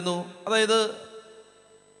ഉണ്ടായിരുന്നു. അതായത്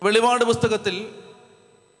വെളിപാട് പുസ്തകത്തിൽ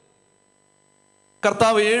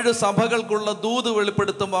കർത്താവ് 7 സഭകൾക്കുള്ള ദൂത്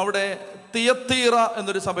വെളിപ്പെടുത്തുമ്പോൾ അവിടെ തിയത്തീറ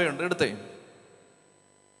എന്നൊരു സഭയുണ്ട്. എടുത്തേ,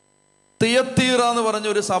 തിയത്തീറ എന്ന്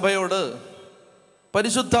പറഞ്ഞൊരു സഭയോട്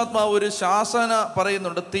പരിശുദ്ധാത്മാവ് ഒരു ശാസന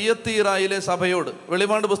പറയുന്നുണ്ട്. തിയത്തീറയിലെ സഭയോട്.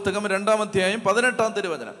 വെളിപാട് പുസ്തകം 2-ാം അധ്യായം 18-ാം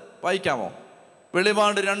തിരുവചനം വായിക്കാമോ?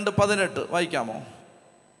 വെളിപാട് 2:18 വായിക്കാമോ?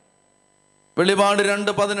 വെളിപാട്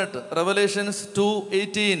 2:18, റെവലേഷൻസ്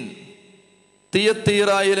 2:18.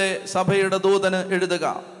 തിയത്തീറയിലെ സഭയുടെ ദൂതന് എഴുതുക: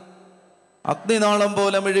 അഗ്നിനാളം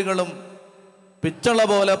പോലെ മിഴികളും പിച്ചള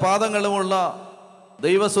പോലെ പാദങ്ങളുമുള്ള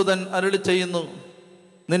ദൈവസുതൻ അരുളി ചെയ്യുന്നു,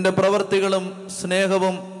 നിന്റെ പ്രവൃത്തികളും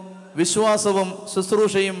സ്നേഹവും വിശ്വാസവും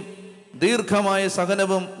ശുശ്രൂഷയും ദീർഘമായ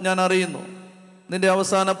സഹനവും ഞാൻ അറിയുന്നു. നിന്റെ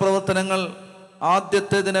അവസാന പ്രവർത്തനങ്ങൾ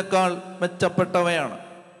ആദ്യത്തേതിനേക്കാൾ മെച്ചപ്പെട്ടവയാണ്.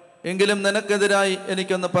 എങ്കിലും നിനക്കെതിരായി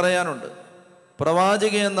എനിക്കൊന്ന് പറയാനുണ്ട്.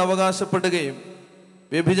 പ്രവാചകയെന്ന് അവകാശപ്പെടുകയും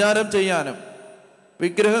വ്യഭിചാരം ചെയ്യാനും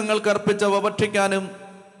വിഗ്രഹങ്ങൾക്ക് അർപ്പിച്ചവ ഭക്ഷിക്കാനും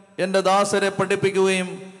എൻ്റെ ദാസരെ പഠിപ്പിക്കുകയും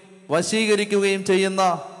വശീകരിക്കുകയും ചെയ്യുന്ന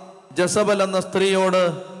ജസബൽ എന്ന സ്ത്രീയോട്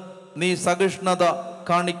നീ സഹിഷ്ണുത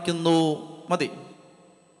കാണിക്കുന്നു. മതി.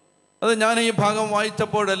 അത് ഞാൻ ഈ ഭാഗം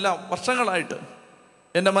വായിച്ചപ്പോഴെല്ലാം വർഷങ്ങളായിട്ട്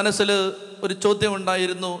എൻ്റെ മനസ്സിൽ ഒരു ചോദ്യം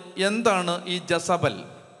ഉണ്ടായിരുന്നു, എന്താണ് ഈ ജസബൽ?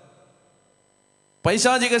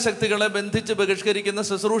 പൈശാചിക ശക്തികളെ ബന്ധിച്ച് ബഹിഷ്കരിക്കുന്ന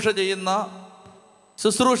ശുശ്രൂഷ ചെയ്യുന്ന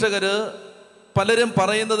ശുശ്രൂഷകർ പലരും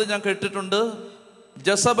പറയുന്നത് ഞാൻ കേട്ടിട്ടുണ്ട്,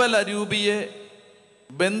 ജസബൽ അരൂപിയെ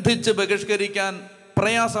ബന്ധിച്ച് ബഹിഷ്കരിക്കാൻ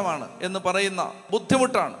പ്രയാസമാണ് എന്ന് പറയുന്ന,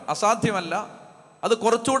 ബുദ്ധിമുട്ടാണ്, അസാധ്യമല്ല, അത്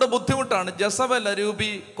കുറച്ചുകൂടെ ബുദ്ധിമുട്ടാണ്. ജസബൽ അരൂപി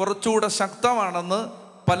കുറച്ചുകൂടെ ശക്തമാണെന്ന്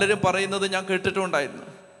പലരും പറയുന്നത് ഞാൻ കേട്ടിട്ടുണ്ടായിരുന്നു.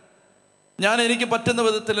 ഞാൻ എനിക്ക് പറ്റുന്ന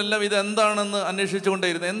വിധത്തിലെല്ലാം ഇത് എന്താണെന്ന്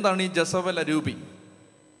അന്വേഷിച്ചുകൊണ്ടേയിരുന്നു. എന്താണ് ഈ ജസബൽ അരൂപി?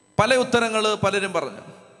 പല ഉത്തരങ്ങൾ പലരും പറഞ്ഞു.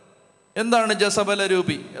 എന്താണ് ജസബൽ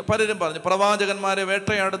രൂപി? പലരും പറഞ്ഞു പ്രവാചകന്മാരെ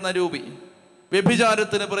വേട്ടയാടുന്ന രൂപി,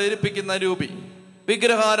 വ്യഭിചാരത്തിന് പ്രേരിപ്പിക്കുന്ന രൂപി,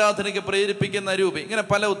 വിഗ്രഹാരാധനയ്ക്ക് പ്രേരിപ്പിക്കുന്ന രൂപി. ഇങ്ങനെ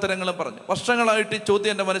പല ഉത്തരങ്ങളും പറഞ്ഞു. വർഷങ്ങളായിട്ട് ഈ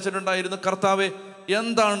ചോദ്യം എൻ്റെ മനസ്സിലുണ്ടായിരുന്നു, കർത്താവേ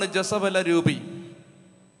എന്താണ് ജസബൽ രൂപി?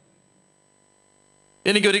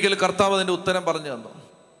 എനിക്കൊരിക്കൽ കർത്താവ് അതിൻ്റെ ഉത്തരം പറഞ്ഞു തന്നു.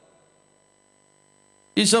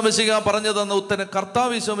 ഈശോ മിശിഹ പറഞ്ഞു തന്ന ഉത്തരം,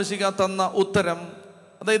 കർത്താവ് ഈശോ മിശിഹ തന്ന ഉത്തരം,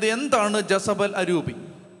 അതായത് എന്താണ് ജസബൽ അരൂപി?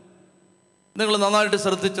 നിങ്ങൾ നന്നായിട്ട്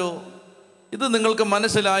ശ്രദ്ധിച്ചോ. ഇത് നിങ്ങൾക്ക്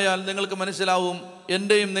മനസ്സിലായാൽ നിങ്ങൾക്ക് മനസ്സിലാവും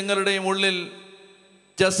എൻ്റെയും നിങ്ങളുടെയും ഉള്ളിൽ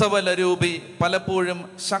ജസബൽ അരൂപി പലപ്പോഴും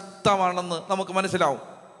ശക്തമാണെന്ന് നമുക്ക് മനസ്സിലാവും.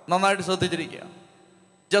 നന്നായിട്ട് ശ്രദ്ധിച്ചിരിക്കുക.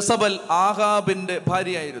 ജസബൽ ആഹാബിൻ്റെ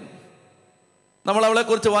ഭാര്യയായിരുന്നു. നമ്മൾ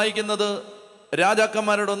അവളെക്കുറിച്ച് വായിക്കുന്നത്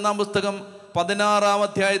രാജാക്കന്മാരുടെ 1-ാം പുസ്തകം 16-ാം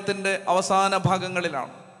അധ്യായത്തിൻ്റെ അവസാന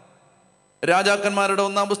ഭാഗങ്ങളിലാണ്. രാജാക്കന്മാരുടെ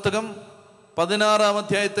 1-ാം പുസ്തകം 16-ാം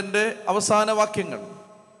അധ്യായത്തിൻ്റെ അവസാന വാക്യങ്ങൾ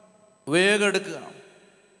വേഗം എടുക്കുക.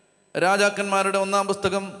 രാജാക്കന്മാരുടെ 1-ാം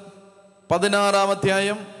പുസ്തകം 16-ാം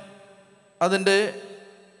അധ്യായം അതിൻ്റെ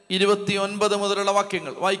 29 മുതലുള്ള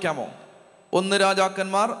വാക്യങ്ങൾ വായിക്കാമോ? 1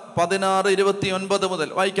 രാജാക്കന്മാർ 16:29 മുതൽ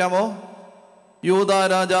വായിക്കാമോ? യൂദാ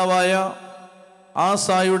രാജാവായ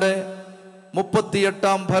ആസായുടെ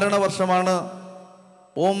 38-ാം ഭരണവർഷമാണ്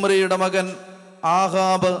ഓമ്രിയുടെ മകൻ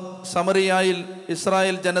ആഹാബ് സമറിയായിൽ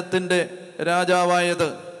ഇസ്രായേൽ ജനത്തിൻ്റെ രാജാവായത്.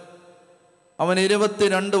 അവൻ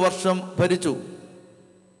 22 വർഷം ഭരിച്ചു.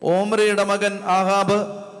 ഓമ്രിയുടെ മകൻ ആഹാബ്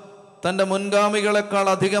തൻ്റെ മുൻഗാമികളെക്കാൾ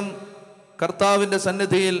അധികം കർത്താവിൻ്റെ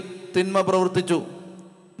സന്നിധിയിൽ തിന്മ പ്രവർത്തിച്ചു.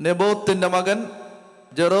 നെബോത്തിൻ്റെ മകൻ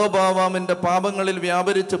ജെറോബാവാമിൻ്റെ പാപങ്ങളിൽ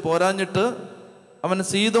വ്യാപരിച്ച് പോരാഞ്ഞിട്ട് അവൻ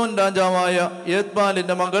സീദോൻ രാജാവായ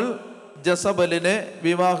യേത്ബാലിൻ്റെ മകൾ ജസബലിനെ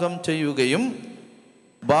വിവാഹം ചെയ്യുകയും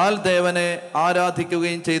ബാൽ ദേവനെ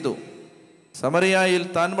ആരാധിക്കുകയും ചെയ്തു. സമറിയായിൽ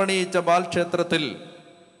താൻ പണിയിച്ച ബാൽ ക്ഷേത്രത്തിൽ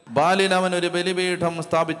ബാലിന് അവൻ ഒരു ബലിപീഠം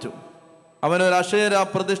സ്ഥാപിച്ചു. അവനൊരു അശേര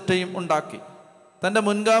പ്രതിഷ്ഠയും ഉണ്ടാക്കി. തൻ്റെ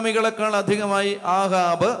മുൻഗാമികളെക്കാൾ അധികമായി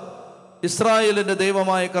ആഹാബ് ഇസ്രായേലിൻ്റെ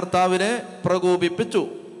ദൈവമായ കർത്താവിനെ പ്രകോപിപ്പിച്ചു.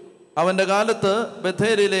 അവൻ്റെ കാലത്ത്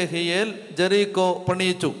ബഥേലിലെ ഹിയേൽ ജെറീക്കോ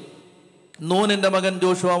പണിയിച്ചു. നൂനിൻ്റെ മകൻ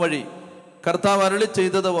ജോഷുവ വഴി കർത്താവ് അരുളി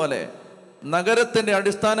ചെയ്തതുപോലെ നഗരത്തിൻ്റെ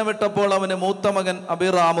അടിസ്ഥാനമിട്ടപ്പോൾ അവന് മൂത്ത മകൻ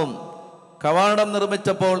അബിറാമും കവാടം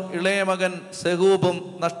നിർമ്മിച്ചപ്പോൾ ഇളയ മകൻ സെഹൂബും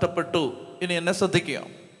നഷ്ടപ്പെട്ടു. ഇനി എന്നെ ശ്രദ്ധിക്കുക.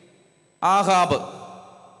 ആഹാബ്,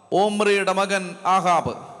 ഓമ്രിയുടെ മകൻ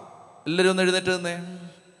ആഹാബ്. എല്ലാവരും ഒന്ന് എഴുന്നേറ്റ് നിന്നേ.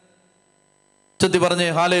 ചൊത്തി പറഞ്ഞേ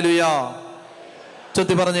ഹാലേലുയാ.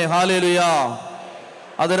 ചൊത്തി പറഞ്ഞേ ഹാലേലുയാ.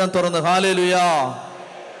 അതിരം തുറന്ന് ഹാലേലുയാ.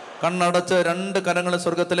 കണ്ണടച്ച് രണ്ട് കരങ്ങൾ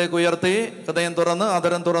സ്വർഗത്തിലേക്ക് ഉയർത്തി ഹൃദയം തുറന്ന്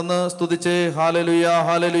അതരം തുറന്ന് സ്തുതിച്ച് ഹാലേലുയാ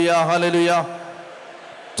ഹാലേലുയാ ഹാലേലുയാ.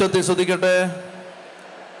 ചൊത്തി സ്തുതിക്കട്ടെ.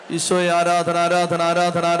 ഈശോയെ ആരാധന ആരാധന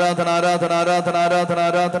ആരാധന ആരാധന ആരാധന ആരാധന ആരാധന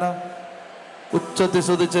ആരാധന. ഉച്ചത്തി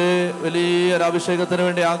സ്തുതിച്ച് വലിയൊരു അഭിഷേകത്തിന്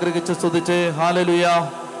വേണ്ടി ആഗ്രഹിച്ച് സ്തുതിച്ച് hallelujah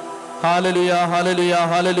hallelujah hallelujah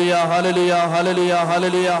hallelujah hallelujah hallelujah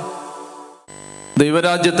hallelujah.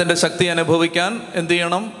 ദൈവരാജ്യത്തിൻ്റെ ശക്തി അനുഭവിക്കാൻ എന്ത്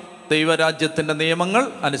ചെയ്യണം? ദൈവരാജ്യത്തിൻ്റെ നിയമങ്ങൾ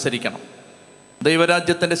അനുസരിക്കണം.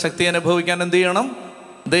 ദൈവരാജ്യത്തിൻ്റെ ശക്തി അനുഭവിക്കാൻ എന്ത് ചെയ്യണം?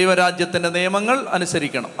 ദൈവരാജ്യത്തിൻ്റെ നിയമങ്ങൾ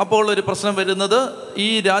അനുസരിക്കണം. അപ്പോൾ ഒരു പ്രശ്നം വരുന്നത്, ഈ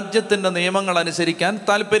രാജ്യത്തിൻ്റെ നിയമങ്ങൾ അനുസരിക്കാൻ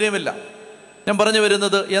താല്പര്യമില്ല. ഞാൻ പറഞ്ഞു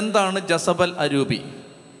വരുന്നത്, എന്താണ് ജസബൽ അരൂപി?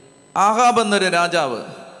 ആഹാബ് എന്നൊരു രാജാവ്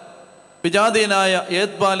വിജാതീയനായ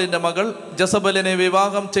യേത്ബാലിൻ്റെ മകൾ ജസബലിനെ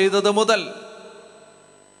വിവാഹം ചെയ്തത് മുതൽ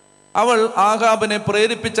അവൾ ആഹാബിനെ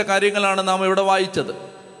പ്രേരിപ്പിച്ച കാര്യങ്ങളാണ് നാം ഇവിടെ വായിച്ചത്.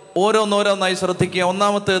 ഓരോന്നോരോന്നായി ശ്രദ്ധിക്കുക.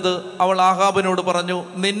 ഒന്നാമത്തേത്, അവൾ ആഹാബിനോട് പറഞ്ഞു,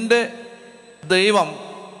 നിന്റെ ദൈവം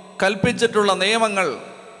കൽപ്പിച്ചിട്ടുള്ള നിയമങ്ങൾ,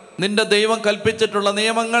 നിന്റെ ദൈവം കൽപ്പിച്ചിട്ടുള്ള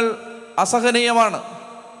നിയമങ്ങൾ അസഹനീയമാണ്,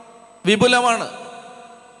 വിപുലമാണ്,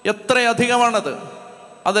 എത്രയധികമാണത്,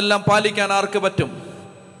 അതെല്ലാം പാലിക്കാൻ ആർക്ക് പറ്റും?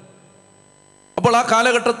 അപ്പോൾ ആ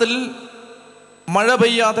കാലഘട്ടത്തിൽ മഴ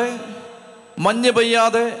പെയ്യാതെ, മഞ്ഞ്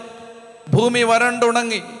പെയ്യാതെ, ഭൂമി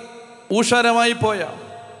വരണ്ടുണങ്ങി ഊഷരമായി പോയ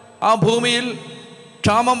ആ ഭൂമിയിൽ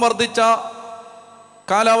ക്ഷാമം വർദ്ധിച്ച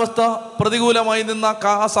കാലാവസ്ഥ പ്രതികൂലമായി നിന്ന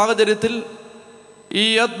ആ സാഹചര്യത്തിൽ ഈ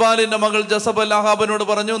യത്ബാലിൻ്റെ മകൾ ജസബൽ ആഹാബിനോട്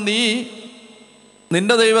പറഞ്ഞു, നീ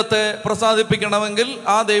നിന്റെ ദൈവത്തെ പ്രസാദിപ്പിക്കണമെങ്കിൽ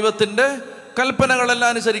ആ ദൈവത്തിൻ്റെ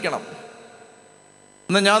കൽപ്പനകളെല്ലാം അനുസരിക്കണം.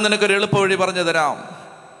 എന്നാൽ ഞാൻ നിനക്കൊരു എളുപ്പ വഴി പറഞ്ഞു തരാം.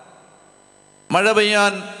 മഴ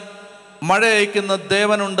പെയ്യാൻ മഴ അയക്കുന്ന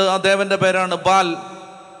ദേവനുണ്ട്. ആ ദേവന്റെ പേരാണ് ബാൽ.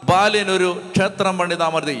 ബാലിനൊരു ക്ഷേത്രം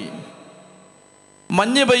പണിതാൽ മതി.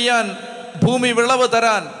 മഞ്ഞ് പെയ്യാൻ, ഭൂമി വിളവ്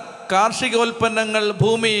തരാൻ, കാർഷികോൽപ്പന്നങ്ങൾ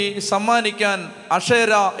ഭൂമി സമ്മാനിക്കാൻ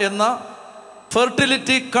അഷേര എന്ന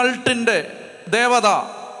ഫെർട്ടിലിറ്റി കൾട്ടിൻ്റെ ദേവത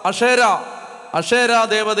അഷേര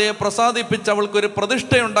ദേവതയെ പ്രസാദിപ്പിച്ച് അവൾക്കൊരു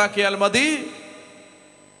പ്രതിഷ്ഠയുണ്ടാക്കിയാൽ മതി.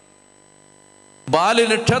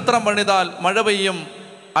 ബാലിന് ക്ഷേത്രം പണിതാൽ മഴ പെയ്യും,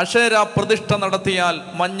 അഷേര പ്രതിഷ്ഠ നടത്തിയാൽ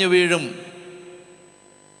മഞ്ഞ് വീഴും.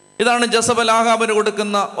 ഇതാണ് ജസബൽ ആഹാബിന്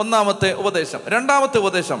കൊടുക്കുന്ന ഒന്നാമത്തെ ഉപദേശം. രണ്ടാമത്തെ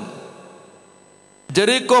ഉപദേശം,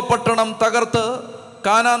 ജെറീക്കോ പട്ടണം തകർത്ത്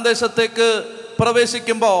കാനാൻ ദേശത്തേക്ക്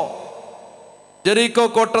പ്രവേശിക്കുമ്പോൾ ജെറീക്കോ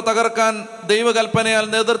കോട്ട തകർക്കാൻ ദൈവകൽപ്പനയാൽ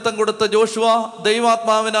നേതൃത്വം കൊടുത്ത ജോഷുവ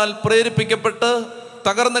ദൈവാത്മാവിനാൽ പ്രേരിപ്പിക്കപ്പെട്ട്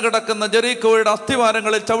തകർന്നു കിടക്കുന്ന ജെറീക്കോയുടെ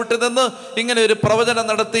അസ്ഥിവാരങ്ങളിൽ ചവിട്ടി നിന്ന് ഇങ്ങനെ ഒരു പ്രവചനം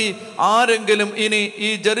നടത്തി, ആരെങ്കിലും ഇനി ഈ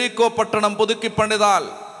ജെറീക്കോ പട്ടണം പുതുക്കിപ്പണിതാൽ,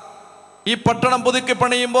 ഈ പട്ടണം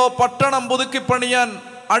പുതുക്കിപ്പണിയുമ്പോൾ പട്ടണം പുതുക്കിപ്പണിയാൻ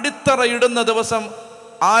അടിത്തറ ഇടുന്ന ദിവസം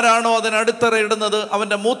ആരാണോ അതിന് അടിത്തറ ഇടുന്നത്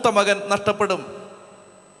അവൻ്റെ മൂത്ത മകൻ നഷ്ടപ്പെടും.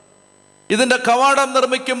 ഇതിൻ്റെ കവാടം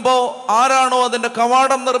നിർമ്മിക്കുമ്പോൾ ആരാണോ അതിൻ്റെ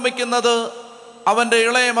കവാടം നിർമ്മിക്കുന്നത് അവൻ്റെ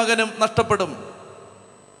ഇളയ മകനും നഷ്ടപ്പെടും.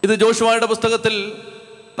 ഇത് ജോഷുവയുടെ പുസ്തകത്തിൽ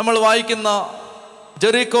നമ്മൾ വായിക്കുന്ന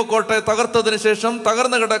ജെറീക്കോ കോട്ടയെ തകർത്തതിന് ശേഷം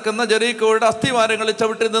തകർന്നു കിടക്കുന്ന ജെറീക്കോയുടെ അസ്ഥിവാരങ്ങളിൽ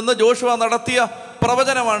ചവിട്ടി നിന്ന് ജോഷുവ നടത്തിയ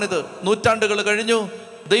പ്രവചനമാണിത്. നൂറ്റാണ്ടുകൾ കഴിഞ്ഞു,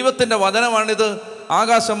 ദൈവത്തിൻ്റെ വചനമാണിത്.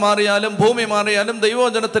 ആകാശം മാറിയാലും ഭൂമി മാറിയാലും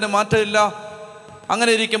ദൈവവചനത്തിന് മാറ്റമില്ല.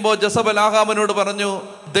 അങ്ങനെ ഇരിക്കുമ്പോൾ ജസബൽ ആഹാബിനോട് പറഞ്ഞു,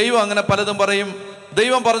 ദൈവം അങ്ങനെ പലതും പറയും,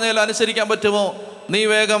 ദൈവം പറഞ്ഞാൽ അനുസരിക്കാൻ പറ്റുമോ? നീ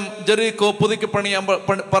വേഗം ജെറീക്കോ പുതുക്കി പണിയാൻ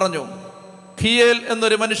പറഞ്ഞു. ഹിയേൽ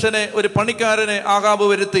എന്നൊരു മനുഷ്യനെ, ഒരു പണിക്കാരനെ ആഹാബ്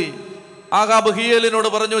വരുത്തി. ആഹാബ് ഹിയേലിനോട്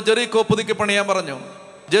പറഞ്ഞു, ജെറീക്കോ പുതുക്കി പണിയാൻ പറഞ്ഞു.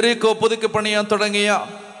 ജെറീക്കോ പുതുക്കി പണിയാൻ തുടങ്ങിയ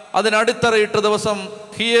അതിനടിത്തറയിട്ട ദിവസം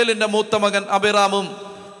ഹിയേലിൻ്റെ മൂത്ത മകൻ അബിറാമും,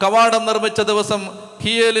 കവാടം നിർമ്മിച്ച ദിവസം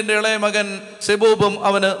ഹിയേലിൻ്റെ ഇളയ മകൻ സെബൂബും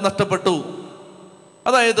അവന് നഷ്ടപ്പെട്ടു.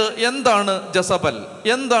 അതായത് എന്താണ് ജസബൽ?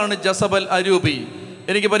 എന്താണ് ജസബൽ അരൂപി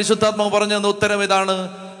എനിക്ക് പരിശുദ്ധാത്മാവ് പറഞ്ഞു തന്ന ഉത്തരം ഇതാണ്: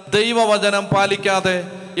 ദൈവവചനം പാലിക്കാതെ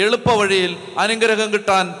എളുപ്പവഴിയിൽ അനുഗ്രഹം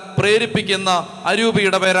കിട്ടാൻ പ്രേരിപ്പിക്കുന്ന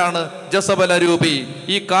അരൂപിയുടെ പേരാണ് ജസബൽ അരൂപി.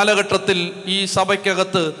 ഈ കാലഘട്ടത്തിൽ ഈ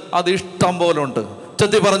സഭയ്ക്കകത്ത് അത് ഇഷ്ടം പോലുണ്ട്.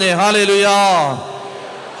 ചെത്തി പറഞ്ഞേ ഹല്ലേലൂയാ,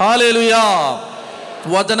 ഹല്ലേലൂയാ.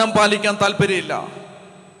 വചനം പാലിക്കാൻ താല്പര്യമില്ല,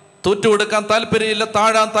 തോറ്റുകൊടുക്കാൻ താല്പര്യമില്ല,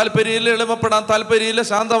 താഴാൻ താല്പര്യമില്ല, എളിമപ്പെടാൻ താല്പര്യമില്ല,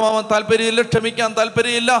 ശാന്തമാവാൻ താല്പര്യമില്ല, ക്ഷമിക്കാൻ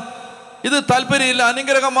താല്പര്യമില്ല. ഇത് താല്പര്യമില്ല.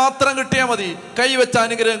 അനുഗ്രഹം മാത്രം കിട്ടിയാൽ മതി. കൈവച്ച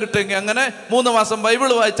അനുഗ്രഹം കിട്ടിയെങ്കിൽ അങ്ങനെ, 3 മാസം ബൈബിൾ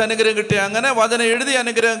വായിച്ച അനുഗ്രഹം കിട്ടിയ അങ്ങനെ, വചനം എഴുതിയ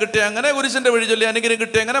അനുഗ്രഹം കിട്ടിയ അങ്ങനെ, കുരിശിന്റെ വഴി ചൊല്ലി അനുഗ്രഹം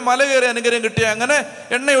കിട്ടിയ അങ്ങനെ, മല കയറി അനുഗ്രഹം കിട്ടിയ അങ്ങനെ,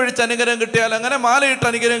 എണ്ണ ഒഴിച്ച അനുഗ്രഹം കിട്ടിയാൽ അങ്ങനെ, മാലയിട്ട്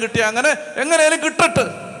അനുഗ്രഹം കിട്ടിയ അങ്ങനെ, എങ്ങനെയാലും കിട്ടട്ട്.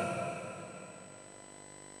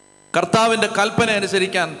 കർത്താവിന്റെ കൽപ്പന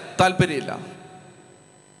അനുസരിക്കാൻ താല്പര്യമില്ല.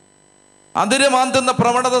 അതിര് മാന്തുന്ന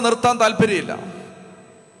പ്രവണത നിർത്താൻ താല്പര്യമില്ല.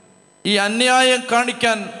 ഈ അന്യായം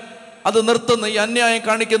കാണിക്കാൻ അത് നിർത്തുന്നു. ഈ അന്യായം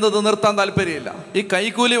കാണിക്കുന്നത് നിർത്താൻ താല്പര്യമില്ല. ഈ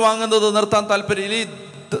കൈക്കൂലി വാങ്ങുന്നത് നിർത്താൻ താല്പര്യമില്ല.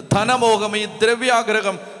 ഈ ധനമോഹം, ഈ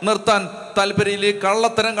ദ്രവ്യാഗ്രഹം നിർത്താൻ താല്പര്യമില്ല. ഈ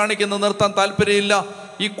കള്ളത്തരം കാണിക്കുന്നത് നിർത്താൻ താല്പര്യമില്ല.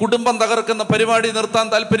 ഈ കുടുംബം തകർക്കുന്ന പരിപാടി നിർത്താൻ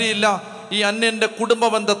താല്പര്യമില്ല. ഈ അന്യന്റെ കുടുംബ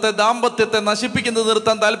ബന്ധത്തെ, ദാമ്പത്യത്തെ നശിപ്പിക്കുന്നത്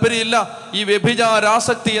നിർത്താൻ താല്പര്യമില്ല. ഈ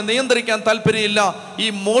വ്യഭിചാരാസക്തിയെ നിയന്ത്രിക്കാൻ താല്പര്യമില്ല. ഈ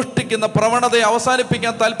മോഷ്ടിക്കുന്ന പ്രവണതയെ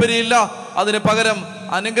അവസാനിപ്പിക്കാൻ താല്പര്യമില്ല. അതിന് പകരം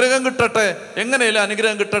അനുഗ്രഹം കിട്ടട്ടെ, എങ്ങനെയല്ല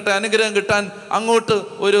അനുഗ്രഹം കിട്ടട്ടെ. അനുഗ്രഹം കിട്ടാൻ അങ്ങോട്ട്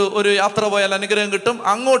ഒരു യാത്ര പോയാൽ അനുഗ്രഹം കിട്ടും,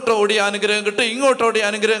 അങ്ങോട്ട് ഓടിയ അനുഗ്രഹം കിട്ടും, ഇങ്ങോട്ട് ഓടിയ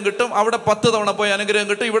അനുഗ്രഹം കിട്ടും, അവിടെ 10 തവണ പോയ അനുഗ്രഹം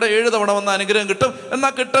കിട്ടും, ഇവിടെ 7 തവണ വന്ന അനുഗ്രഹം കിട്ടും.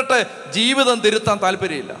 എന്നാൽ കിട്ടട്ടെ. ജീവിതം തിരുത്താൻ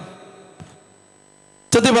താല്പര്യമില്ല.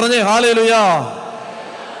 ചെത്തി പറഞ്ഞേ ഹല്ലേലൂയാ.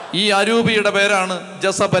 ഈ അരൂപിയുടെ പേരാണ്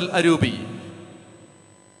ജസബൽ അരൂപി.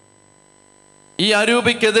 ഈ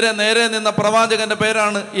അരൂപിക്കെതിരെ നേരെ നിന്ന പ്രവാചകന്റെ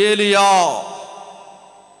പേരാണ് ഏലിയാ.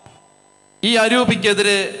 ഈ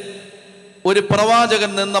അരൂപിക്കെതിരെ ഒരു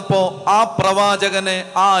പ്രവാചകൻ നിന്നപ്പോ ആ പ്രവാചകനെ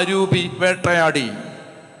ആ അരൂപി വേട്ടയാടി.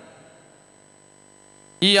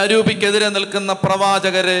 ഈ അരൂപിക്കെതിരെ നിൽക്കുന്ന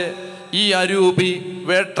പ്രവാചകരെ ഈ അരൂപി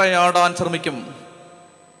വേട്ടയാടാൻ ശ്രമിക്കും.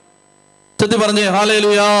 ചെത്തി പറഞ്ഞേ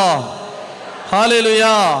ഹല്ലേലൂയാ,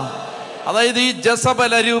 ഹല്ലേലൂയാ. അതായത് ഈ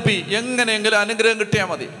ജസബൽ അരൂപി എങ്ങനെയെങ്കിലും അനുഗ്രഹം കിട്ടിയാൽ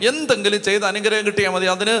മതി, എന്തെങ്കിലും ചെയ്ത് അനുഗ്രഹം കിട്ടിയാൽ മതി,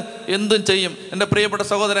 അതിന് എന്തും ചെയ്യും. എൻ്റെ പ്രിയപ്പെട്ട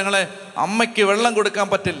സഹോദരങ്ങളെ, അമ്മയ്ക്ക് വെള്ളം കൊടുക്കാൻ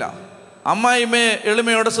പറ്റില്ല, അമ്മായിമ്മയെ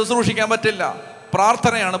എളിമയോടെ ശുശ്രൂഷിക്കാൻ പറ്റില്ല.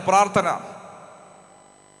 പ്രാർത്ഥനയാണ് പ്രാർത്ഥന,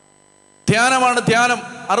 ധ്യാനമാണ് ധ്യാനം.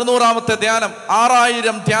 600ാമത്തെ ധ്യാനം,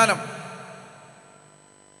 6000 ധ്യാനം.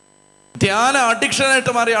 ധ്യാന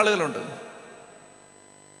അഡിക്ഷനായിട്ട് മാറിയ ആളുകളുണ്ട്.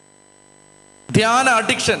 ധ്യാന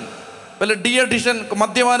അഡിക്ഷൻ, വല്ല ഡി അഡിക്ഷൻ,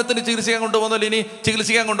 മദ്യപാനത്തിന് ചികിത്സിക്കാൻ കൊണ്ടുപോകുന്നല്ലോ, ഇനി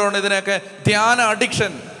ചികിത്സിക്കാൻ കൊണ്ടുപോകണം. ഇതിനെയൊക്കെ ധ്യാന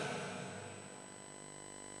അഡിക്ഷൻ.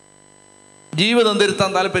 ജീവിതം തിരുത്താൻ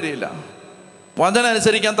താല്പര്യമില്ല, വചനം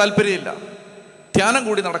അനുസരിക്കാൻ താല്പര്യമില്ല, ധ്യാനം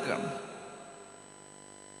കൂടി നടക്കുകയാണ്.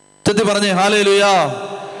 ചെത്തി പറഞ്ഞേ ഹല്ലേലൂയാ,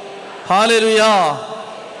 ഹല്ലേലൂയാ.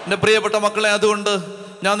 എൻ്റെ പ്രിയപ്പെട്ട മക്കളെ, അതുകൊണ്ട്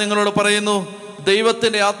ഞാൻ നിങ്ങളോട് പറയുന്നു,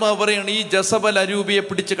 ദൈവത്തിൻ്റെ ആത്മാവ് പറയുകയാണ്, ഈ ജസബൽ അരൂപിയെ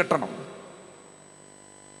പിടിച്ചു കെട്ടണം.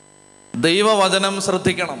 ദൈവവചനം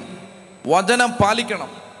ശ്രദ്ധിക്കണം, വചനം പാലിക്കണം.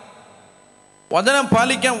 വചനം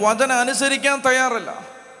പാലിക്കാൻ, വചനം അനുസരിക്കാൻ തയ്യാറല്ല,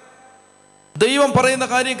 ദൈവം പറയുന്ന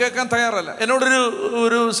കാര്യം കേൾക്കാൻ തയ്യാറല്ല.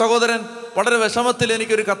 എന്നോടൊരു സഹോദരൻ വളരെ വിഷമത്തിൽ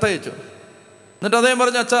എനിക്കൊരു കത്തയച്ചു. എന്നിട്ട് അദ്ദേഹം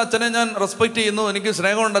പറഞ്ഞു, അച്ഛനെ ഞാൻ റെസ്പെക്റ്റ് ചെയ്യുന്നു, എനിക്ക്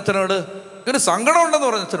സ്നേഹമുണ്ട് അച്ഛനോട്, എനിക്കൊരു സങ്കടമുണ്ടെന്ന്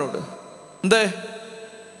പറഞ്ഞു അച്ഛനോട്. എന്തേ?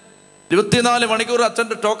 24 മണിക്കൂർ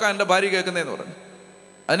അച്ഛൻ്റെ ടോക്കാ എൻ്റെ ഭാര്യ കേൾക്കുന്നതെന്ന് പറഞ്ഞു.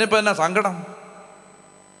 അതിനിപ്പോൾ എന്നാ സങ്കടം?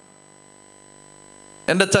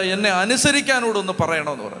 എൻ്റെ അച്ഛ എന്നെ അനുസരിക്കാനോടൊന്ന്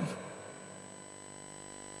പറയണമെന്ന് പറഞ്ഞു.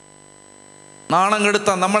 നാണം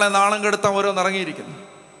കെടുത്താൻ, നമ്മളെ നാണം കെടുത്താൻ ഓരോന്ന് ഇറങ്ങിയിരിക്കുന്നു.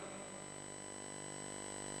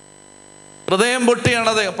 ഹൃദയം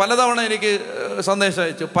പൊട്ടിയാണത്. പലതവണ എനിക്ക് സന്ദേശം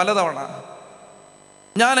അയച്ചു, പലതവണ.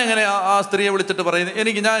 ഞാനെങ്ങനെ ആ സ്ത്രീയെ വിളിച്ചിട്ട് പറയും?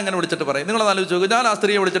 ഞാൻ എങ്ങനെ വിളിച്ചിട്ട് പറയും? നിങ്ങളൊന്ന് ആലോചിച്ച് നോക്കും. ഞാൻ ആ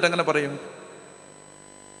സ്ത്രീയെ വിളിച്ചിട്ട് എങ്ങനെ പറയും?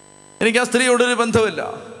 എനിക്ക് ആ സ്ത്രീയോടൊരു ബന്ധമില്ല,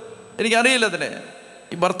 എനിക്കറിയില്ല അതിനെ.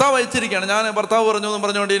 ഈ ഭർത്താവ് അയച്ചിരിക്കുകയാണ്, ഞാൻ ഭർത്താവ് പറഞ്ഞു എന്ന്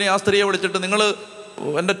പറഞ്ഞുകൊണ്ട് ഇനി ആ സ്ത്രീയെ വിളിച്ചിട്ട് നിങ്ങൾ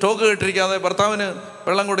എൻ്റെ ടോക്ക് കേട്ടിരിക്കാതെ ഭർത്താവിന്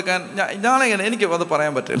വെള്ളം കൊടുക്കാൻ ഞാനെങ്ങനെ? എനിക്ക് അത്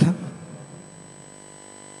പറയാൻ പറ്റില്ല.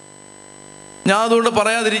 ഞാൻ അതുകൊണ്ട്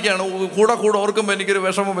പറയാതിരിക്കുകയാണ്. കൂടെ ഓർക്കുമ്പോൾ എനിക്കൊരു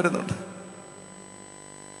വിഷമം വരുന്നുണ്ട്.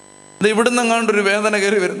 ഇത് ഇവിടുന്ന് എങ്ങാണ്ടൊരു വേദന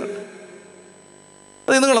കയറി വരുന്നുണ്ട്.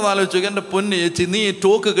 അത് നിങ്ങളൊന്ന് ആലോചിച്ചു. എൻ്റെ പൊന്ന് ചേച്ചി, നീ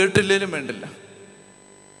ടോക്ക് കേട്ടില്ലേലും വേണ്ടില്ല,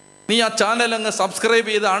 നീ ആ ചാനൽ അങ്ങ് സബ്സ്ക്രൈബ്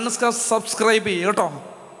ചെയ്ത് അൺസബ്സ്ക്രൈബ് ചെയ്യ കേട്ടോ.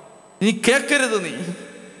 നീ കേൾക്കരുത്.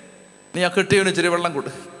 നീ ആ കെട്ടിയവന് ഇച്ചിരി വെള്ളം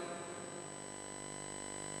കൊടു.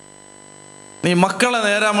 നീ മക്കളെ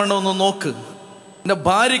നേരാമണ്ണം ഒന്ന് നോക്ക്. എൻ്റെ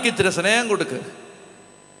ഭാര്യയ്ക്ക് ഇച്ചിരി സ്നേഹം കൊടുക്ക്.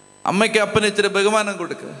 അമ്മയ്ക്ക് അപ്പന് ഇച്ചിരി ബഹുമാനം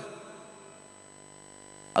കൊടുക്ക്.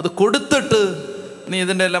 അത് കൊടുത്തിട്ട് നീ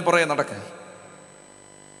ഇതിൻ്റെ എല്ലാം പുറകെ നടക്ക.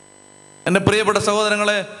 എൻ്റെ പ്രിയപ്പെട്ട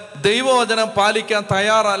സഹോദരങ്ങളെ, ദൈവവചനം പാലിക്കാൻ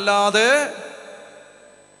തയ്യാറല്ലാതെ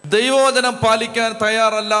ദൈവവചനം പാലിക്കാൻ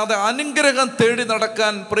തയ്യാറല്ലാതെ അനുഗ്രഹം തേടി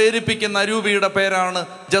നടക്കാൻ പ്രേരിപ്പിക്കുന്ന അരൂപിയുടെ പേരാണ്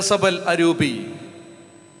ജസബൽ അരൂപി.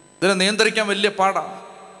 ഇതിനെ നിയന്ത്രിക്കാൻ വലിയ പാടാണ്.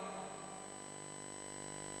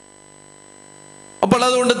 അപ്പോൾ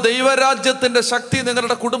അതുകൊണ്ട് ദൈവരാജ്യത്തിന്റെ ശക്തി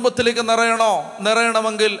നിങ്ങളുടെ കുടുംബത്തിലേക്ക്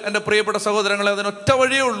നിറയണമെങ്കിൽ എൻ്റെ പ്രിയപ്പെട്ട സഹോദരങ്ങളെ, അതിനൊറ്റ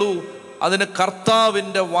വഴിയേ ഉള്ളൂ. അതിന്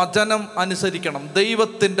കർത്താവിൻ്റെ വചനം അനുസരിക്കണം,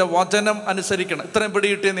 ദൈവത്തിൻ്റെ വചനം അനുസരിക്കണം. ഇത്രയും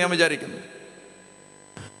പിടികിട്ടിയെന്ന് ഞാൻ വിചാരിക്കുന്നു.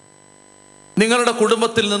 നിങ്ങളുടെ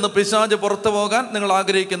കുടുംബത്തിൽ നിന്ന് പിശാച് പുറത്തു പോകാൻ നിങ്ങൾ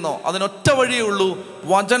ആഗ്രഹിക്കുന്നോ? അതിനൊറ്റ വഴിയേ ഉള്ളൂ,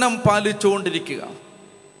 വചനം പാലിച്ചുകൊണ്ടിരിക്കുക.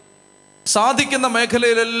 സാധിക്കുന്ന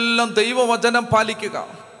മേഖലയിലെല്ലാം ദൈവവചനം പാലിക്കുക.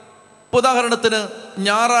 ഉദാഹരണത്തിന്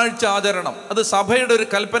ഞായറാഴ്ച ആചരണം, അത് സഭയുടെ ഒരു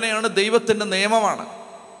കൽപ്പനയാണ്, ദൈവത്തിൻ്റെ നിയമമാണ്.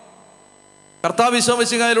 കർത്താവ് ഈശോ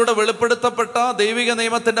മിശിഹായിലൂടെ വെളിപ്പെടുത്തപ്പെട്ട ദൈവിക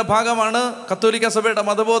നിയമത്തിൻ്റെ ഭാഗമാണ് കത്തോലിക്ക സഭയുടെ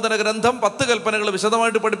മതബോധന ഗ്രന്ഥം. 10 കൽപ്പനകൾ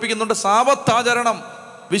വിശദമായിട്ട് പഠിപ്പിക്കുന്നുണ്ട്. സാബത്ത് ആചരണം,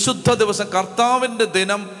 വിശുദ്ധ ദിവസം, കർത്താവിൻ്റെ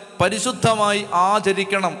ദിനം പരിശുദ്ധമായി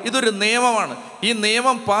ആചരിക്കണം. ഇതൊരു നിയമമാണ്. ഈ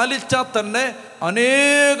നിയമം പാലിച്ചാൽ തന്നെ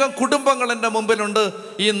അനേകം കുടുംബങ്ങൾ എൻ്റെ മുമ്പിലുണ്ട്.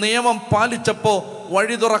 ഈ നിയമം പാലിച്ചപ്പോൾ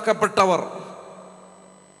വഴി തുറക്കപ്പെട്ടവർ.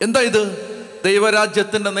 എന്താ ഇത്?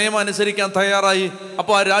 ദൈവരാജ്യത്തിൻ്റെ നിയമം അനുസരിക്കാൻ തയ്യാറായി.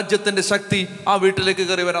 അപ്പോൾ ആ രാജ്യത്തിൻ്റെ ശക്തി ആ വീട്ടിലേക്ക്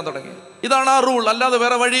കയറി വരാൻ തുടങ്ങി. ഇതാണ് ആ റൂൾ, അല്ലാതെ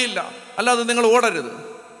വേറെ വഴിയില്ല. അല്ലാതെ നിങ്ങൾ ഓടരുത്.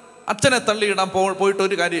 അച്ഛനെ തള്ളിയിടാൻ പോയിട്ട്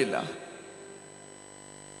ഒരു കാര്യമില്ല.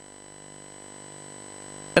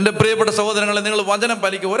 എൻ്റെ പ്രിയപ്പെട്ട സഹോദരങ്ങളെ, നിങ്ങൾ വചനം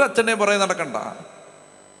പാലിക്കുക. ഒരച്ഛനെ പറയാൻ നടക്കണ്ട.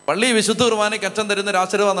 പള്ളി വിശുദ്ധ കുർബാനയ്ക്ക് അച്ഛൻ തരുന്നൊരു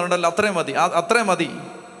ആശീർവാദം ഉണ്ടല്ലോ, അത്രയും മതി.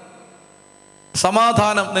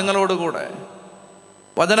 സമാധാനം നിങ്ങളോടുകൂടെ.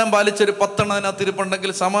 വചനം പാലിച്ചൊരു 10 അതിനകത്ത്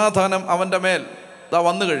ഇരിപ്പുണ്ടെങ്കിൽ സമാധാനം അവൻ്റെ മേൽ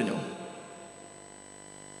വന്നു കഴിഞ്ഞു,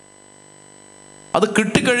 അത്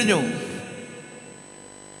കിട്ടിക്കഴിഞ്ഞു.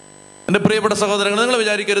 എൻ്റെ പ്രിയപ്പെട്ട സഹോദരങ്ങൾ, നിങ്ങൾ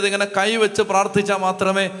വിചാരിക്കരുത് ഇങ്ങനെ കൈവച്ച് പ്രാർത്ഥിച്ചാൽ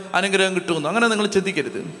മാത്രമേ അനുഗ്രഹം കിട്ടുമെന്ന്. അങ്ങനെ നിങ്ങൾ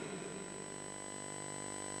ചിന്തിക്കരുത്,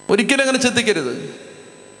 ഒരിക്കലും അങ്ങനെ ചിന്തിക്കരുത്.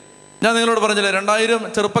 ഞാൻ നിങ്ങളോട് പറഞ്ഞില്ലേ, 2000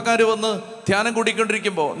 ചെറുപ്പക്കാർ വന്ന് ധ്യാനം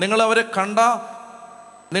കൂടിക്കൊണ്ടിരിക്കുമ്പോൾ നിങ്ങളവരെ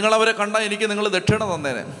കണ്ടാൽ എനിക്ക് നിങ്ങൾ ദക്ഷിണ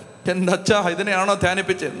തന്നേനെ. എൻ്റെ അച്ഛാ, ഇതിനെയാണോ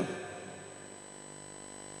ധ്യാനിപ്പിച്ചതെന്ന്.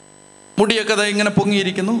 മുടിയൊക്കെ ഇങ്ങനെ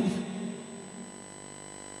പൊങ്ങിയിരിക്കുന്നു,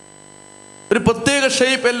 ഒരു പ്രത്യേക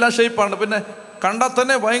ഷേപ്പ്, എല്ലാ ഷേപ്പാണ്. പിന്നെ കണ്ടാൽ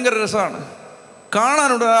തന്നെ ഭയങ്കര രസമാണ്.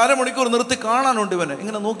 കാണാനുണ്ട്, 1/2 മണിക്കൂർ നിർത്തി കാണാനുണ്ട്. ഇവനെ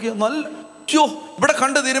ഇങ്ങനെ നോക്കിയാൽ നല്ല ഇവിടെ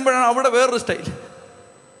കണ്ടു തീരുമ്പോഴാണ് അവിടെ വേറൊരു സ്റ്റൈൽ.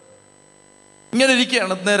 ഇങ്ങനെ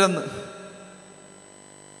ഇരിക്കുകയാണ് നിരന്ന്.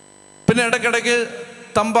 പിന്നെ ഇടയ്ക്കിടയ്ക്ക്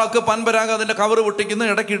തമ്പാക്ക്, പൻപരാഗ അതിൻ്റെ കവർ പൊട്ടിക്കുന്നു,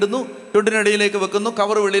 ഇടയ്ക്ക് ഇടുന്നു, ചുണ്ടിനിടയിലേക്ക് വെക്കുന്നു,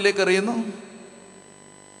 കവർ വെളിയിലേക്ക് എറിയുന്നു.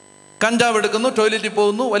 കഞ്ചാവ് എടുക്കുന്നു, ടോയ്ലറ്റിൽ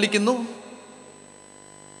പോകുന്നു, വലിക്കുന്നു.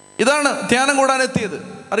 ഇതാണ് ധ്യാനം കൂടാൻ എത്തിയത്.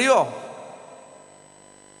 അറിയോ?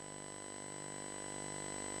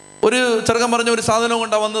 ഒരു ചെറുക്കൻ പറഞ്ഞ ഒരു സാധനം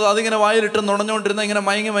കൊണ്ടാണ് വന്നത്. അതിങ്ങനെ വായിലിട്ട് നുണഞ്ഞുകൊണ്ടിരുന്ന, ഇങ്ങനെ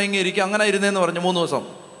മയങ്ങി ഇരിക്കുക. അങ്ങനെ ഇരുന്നേന്ന് പറഞ്ഞു 3 ദിവസം.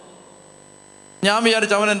 ഞാൻ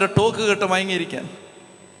വിചാരിച്ചു അവൻ എൻ്റെ ടോക്ക് കേട്ട് മയങ്ങിയിരിക്കാൻ.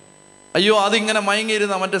 അയ്യോ, അതിങ്ങനെ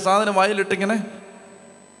മയങ്ങിയിരുന്ന, മറ്റേ സാധനം വായിലിട്ടിങ്ങനെ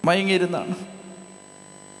മയങ്ങിയിരുന്നാണ്.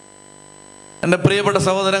 എൻ്റെ പ്രിയപ്പെട്ട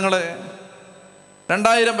സഹോദരങ്ങളെ,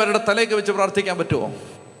 2000 പേരുടെ തലയ്ക്ക് വെച്ച് പ്രാർത്ഥിക്കാൻ പറ്റുമോ?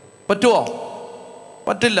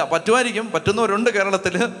 പറ്റില്ല. പറ്റുമായിരിക്കും, പറ്റുന്നവരുണ്ട്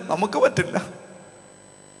കേരളത്തിൽ, നമുക്ക് പറ്റില്ല.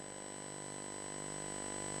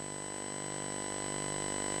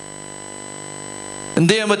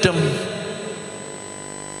 എന്ത് ചെയ്യാൻ പറ്റും?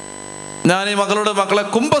 ഞാൻ ഈ മക്കളെ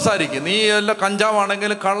കുമ്പസാരിക്കും. നീ എല്ലാം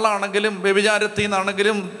കഞ്ചാവാണെങ്കിലും കള്ളാണെങ്കിലും വ്യഭിചാരത്തിൽ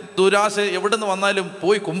നിന്നാണെങ്കിലും ദുരാശ എവിടെ നിന്ന് വന്നാലും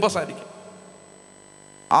പോയി കുമ്പസാരിക്കും.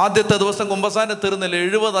 ആദ്യത്തെ ദിവസം കുമ്പസാരം തീർന്നില്ല,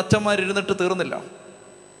 70 അച്ഛന്മാരിരുന്നിട്ട് തീർന്നില്ല.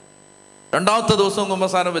 2ാമത്തെ ദിവസവും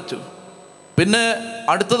കുമ്പസാരം വെച്ചു. പിന്നെ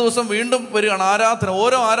അടുത്ത ദിവസം വീണ്ടും വരികയാണ് ആരാധന.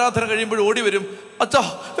 ഓരോ ആരാധന കഴിയുമ്പോഴും ഓടി വരും, അച്ഛാ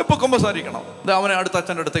എപ്പോൾ കുമ്പസാരിക്കണം. ഇത് അവനെ അടുത്ത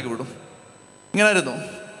അച്ഛൻ്റെ അടുത്തേക്ക് വിടും. ഇങ്ങനായിരുന്നു.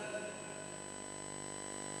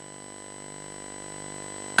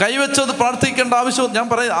 കൈവച്ചത് പ്രാർത്ഥിക്കേണ്ട ആവശ്യം, ഞാൻ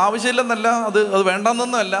പറയാം, ആവശ്യമില്ലെന്നല്ല, അത്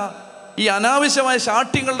വേണ്ടെന്നൊന്നുമല്ല. ഈ അനാവശ്യമായ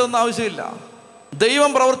ശാഠ്യങ്ങളുടെ ഒന്നും ആവശ്യമില്ല. ദൈവം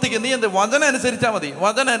പ്രവർത്തിക്കും. നീ എന്ത് വചനം അനുസരിച്ചാൽ മതി.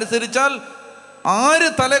 വചനം അനുസരിച്ചാൽ ആര്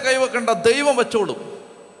തല കൈവെക്കണ്ട, ദൈവം വെച്ചോളും.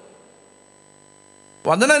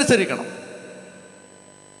 വചനം അനുസരിക്കണം.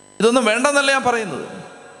 ഇതൊന്നും വേണ്ടെന്നല്ല ഞാൻ പറയുന്നത്,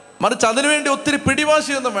 മറിച്ച് അതിനുവേണ്ടി ഒത്തിരി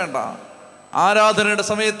പിടിവാശിയൊന്നും വേണ്ട. ആരാധനയുടെ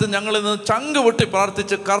സമയത്ത് ഞങ്ങൾ ഇന്ന് ചങ്ക് പൊട്ടി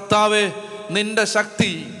പ്രാർത്ഥിച്ച്, കർത്താവേ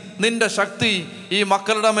നിന്റെ ശക്തി ഈ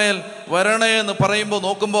മക്കളുടെ മേൽ വരണേ എന്ന് പറയുമ്പോൾ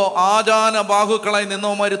നോക്കുമ്പോൾ ആചാന ബാഹുക്കളായി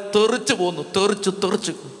നിന്നവന്മാർ തെറിച്ചു പോകുന്നു.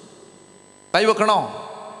 തെറിച്ച് കൈവെക്കണോ?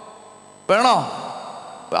 വേണോ?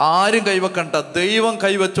 ആരും കൈവെക്കണ്ട, ദൈവം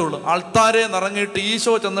കൈവച്ചോളൂ. ആൾത്താരെ നിറങ്ങിയിട്ട്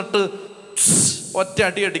ഈശോ ചെന്നിട്ട് ഒറ്റ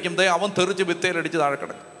അടിയടിക്കും, അവൻ തെറിച്ച് ഭിത്തയിലടിച്ച് താഴെ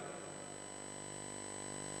കിടക്കും.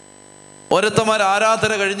 ഓരോരുത്തന്മാർ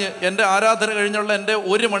എൻ്റെ ആരാധന കഴിഞ്ഞുള്ള എൻ്റെ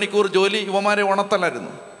 1 മണിക്കൂർ ജോലി ഇവന്മാരെ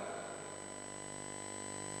ഉണത്തലായിരുന്നു.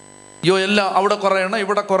 അയ്യോ, എല്ലാം അവിടെ കുറയണം,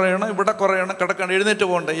 ഇവിടെ കുറയണം, കിടക്കണം, എഴുന്നേറ്റ്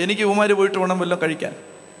പോകണ്ടേ. എനിക്ക് ഇവന്മാർ പോയിട്ട് വേണം വല്ലതും കഴിക്കാൻ.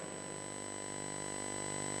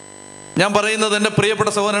 ഞാൻ പറയുന്നത് എൻ്റെ പ്രിയപ്പെട്ട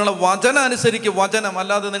സഹോദരങ്ങളെ, വചനം അനുസരിക്കുക. വചനം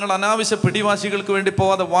അല്ലാതെ നിങ്ങൾ അനാവശ്യ പിടിവാശികൾക്ക് വേണ്ടി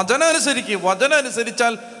പോവാതെ വചനം അനുസരിക്കുക. വചനം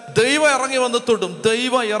അനുസരിച്ചാൽ ദൈവം ഇറങ്ങി വന്ന് തൊടും.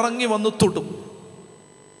 ദൈവം ഇറങ്ങി വന്ന് തൊടും.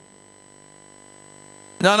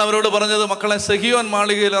 ഞാൻ അവരോട് പറഞ്ഞത്, മക്കളെ, സെഹിയോൻ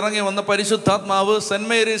മാളികയിൽ ഇറങ്ങി വന്ന പരിശുദ്ധാത്മാവ് സെന്റ്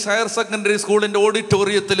മേരീസ് ഹയർ സെക്കൻഡറി സ്കൂളിൻ്റെ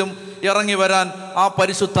ഓഡിറ്റോറിയത്തിലും ഇറങ്ങി വരാൻ ആ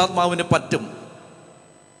പരിശുദ്ധാത്മാവിന് പറ്റും.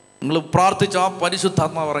 നിങ്ങൾ പ്രാർത്ഥിച്ച ആ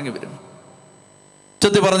പരിശുദ്ധാത്മാവ് ഇറങ്ങി വരും.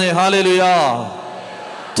 ചൊല്ലി പറഞ്ഞേ ഹല്ലേലൂയാ,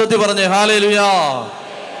 ചൊല്ലി പറഞ്ഞേ ഹല്ലേലൂയാ.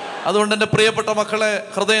 അതുകൊണ്ട് എൻ്റെ പ്രിയപ്പെട്ട മക്കളെ,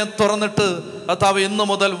 ഹൃദയം തുറന്നിട്ട് കർത്താവ് ഇന്നു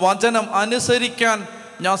മുതൽ വചനം അനുസരിക്കാൻ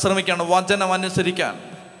ഞാൻ ശ്രമിക്കുകയാണ്. വചനം അനുസരിക്കാൻ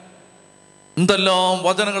എന്തെല്ലാം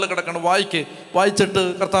വചനങ്ങൾ കിടക്കണം. വായിച്ചിട്ട്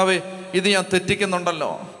കർത്താവേ, ഇത് ഞാൻ തെറ്റിക്കുന്നുണ്ടല്ലോ.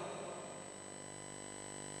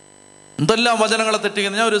 എന്തെല്ലാം വചനങ്ങളെ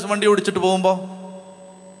തെറ്റിക്കുന്നു. ഞാൻ ഒരു ദിവസം വണ്ടി ഓടിച്ചിട്ട് പോകുമ്പോൾ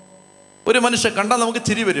ഒരു മനുഷ്യൻ കണ്ടാൽ നമുക്ക്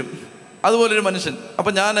ചിരി വരും. അതുപോലൊരു മനുഷ്യൻ.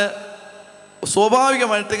 അപ്പം ഞാൻ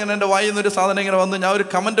സ്വാഭാവികമായിട്ട് ഇങ്ങനെ എൻ്റെ വായിൽ നിന്നൊരു സാധനം ഇങ്ങനെ വന്നു. ഞാൻ ഒരു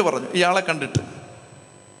കമൻറ്റ് പറഞ്ഞു ഇയാളെ കണ്ടിട്ട്.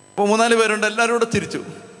 അപ്പോൾ 3-4 പേരുണ്ട്. എല്ലാവരും കൂടെ ചിരിച്ചു.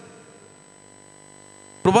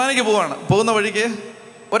 കുർബാനയ്ക്ക് പോകുന്ന വഴിക്ക്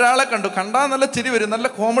ഒരാളെ കണ്ടാൽ നല്ല ചിരി വരും. നല്ല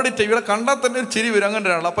കോമഡി ടൈപ്പ്. ഇവിടെ കണ്ടാൽ തന്നെ ഒരു ചിരി വരും. അങ്ങനെ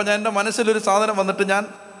ഒരാൾ. അപ്പം ഞാൻ എൻ്റെ മനസ്സിലൊരു സാധനം വന്നിട്ട്, ഞാൻ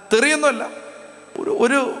തെറിയൊന്നുമല്ല,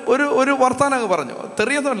 ഒരു ഒരു ഒരു വർത്താനം പറഞ്ഞു.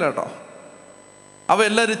 തെറിയൊന്നുമല്ല കേട്ടോ. അപ്പോൾ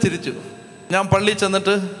എല്ലാവരും ചിരിച്ചു. ഞാൻ പള്ളിയിൽ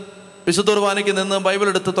ചെന്നിട്ട് വിശുദ്ധ കുർബാനയ്ക്ക് നിന്ന് ബൈബിൾ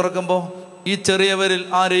എടുത്ത് തുറക്കുമ്പോൾ, ഈ ചെറിയവരിൽ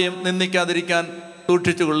ആരെയും നിന്ദിക്കാതിരിക്കാൻ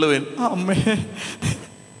സൂക്ഷിച്ചു കൊള്ളുവേൻ. അമ്മേ,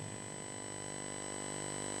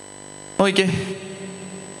 നോക്കിക്കേ,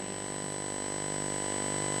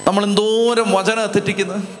 നമ്മൾ എന്തോരം വചനം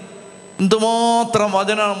തെറ്റിക്കുന്നത്. എന്തുമാത്രം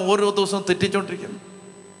വചനമാണ് ഓരോ ദിവസവും തെറ്റിച്ചോണ്ടിരിക്കുന്നത്.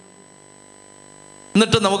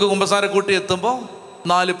 എന്നിട്ട് നമുക്ക് കുമ്പസാര കൂട്ടി എത്തുമ്പോൾ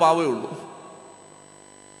 4 പാവേ ഉള്ളൂ.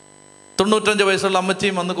 95 വയസ്സുള്ള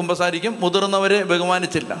അമ്മച്ചിയും വന്ന് കുമ്പസാരിക്കും. മുതിർന്നവരെ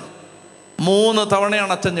ബഹുമാനിച്ചില്ല. 3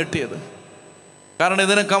 തവണയാണ് അച്ഛൻ ഞെട്ടിയത്. കാരണം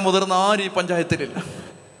ഇതിനേക്കാൾ മുതിർന്ന ആരും ഈ പഞ്ചായത്തിലില്ല.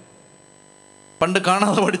 പണ്ട്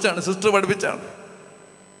കാണാതെ പഠിച്ചാണ്. സിസ്റ്റർ പഠിപ്പിച്ചാണ്.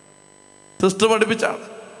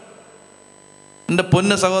 എൻ്റെ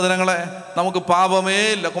പൊന്ന് സഹോദരങ്ങളെ, നമുക്ക് പാപമേ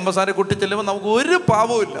ഇല്ല. കുമ്പസാര കൂട്ടി ചെല്ലുമ്പോൾ നമുക്ക് ഒരു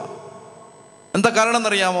പാപവും ഇല്ല. എന്താ കാരണം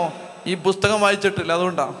എന്നറിയാമോ? ഈ പുസ്തകം വായിച്ചിട്ടില്ല.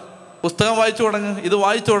 അതുകൊണ്ടാണ്. പുസ്തകം വായിച്ചു തുടങ്ങ്, ഇത്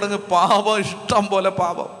വായിച്ചു തുടങ്ങ്, പാപം ഇഷ്ടം പോലെ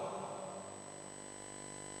പാപം.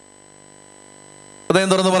 ഹൃദയം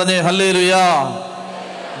തുറന്ന് പറഞ്ഞേ ഹല്ലേലൂയാ.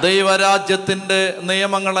 ദൈവരാജ്യത്തിൻ്റെ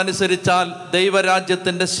നിയമങ്ങൾ അനുസരിച്ചാൽ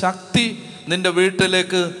ദൈവരാജ്യത്തിൻ്റെ ശക്തി നിന്റെ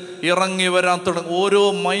വീട്ടിലേക്ക് ഇറങ്ങി വരാൻ തുടങ്ങും. ഓരോ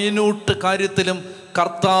മൈന്യൂട്ട് കാര്യത്തിലും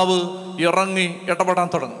കർത്താവ് ഇറങ്ങി ഇടപെടാൻ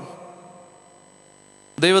തുടങ്ങും.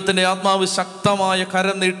 ദൈവത്തിൻ്റെ ആത്മാവ് ശക്തമായ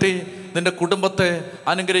കരം നീട്ടി നിന്റെ കുടുംബത്തെ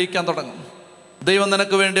അനുഗ്രഹിക്കാൻ തുടങ്ങും. ദൈവം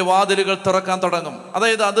നിനക്ക് വേണ്ടി വാതിലുകൾ തുറക്കാൻ തുടങ്ങും.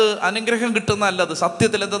 അതായത് അത് അനുഗ്രഹം കിട്ടുന്നതല്ല. അത്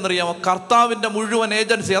സത്യത്തിൽ എന്തെന്നറിയാമോ? കർത്താവിൻ്റെ മുഴുവൻ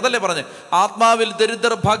ഏജൻസി. അതല്ലേ പറഞ്ഞേ, ആത്മാവിൽ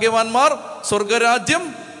ദരിദ്രർ ഭാഗ്യവാന്മാർ, സ്വർഗരാജ്യം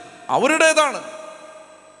അവരുടേതാണ്.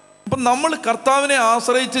 അപ്പം നമ്മൾ കർത്താവിനെ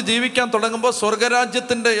ആശ്രയിച്ച് ജീവിക്കാൻ തുടങ്ങുമ്പോൾ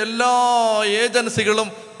സ്വർഗരാജ്യത്തിൻ്റെ എല്ലാ ഏജൻസികളും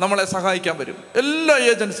നമ്മളെ സഹായിക്കാൻ വരും. എല്ലാ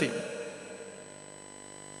ഏജൻസിയും.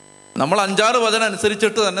 നമ്മൾ 5-6 വചനം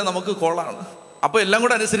അനുസരിച്ചിട്ട് തന്നെ നമുക്ക് കോളാണ്. അപ്പോൾ എല്ലാം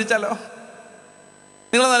കൂടെ അനുസരിച്ചാലോ?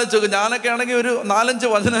 നിങ്ങൾ ആലോചിച്ച് നോക്ക്. ഞാനൊക്കെ ആണെങ്കിൽ ഒരു 4-5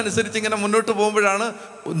 വചനം അനുസരിച്ച് ഇങ്ങനെ മുന്നോട്ട് പോകുമ്പോഴാണ്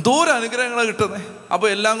എന്തോരം അനുഗ്രഹങ്ങൾ കിട്ടുന്നത്. അപ്പോൾ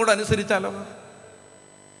എല്ലാം കൂടെ അനുസരിച്ചാലോ?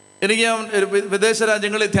 എനിക്ക് ഞാൻ വിദേശ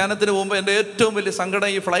രാജ്യങ്ങളിൽ ധ്യാനത്തിന് പോകുമ്പോൾ എൻ്റെ ഏറ്റവും വലിയ സങ്കടം,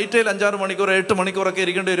 ഈ ഫ്ലൈറ്റിൽ 5-6 മണിക്കൂർ 8 മണിക്കൂറൊക്കെ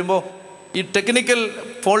ഇരിക്കേണ്ടി വരുമ്പോൾ ഈ ടെക്നിക്കൽ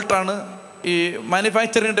ഫോൾട്ടാണ്, ഈ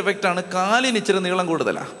മാനുഫാക്ചറിങ് ഡിഫക്റ്റാണ്. കാലിന് ഇച്ചിരി നീളം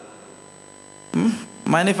കൂടുതലാണ്.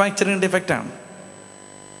 മാനുഫാക്ചറിങ് ഡിഫക്റ്റാണ്.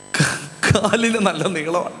 കാലിന് നല്ല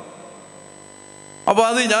നീളമാണ്. അപ്പോൾ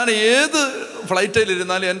അത് ഞാൻ ഏത്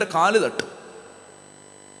ഫ്ലൈറ്റിലിരുന്നാലും എൻ്റെ കാല് തട്ടും.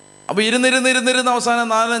 അപ്പോൾ ഇരുന്നിരുന്ന് അവസാനം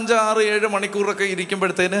 4, 5, 6, 7 മണിക്കൂറൊക്കെ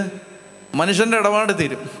ഇരിക്കുമ്പോഴത്തേന് മനുഷ്യൻ്റെ ഇടപാട്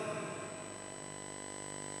തീരും.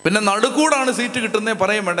 പിന്നെ നടുക്കൂടാണ് സീറ്റ് കിട്ടുന്നേ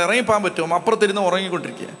പറയും വേണ്ട. ഇറങ്ങിപ്പോകാൻ പറ്റുമോ? അപ്പുറത്തിരുന്ന്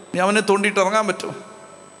ഉറങ്ങിക്കൊണ്ടിരിക്കുക. ഞാൻ അവനെ തോണ്ടിയിട്ട് ഇറങ്ങാൻ പറ്റുമോ?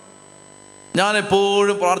 ഞാൻ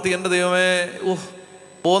എപ്പോഴും പ്രാർത്ഥിക്കും, എൻ്റെ ദൈവമേ,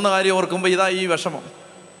 പോകുന്ന കാര്യം ഓർക്കുമ്പോൾ ഇതാ ഈ വിഷമം.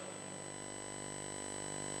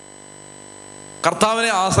 കർത്താവിനെ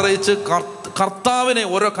ആശ്രയിച്ച് കർത്താവിനെ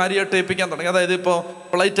ഓരോ കാര്യമായിട്ട് ഏൽപ്പിക്കാൻ തുടങ്ങി. അതായത് ഇപ്പോൾ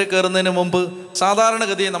ഫ്ലൈറ്റ് കയറുന്നതിന് മുമ്പ്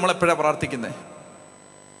സാധാരണഗതിയെ നമ്മളെപ്പോഴാണ് പ്രാർത്ഥിക്കുന്നത്?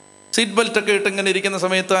 സീറ്റ് ബെൽറ്റൊക്കെ ഇട്ട് ഇങ്ങനെ ഇരിക്കുന്ന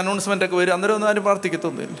സമയത്ത് അനൗൺസ്മെൻ്റ് ഒക്കെ വരും. അന്നേരം ഒന്നും ആരും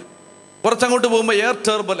പ്രാർത്ഥിക്കത്തൊന്നുമില്ല. കുറച്ചങ്ങോട്ട് പോകുമ്പോൾ എയർ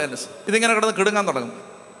ടർബുലൻസ്, ഇതിങ്ങനെ കിടന്ന് കിടുങ്ങാൻ തുടങ്ങും.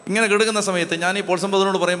 ഇങ്ങനെ കിടക്കുന്ന സമയത്ത് ഞാൻ ഈ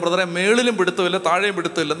പോൾസംബദനോട് പറയും, ബ്രദറെ, മേളിലും പിടുത്തമില്ല താഴെയും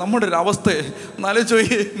പിടുത്തമില്ല. നമ്മുടെ ഒരു അവസ്ഥയെ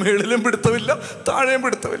നാലോചിച്ച്, മേളിലും പിടുത്തമില്ല താഴെയും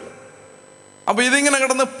പിടുത്തമില്ല. അപ്പോൾ ഇതിങ്ങനെ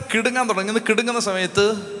കിടന്ന് കിടുങ്ങാൻ തുടങ്ങി. ഇത് കിടുങ്ങുന്ന സമയത്ത്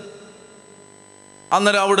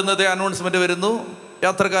അന്നേരം അവിടുന്നത്തെ അനൗൺസ്മെൻറ്റ് വരുന്നു,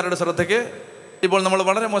 യാത്രക്കാരുടെ ശ്രദ്ധയ്ക്ക്, ഇപ്പോൾ നമ്മൾ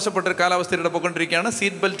വളരെ മോശപ്പെട്ടൊരു കാലാവസ്ഥയിലൂടെ പോയിക്കൊണ്ടിരിക്കുകയാണ്,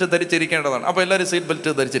 സീറ്റ് ബെൽറ്റ് ധരിച്ചിരിക്കേണ്ടതാണ്. അപ്പോൾ എല്ലാവരും സീറ്റ്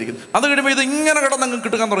ബെൽറ്റ് ധരിച്ചിരിക്കുന്നു. അത് കഴിയുമ്പോൾ ഇത് ഇങ്ങനെ കിടന്നങ്ങ്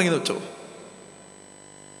കിട്ടുക്കാൻ തുടങ്ങിയെന്ന് വെച്ചോ.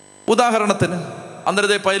 ഉദാഹരണത്തിന്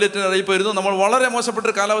അന്നേരത്തെ പൈലറ്റിന് അറിയിപ്പ് വരുന്നു, നമ്മൾ വളരെ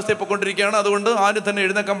മോശപ്പെട്ടൊരു കാലാവസ്ഥയിൽ പോയിക്കൊണ്ടിരിക്കുകയാണ്, അതുകൊണ്ട് ആരും തന്നെ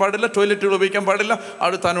എഴുന്നേക്കാൻ പാടില്ല, ടോയ്ലറ്റുകൾ ഉപയോഗിക്കാൻ പാടില്ല.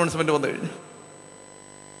 അടുത്ത അനൗൺസ്മെൻറ്റ് വന്നു കഴിഞ്ഞു.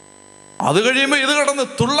 അത് കഴിയുമ്പോൾ ഇത് കടന്ന്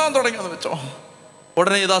തുള്ളാൻ തുടങ്ങിയെന്ന് വെച്ചോ.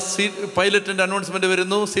 ഉടനെ ഇതാ പൈലറ്റിൻ്റെ അനൗൺസ്മെന്റ്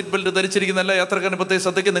വരുന്നു, സീറ്റ് ബെൽറ്റ് ധരിച്ചിരിക്കുന്ന എല്ലാ യാത്രക്കാരനെ പ്രത്യേക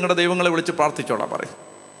ശ്രദ്ധയ്ക്ക് നിങ്ങളുടെ ദൈവങ്ങളെ വിളിച്ച് പ്രാർത്ഥിച്ചോളാം പറയും.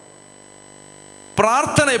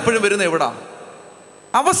 പ്രാർത്ഥന എപ്പോഴും വരുന്നത് എവിടാ?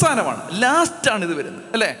 അവസാനമാണ്, ലാസ്റ്റാണ് ഇത് വരുന്നത്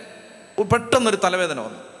അല്ലേ. പെട്ടെന്നൊരു തലവേദന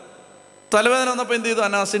വന്നപ്പോൾ എന്ത് ചെയ്തു?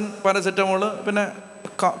 അനാസിൻ, പാരസെറ്റമോള്, പിന്നെ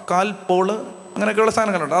കാൽപോള്, അങ്ങനെയൊക്കെയുള്ള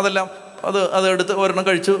സാധനങ്ങളുണ്ട്. അതെടുത്ത് ഒരെണ്ണം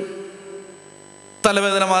കഴിച്ചു.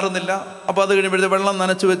 തലവേദന മാറുന്നില്ല. അപ്പോൾ അത് കഴിയുമ്പോഴത്തേക്ക് വെള്ളം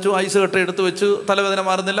നനച്ച് വെച്ചു, ഐസ് കട്ട എടുത്ത് വെച്ചു, തലവേദന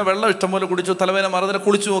മാറുന്നില്ല. വെള്ളം ഇഷ്ടംപോലെ കുടിച്ചു, തലവേദന മാറുന്നില്ല.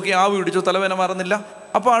 കുളിച്ചു നോക്കി, ആവി പിടിച്ചു, തലവേദന മാറുന്നില്ല.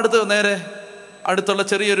 അപ്പോൾ നേരെ അടുത്തുള്ള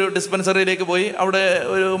ചെറിയൊരു ഡിസ്പെൻസറിയിലേക്ക് പോയി, അവിടെ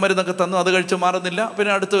ഒരു മരുന്നൊക്കെ തന്നു, അത് കഴിച്ചു, മാറുന്നില്ല.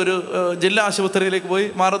 പിന്നെ അടുത്തൊരു ജില്ലാ ആശുപത്രിയിലേക്ക് പോയി,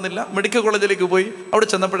 മാറുന്നില്ല. മെഡിക്കൽ കോളേജിലേക്ക് പോയി, അവിടെ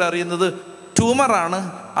ചെന്നപ്പോഴാണ് അറിയുന്നത് ട്യൂമറാണ്,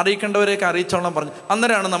 അറിയിക്കേണ്ടവരെയൊക്കെ അറിയിച്ചോളാം പറഞ്ഞു.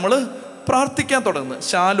 അന്നേരമാണ് നമ്മൾ പ്രാർത്ഥിക്കാൻ തുടങ്ങുന്നത്.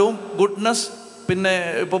 ശാലോം, ഗുഡ്നസ്, പിന്നെ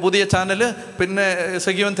ഇപ്പോൾ പുതിയ ചാനൽ, പിന്നെ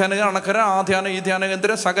സഖീവൻ ധ്യാന അണക്കര, ആ ധ്യാനം, ഈ ധ്യാന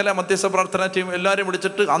കേന്ദ്രം, സകല മധ്യസ്ഥ പ്രാർത്ഥന ടീം എല്ലാവരും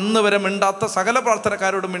വിളിച്ചിട്ട് അന്ന് വരെ മിണ്ടാത്ത സകല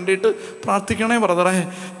പ്രാർത്ഥനക്കാരോട് മിണ്ടിയിട്ട് പ്രാർത്ഥിക്കണേ ബ്രദറേ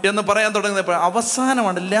എന്ന് പറയാൻ തുടങ്ങുന്നപ്പോൾ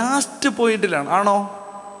അവസാനമാണ്, ലാസ്റ്റ് പോയിന്റിലാണ്. ആണോ?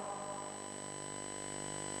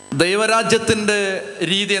 ദൈവരാജ്യത്തിൻ്റെ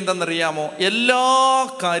രീതി എന്തെന്നറിയാമോ? എല്ലാ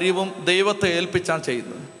കാര്യവും ദൈവത്തെ ഏൽപ്പിച്ചാണ്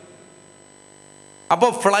ചെയ്യുന്നത്.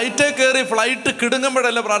 അപ്പോൾ ഫ്ലൈറ്റ് കയറി ഫ്ലൈറ്റ്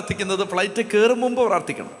കിടുങ്ങുമ്പോഴല്ല പ്രാർത്ഥിക്കുന്നത്, ഫ്ലൈറ്റ് കയറും മുമ്പ്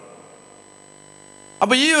പ്രാർത്ഥിക്കണം.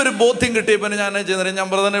 അപ്പോൾ ഈ ഒരു ബോധ്യം കിട്ടിയപ്പോൾ ഞാൻ ചെയ്യുന്നത്, ഞാൻ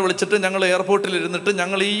ബ്രദറിനെ വിളിച്ചിട്ട് ഞങ്ങൾ എയർപോർട്ടിൽ ഇരുന്നിട്ട്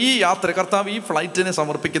ഞങ്ങൾ ഈ യാത്ര കർത്താവ് ഈ ഫ്ലൈറ്റിനെ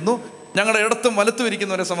സമർപ്പിക്കുന്നു, ഞങ്ങളുടെ ഇടത്തും വലത്തും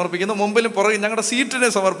ഇരിക്കുന്നവരെ സമർപ്പിക്കുന്നു, മുമ്പിലും പുറകിൽ ഞങ്ങളുടെ സീറ്റിനെ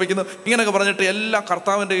സമർപ്പിക്കുന്നു, ഇങ്ങനെയൊക്കെ പറഞ്ഞിട്ട് എല്ലാം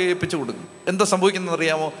കർത്താവിൻ്റെ ഏൽപ്പിച്ചു കൊടുക്കും. എന്താ സംഭവിക്കുന്നത്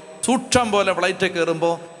അറിയാമോ? സൂക്ഷം പോലെ ഫ്ലൈറ്റിൽ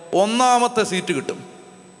കയറുമ്പോൾ ഒന്നാമത്തെ സീറ്റ് കിട്ടും.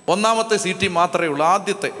 ഒന്നാമത്തെ സീറ്റിൽ മാത്രമേ ഉള്ളൂ.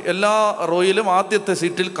 ആദ്യത്തെ എല്ലാ റോയിലും ആദ്യത്തെ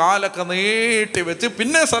സീറ്റിൽ കാലൊക്കെ നീട്ടി വെച്ച്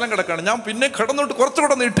പിന്നെ സ്ഥലം കിടക്കാണ്. ഞാൻ പിന്നെ കിടന്നോട്ട്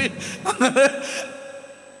കുറച്ചുകൂടെ നീട്ടി.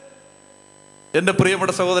 എൻ്റെ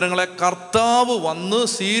പ്രിയപ്പെട്ട സഹോദരങ്ങളെ, കർത്താവ് വന്ന്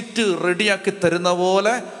സീറ്റ് റെഡിയാക്കി തരുന്ന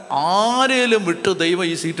പോലെ ആരേലും വിട്ട് ദൈവം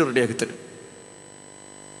ഈ സീറ്റ് റെഡിയാക്കി തരും.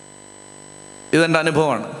 ഇതെൻ്റെ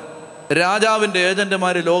അനുഭവമാണ്. രാജാവിൻ്റെ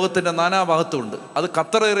ഏജന്റുമാർ ലോകത്തിൻ്റെ നാനാഭാഗത്തുമുണ്ട്. അത്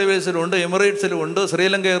ഖത്തർ എയർവേസിലുണ്ട്, എമിറേറ്റ്സിലും ഉണ്ട്,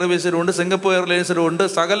 ശ്രീലങ്ക എയർവേസിലും ഉണ്ട്, സിംഗപ്പൂർ എയർലൈൻസിലും ഉണ്ട്,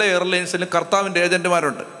 സകല എയർലൈൻസിലും കർത്താവിൻ്റെ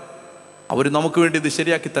ഏജന്റുമാരുണ്ട്. അവർ നമുക്ക് വേണ്ടി ഇത്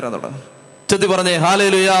ശരിയാക്കി തരാൻ തുടങ്ങും. ചെത്തി പറഞ്ഞേ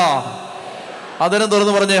ഹല്ലേലൂയാ. അതിനെ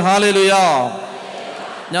തുറന്ന് പറഞ്ഞേ ഹല്ലേലൂയാ.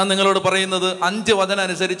 ഞാൻ നിങ്ങളോട് പറയുന്നത് 5 വചനം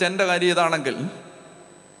അനുസരിച്ച് എൻ്റെ കാര്യം ഇതാണെങ്കിൽ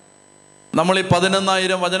നമ്മൾ ഈ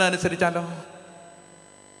 11,000 വചനം അനുസരിച്ചാലോ?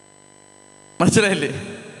 മനസ്സിലായില്ലേ?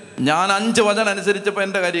 ഞാൻ 5 വചനം അനുസരിച്ചപ്പോൾ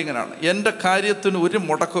എൻ്റെ കാര്യം ഇങ്ങനെയാണ്. എൻ്റെ കാര്യത്തിന് ഒരു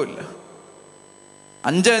മുടക്കമില്ല.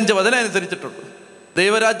 5 വചനം അനുസരിച്ചിട്ടുള്ളൂ.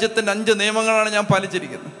 ദൈവരാജ്യത്തിൻ്റെ 5 നിയമങ്ങളാണ് ഞാൻ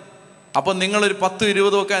പാലിച്ചിരിക്കുന്നത്. അപ്പം നിങ്ങളൊരു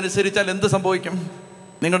 10-20 ഒക്കെ അനുസരിച്ചാൽ എന്ത് സംഭവിക്കും?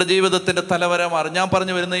 നിങ്ങളുടെ ജീവിതത്തിൻ്റെ തലവര മാറും. ഞാൻ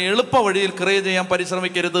പറഞ്ഞു വരുന്ന എളുപ്പ വഴിയിൽ ക്രിയ ചെയ്യാൻ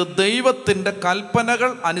പരിശ്രമിക്കരുത്. ദൈവത്തിൻ്റെ കൽപ്പനകൾ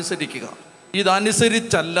അനുസരിക്കുക.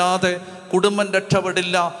 ഇതനുസരിച്ചല്ലാതെ കുടുംബം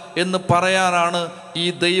രക്ഷപ്പെടില്ല എന്ന് പറയാനാണ് ഈ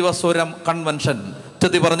ദൈവസ്വരം കൺവെൻഷൻ.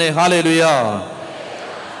 ചെത്തി പറഞ്ഞേ ഹല്ലേലൂയാ.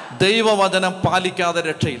 ദൈവവചനം പാലിക്കാതെ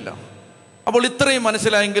രക്ഷയില്ല. അപ്പോൾ ഇത്രയും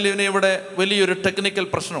മനസ്സിലായെങ്കിൽ ഇനി ഇവിടെ വലിയൊരു ടെക്നിക്കൽ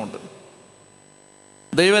പ്രശ്നമുണ്ട്.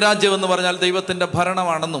 ദൈവരാജ്യം എന്ന് പറഞ്ഞാൽ ദൈവത്തിൻ്റെ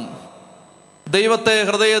ഭരണമാണെന്നും ദൈവത്തെ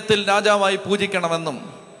ഹൃദയത്തിൽ രാജാവായി പൂജിക്കണമെന്നും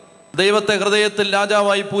ദൈവത്തെ ഹൃദയത്തിൽ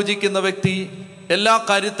രാജാവായി പൂജിക്കുന്ന വ്യക്തി എല്ലാ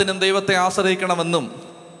കാര്യത്തിനും ദൈവത്തെ ആശ്രയിക്കണമെന്നും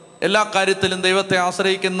എല്ലാ കാര്യത്തിലും ദൈവത്തെ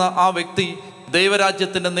ആശ്രയിക്കുന്ന ആ വ്യക്തി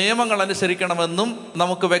ദൈവരാജ്യത്തിൻ്റെ നിയമങ്ങൾ അനുസരിക്കണമെന്നും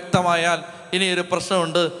നമുക്ക് വ്യക്തമായാൽ ഇനിയൊരു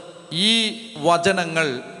പ്രശ്നമുണ്ട്. ഈ വചനങ്ങൾ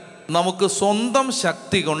നമുക്ക് സ്വന്തം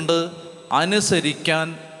ശക്തി കൊണ്ട് അനുസരിക്കാൻ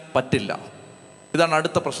പറ്റില്ല. ഇതാണ്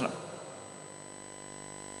അടുത്ത പ്രശ്നം.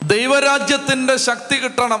 ദൈവരാജ്യത്തിൻ്റെ ശക്തി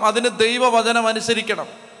കിട്ടണം, അതിന് ദൈവവചനം അനുസരിക്കണം.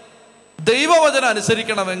 ദൈവവചനം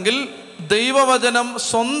അനുസരിക്കണമെങ്കിൽ ദൈവവചനം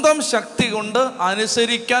സ്വന്തം ശക്തി കൊണ്ട്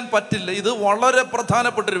അനുസരിക്കാൻ പറ്റില്ല. ഇത് വളരെ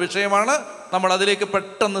പ്രധാനപ്പെട്ടൊരു വിഷയമാണ്. നമ്മൾ അതിലേക്ക്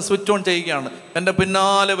പെട്ടെന്ന് സ്വിച്ച് ഓൺ ചെയ്യുകയാണ്. എൻ്റെ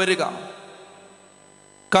പിന്നാലെ വരിക.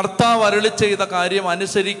 കർത്താവ് അരുളി ചെയ്ത കാര്യം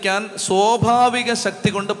അനുസരിക്കാൻ സ്വാഭാവിക ശക്തി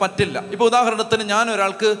കൊണ്ട് പറ്റില്ല. ഇപ്പോൾ ഉദാഹരണത്തിന് ഞാൻ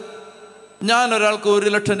ഒരാൾക്ക്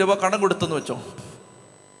 1 ലക്ഷം രൂപ കടം കൊടുത്തെന്ന് വെച്ചോ.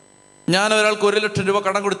 ഞാൻ ഒരാൾക്ക് 1 ലക്ഷം രൂപ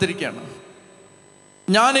കടം കൊടുത്തിരിക്കുകയാണ്.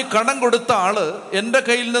 ഞാൻ ഈ കടം കൊടുത്ത ആള്, എൻ്റെ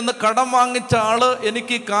കയ്യിൽ നിന്ന് കടം വാങ്ങിച്ച ആള്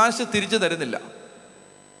എനിക്ക് ഈ കാശ് തിരിച്ചു തരുന്നില്ല.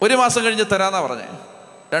 1 മാസം കഴിഞ്ഞ് തരാന്നാ പറഞ്ഞേ.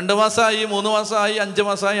 2 മാസമായി, 3 മാസമായി, 5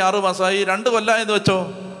 മാസമായി, 6 മാസമായി, 2 കൊല്ലമായെന്ന് വെച്ചോ.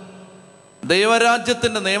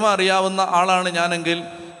 ദൈവരാജ്യത്തിൻ്റെ നിയമം അറിയാവുന്ന ആളാണ് ഞാനെങ്കിൽ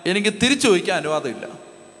എനിക്ക് തിരിച്ചു ചോദിക്കാൻ അനുവാദമില്ല.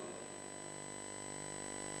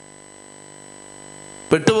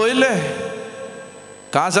 പെട്ടുപോയില്ലേ?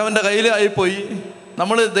 കാശ് അവൻ്റെ കയ്യിൽ ആയിപ്പോയി.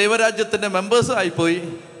 നമ്മൾ ദൈവരാജ്യത്തിൻ്റെ മെമ്പേഴ്സ് ആയിപ്പോയി.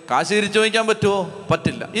 കാശ് തിരിച്ചു ചോദിക്കാൻ പറ്റുമോ?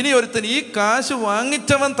 പറ്റില്ല. ഇനി ഒരുത്തൻ ഈ കാശ്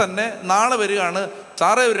വാങ്ങിച്ചവൻ തന്നെ നാളെ വരികയാണ്,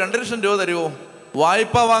 സാറേ ഒരു 2 ലക്ഷം രൂപ തരുമോ?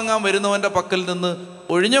 വായ്പ വാങ്ങാൻ വരുന്നവൻ്റെ പക്കൽ നിന്ന്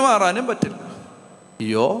ഒഴിഞ്ഞു മാറാനും പറ്റില്ല.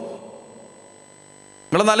 അയ്യോ,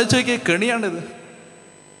 നിങ്ങളൊന്ന് ആലോചിച്ച് നോക്കിയേ, കെണിയാണിത്.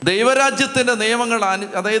 ദൈവരാജ്യത്തിൻ്റെ നിയമങ്ങൾ,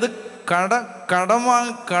 അതായത്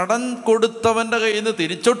കടം കൊടുത്തവൻ്റെ കയ്യിൽ നിന്ന്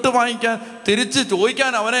തിരിച്ച്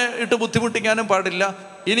ചോദിക്കാൻ അവനെ ഇട്ട് ബുദ്ധിമുട്ടിക്കാനും പാടില്ല.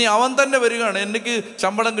 ഇനി അവൻ തന്നെ വരികയാണ്, എനിക്ക്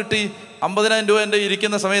ശമ്പളം കിട്ടി 50,000 രൂപ എൻ്റെ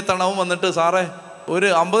ഇരിക്കുന്ന സമയത്താണ് അവൻ വന്നിട്ട് സാറേ ഒരു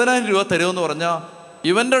 50,000 രൂപ തരുമെന്ന് പറഞ്ഞാൽ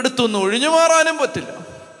ഇവൻ്റെ അടുത്തൊന്നും ഒഴിഞ്ഞു മാറാനും പറ്റില്ല.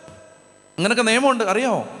 അങ്ങനൊക്കെ നിയമമുണ്ട്,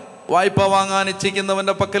 അറിയാമോ? വായ്പ വാങ്ങാൻ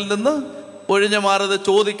ഇച്ഛിക്കുന്നവൻ്റെ പക്കൽ നിന്ന് ഒഴിഞ്ഞു മാറത്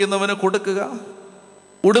ചോദിക്കുന്നവന് കൊടുക്കുക.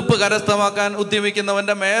 ഉടുപ്പ് കരസ്ഥമാക്കാൻ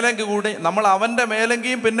ഉദ്യമിക്കുന്നവൻ്റെ മേലങ്കി കൂടി നമ്മൾ അവൻ്റെ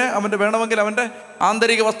മേലങ്കിയും പിന്നെ അവൻ്റെ വേണമെങ്കിൽ അവൻ്റെ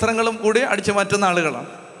ആന്തരിക വസ്ത്രങ്ങളും കൂടി അടിച്ചു മാറ്റുന്ന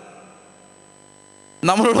ആളുകളാണ്.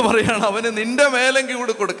 നമ്മളോട് പറയുകയാണ് അവന് നിന്റെ മേലങ്കി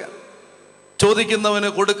കൂടി കൊടുക്കാൻ. ചോദിക്കുന്നവന്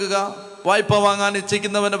കൊടുക്കുക, വായ്പ വാങ്ങാൻ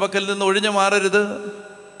ഇച്ഛിക്കുന്നവൻ്റെ പക്കൽ നിന്ന് ഒഴിഞ്ഞു മാറരുത്,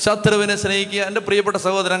 ശത്രുവിനെ സ്നേഹിക്കുക. എൻ്റെ പ്രിയപ്പെട്ട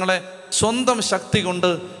സഹോദരങ്ങളെ, സ്വന്തം ശക്തി കൊണ്ട്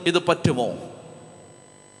ഇത് പറ്റുമോ?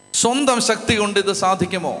 സ്വന്തം ശക്തി കൊണ്ട് ഇത്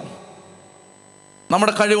സാധിക്കുമോ?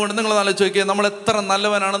 നമ്മുടെ കഴിവുകൊണ്ട് നിങ്ങൾ ആലോചിച്ച് നോക്കിയാൽ നമ്മൾ എത്ര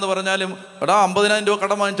നല്ലവനാണെന്ന് പറഞ്ഞാലും എടാ 50,000 രൂപ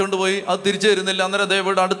കടം വാങ്ങിച്ചുകൊണ്ട് പോയി, അത് തിരിച്ചു തരുന്നില്ല, അന്നേരം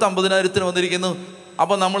ദയവായിട്ട് അടുത്ത 50,000 വന്നിരിക്കുന്നു.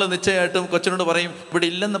 അപ്പം നമ്മൾ നിശ്ചയമായിട്ടും കൊച്ചിനോട് പറയും ഇവിടെ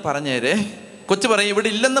ഇല്ലെന്ന് പറഞ്ഞേരേ. കൊച്ചു പറയും ഇവിടെ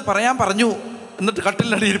ഇല്ലെന്ന് പറയാൻ പറഞ്ഞു, എന്നിട്ട്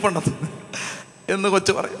കട്ടിലിനടി ഇരിപ്പുണ്ടത് എന്ന്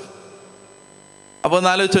കൊച്ചു പറയും. അപ്പോൾ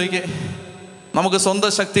ഒന്ന് ആലോചിച്ച് നോക്കിയേ, നമുക്ക്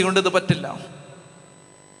സ്വന്തം ശക്തി കൊണ്ട് ഇത് പറ്റില്ല.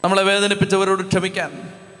 നമ്മളെ വേദനിപ്പിച്ചവരോട് ക്ഷമിക്കാൻ,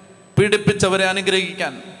 പീഡിപ്പിച്ചവരെ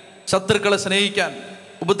അനുഗ്രഹിക്കാൻ, ശത്രുക്കളെ സ്നേഹിക്കാൻ,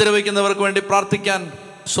 ഉപദ്രവിക്കുന്നവർക്ക് വേണ്ടി പ്രാർത്ഥിക്കാൻ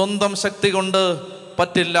സ്വന്തം ശക്തി കൊണ്ട്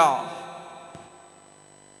പറ്റില്ല.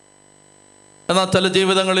 എന്നാൽ ചില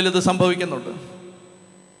ജീവിതങ്ങളിൽ ഇത് സംഭവിക്കുന്നുണ്ട്.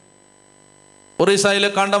 ഒറീസയിലെ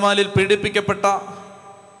കാണ്ടമാലിൽ പീഡിപ്പിക്കപ്പെട്ട,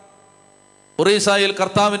 ഒറീസയിൽ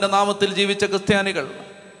കർത്താവിൻ്റെ നാമത്തിൽ ജീവിച്ച ക്രിസ്ത്യാനികൾ,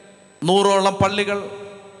 100ഓളം പള്ളികൾ,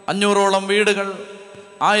 500ഓളം വീടുകൾ,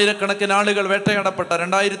 ആയിരക്കണക്കിന് ആളുകൾ വേട്ടയാടപ്പെട്ട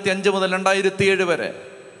 2005 മുതൽ 2007 വരെ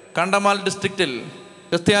കണ്ടമാൽ ഡിസ്ട്രിക്റ്റിൽ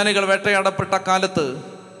ക്രിസ്ത്യാനികൾ വേട്ടയാടപ്പെട്ട കാലത്ത്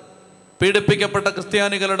പീഡിപ്പിക്കപ്പെട്ട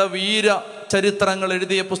ക്രിസ്ത്യാനികളുടെ വീര ചരിത്രങ്ങൾ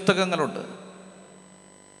എഴുതിയ പുസ്തകങ്ങളുണ്ട്.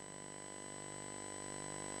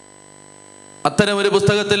 അത്തരം ഒരു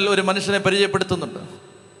പുസ്തകത്തിൽ ഒരു മനുഷ്യനെ പരിചയപ്പെടുത്തുന്നുണ്ട്.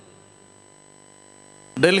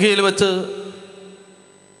 ഡൽഹിയിൽ വെച്ച്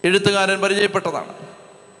എഴുത്തുകാരൻ പരിചയപ്പെട്ടതാണ്.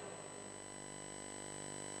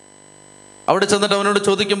 അവിടെ ചെന്നിട്ട് അവനോട്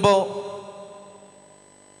ചോദിക്കുമ്പോൾ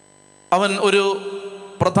അവൻ ഒരു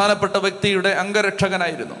പ്രധാനപ്പെട്ട വ്യക്തിയുടെ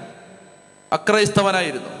അംഗരക്ഷകനായിരുന്നു,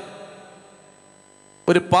 അക്രൈസ്തവനായിരുന്നു.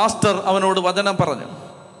 ഒരു പാസ്റ്റർ അവനോട് വചനം പറഞ്ഞു.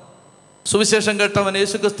 സുവിശേഷം കേട്ടവൻ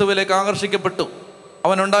യേശുക്രിസ്തുവിലേക്ക് ആകർഷിക്കപ്പെട്ടു.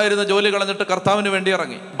 അവനുണ്ടായിരുന്ന ജോലി കളഞ്ഞിട്ട് കർത്താവിന് വേണ്ടി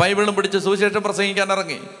ഇറങ്ങി, ബൈബിളും പിടിച്ച് സുവിശേഷം പ്രസംഗിക്കാൻ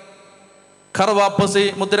ഇറങ്ങി. ഖർവാപ്പസി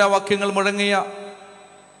മുദ്രാവാക്യങ്ങൾ മുഴങ്ങിയ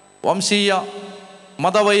വംശീയ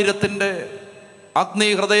മതവൈരത്തിൻ്റെ അഗ്നി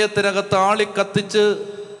ഹൃദയത്തിനകത്ത് ആളിക്കത്തിച്ച്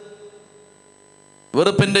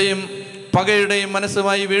വെറുപ്പിൻ്റെയും പകയുടെയും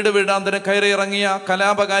മനസ്സുമായി വീട് വീടാന്തരം കയറി ഇറങ്ങിയ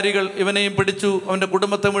കലാപകാരികൾ ഇവനെയും പിടിച്ചു. അവൻ്റെ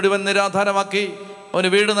കുടുംബത്തെ മുഴുവൻ നിരാധാരമാക്കി. അവന്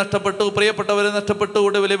വീട് നഷ്ടപ്പെട്ടു, പ്രിയപ്പെട്ടവരെ നഷ്ടപ്പെട്ടു.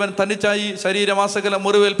 ഒടുവിൽ ഇവൻ തനിച്ചായി, ശരീരമാസകലം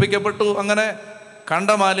മുറിവേൽപ്പിക്കപ്പെട്ടു. അങ്ങനെ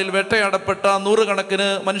കണ്ടമാലിൽ വേട്ടയാടപ്പെട്ട 100 കണക്കിന്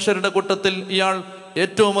മനുഷ്യരുടെ കൂട്ടത്തിൽ ഇയാൾ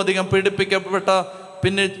ഏറ്റവും അധികം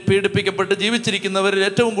പീഡിപ്പിക്കപ്പെട്ട് ജീവിച്ചിരിക്കുന്നവരിൽ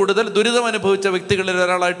ഏറ്റവും കൂടുതൽ ദുരിതം അനുഭവിച്ച വ്യക്തികളിൽ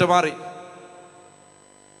ഒരാളായിട്ട് മാറി.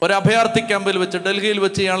 ഒരു അഭയാർത്ഥി ക്യാമ്പിൽ വെച്ച് ഡൽഹിയിൽ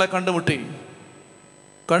വെച്ച് ഇയാളെ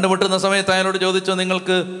കണ്ടുമുട്ടുന്ന സമയത്ത് അയാളോട് ചോദിച്ചു,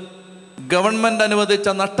 നിങ്ങൾക്ക് ഗവൺമെൻറ് അനുവദിച്ച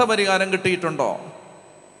നഷ്ടപരിഹാരം കിട്ടിയിട്ടുണ്ടോ?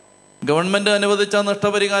 ഗവൺമെൻറ് അനുവദിച്ച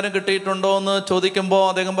നഷ്ടപരിഹാരം കിട്ടിയിട്ടുണ്ടോ എന്ന് ചോദിക്കുമ്പോൾ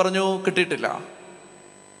അദ്ദേഹം പറഞ്ഞു കിട്ടിയിട്ടില്ല.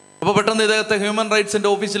 അപ്പോൾ പെട്ടെന്ന് ഇദ്ദേഹത്തെ ഹ്യൂമൻ റൈറ്റ്സിൻ്റെ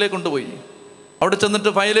ഓഫീസിലേക്ക് കൊണ്ടുപോയി. അവിടെ ചെന്നിട്ട്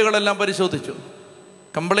ഫയലുകളെല്ലാം പരിശോധിച്ചു,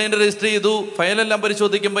 കംപ്ലൈൻറ്റ് രജിസ്റ്റർ ചെയ്തു. ഫയലെല്ലാം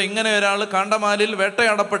പരിശോധിക്കുമ്പോൾ ഇങ്ങനെ ഒരാൾ കാണ്ടമാലിൽ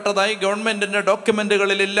വേട്ടയാടപ്പെട്ടതായി ഗവൺമെൻറ്റിൻ്റെ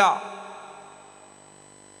ഡോക്യുമെൻറ്റുകളിലില്ല.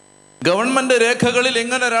 ഗവൺമെൻറ് രേഖകളിൽ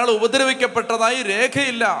ഇങ്ങനെ ഒരാൾ ഉപദ്രവിക്കപ്പെട്ടതായി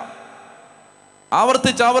രേഖയില്ല.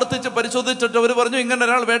 ആവർത്തിച്ച് പരിശോധിച്ചിട്ട് അവർ പറഞ്ഞു ഇങ്ങനെ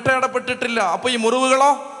ഒരാൾ വേട്ടയാടപ്പെട്ടിട്ടില്ല. അപ്പൊ ഈ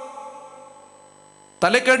മുറിവുകളോ?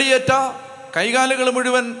 തലക്കടിയേറ്റ, കൈകാലുകൾ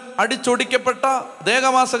മുഴുവൻ അടിച്ചൊടിക്കപ്പെട്ട,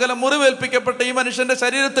 ദേഹമാസകലം മുറിവേൽപ്പിക്കപ്പെട്ട ഈ മനുഷ്യന്റെ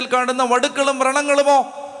ശരീരത്തിൽ കാണുന്ന വടുക്കളും വ്രണങ്ങളുമോ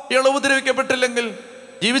ഇയാൾ ഉപദ്രവിക്കപ്പെട്ടില്ലെങ്കിൽ?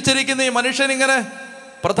 ജീവിച്ചിരിക്കുന്ന ഈ മനുഷ്യൻ ഇങ്ങനെ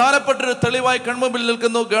പ്രധാനപ്പെട്ടൊരു തെളിവായി കൺമുമ്പിൽ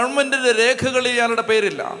നിൽക്കുന്നു. ഗവൺമെന്റിന്റെ രേഖകളിൽ ഇയാളുടെ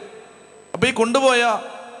പേരില്ല. അപ്പൊ ഈ കൊണ്ടുപോയ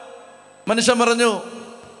മനുഷ്യൻ പറഞ്ഞു,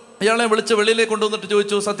 ഇയാളെ വിളിച്ച് വെളിയിലേക്ക് കൊണ്ടുവന്നിട്ട്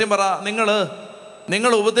ചോദിച്ചു, സത്യം പറ,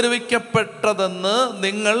 നിങ്ങൾ ഉപദ്രവിക്കപ്പെട്ടതെന്ന്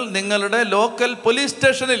നിങ്ങൾ നിങ്ങളുടെ ലോക്കൽ പോലീസ്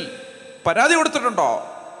സ്റ്റേഷനിൽ പരാതി കൊടുത്തിട്ടുണ്ടോ?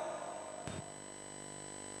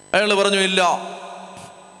 അയാൾ പറഞ്ഞു ഇല്ല,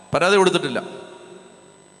 പരാതി കൊടുത്തിട്ടില്ല.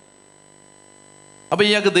 അപ്പൊ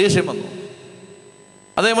ഇയാൾക്ക് ദേഷ്യം വന്നു.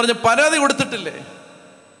 അദ്ദേഹം പറഞ്ഞു പരാതി കൊടുത്തിട്ടില്ലേ?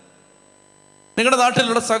 നിങ്ങളുടെ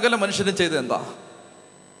നാട്ടിലുള്ള സകല മനുഷ്യരും ചെയ്ത് എന്താ?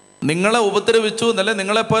 നിങ്ങളെ ഉപദ്രവിച്ചു, എന്നല്ലേ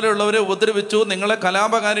നിങ്ങളെപ്പോലെയുള്ളവരെ ഉപദ്രവിച്ചു, നിങ്ങളെ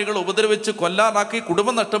കലാപകാരികൾ ഉപദ്രവിച്ച് കൊല്ലാനാക്കി,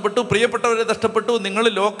 കുടുംബം നഷ്ടപ്പെട്ടു, പ്രിയപ്പെട്ടവരെ നഷ്ടപ്പെട്ടു. നിങ്ങൾ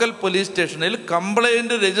ലോക്കൽ പോലീസ് സ്റ്റേഷനിൽ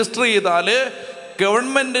കംപ്ലൈൻറ്റ് രജിസ്റ്റർ ചെയ്താൽ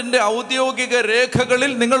ഗവൺമെൻറ്റിൻ്റെ ഔദ്യോഗിക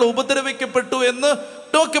രേഖകളിൽ നിങ്ങൾ ഉപദ്രവിക്കപ്പെട്ടു എന്ന്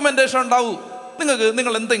ഡോക്യുമെന്റേഷൻ ഉണ്ടാവൂ.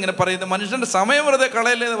 നിങ്ങൾ എന്താ ഇങ്ങനെ പറയുന്നത്, മനുഷ്യൻ്റെ സമയം വെറുതെ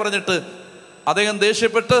കളയല്ലേ എന്ന് പറഞ്ഞിട്ട് അദ്ദേഹം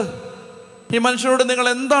ദേഷ്യപ്പെട്ട് ഈ മനുഷ്യനോട് നിങ്ങൾ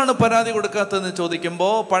എന്താണ് പരാതി കൊടുക്കാത്തതെന്ന്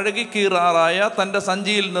ചോദിക്കുമ്പോൾ പഴകി കീറാറായ തൻ്റെ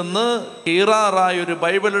സഞ്ചിയിൽ നിന്ന് കീറാറായ ഒരു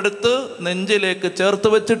ബൈബിൾ എടുത്ത് നെഞ്ചിലേക്ക് ചേർത്ത്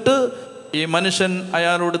വെച്ചിട്ട് ഈ മനുഷ്യൻ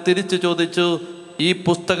അയാളോട് തിരിച്ചു ചോദിച്ചു, ഈ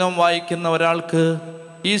പുസ്തകം വായിക്കുന്ന ഒരാൾക്ക്,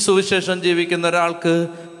 ഈ സുവിശേഷം ജീവിക്കുന്ന ഒരാൾക്ക്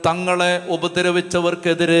തങ്ങളെ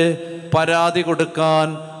ഉപദ്രവിച്ചവർക്കെതിരെ പരാതി കൊടുക്കാൻ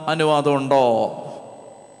അനുവാദമുണ്ടോ?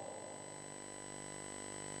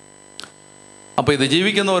 അപ്പൊ ഇത്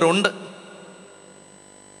ജീവിക്കുന്നവരുണ്ട്.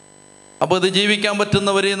 അപ്പൊ ഇത് ജീവിക്കാൻ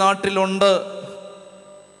പറ്റുന്നവർ ഈ നാട്ടിലുണ്ട്.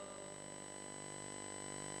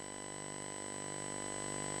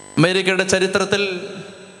 അമേരിക്കയുടെ ചരിത്രത്തിൽ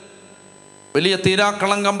വലിയ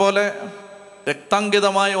തീരാക്കളങ്കം പോലെ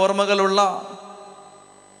രക്താങ്കിതമായ ഓർമ്മകളുള്ള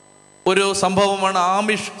ഒരു സംഭവമാണ്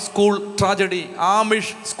Amish school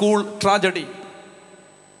tragedy.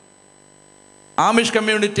 Amish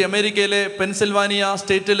community, അമേരിക്കയിലെ പെൻസിൽവാനിയ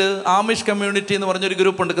സ്റ്റേറ്റിൽ ആമിഷ് കമ്മ്യൂണിറ്റി എന്ന് പറഞ്ഞൊരു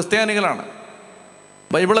ഗ്രൂപ്പുണ്ട്. ക്രിസ്ത്യാനികളാണ്,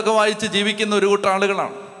 ബൈബിളൊക്കെ വായിച്ച് ജീവിക്കുന്ന ഒരു കൂട്ടം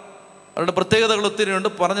ആളുകളാണ്. അവരുടെ പ്രത്യേകതകൾ ഒത്തിരിയുണ്ട്,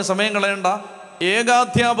 പറഞ്ഞ സമയം കളയണ്ട.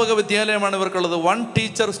 ഏകാധ്യാപക വിദ്യാലയമാണ് ഇവർക്കുള്ളത്. 1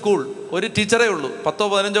 ടീച്ചർ സ്കൂൾ, ഒരു ടീച്ചറേ ഉള്ളൂ,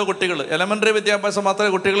 10-15 കുട്ടികൾ. എലമെൻ്ററി വിദ്യാഭ്യാസം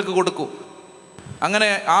മാത്രമേ കുട്ടികൾക്ക് കൊടുക്കൂ. അങ്ങനെ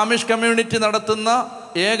ആമിഷ് കമ്മ്യൂണിറ്റി നടത്തുന്ന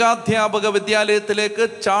ഏകാധ്യാപക വിദ്യാലയത്തിലേക്ക്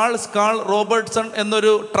ചാൾസ് കാൾ റോബർട്ട്സൺ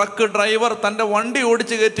എന്നൊരു ട്രക്ക് ഡ്രൈവർ തൻ്റെ വണ്ടി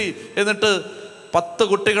ഓടിച്ചു കയറ്റി. എന്നിട്ട് 10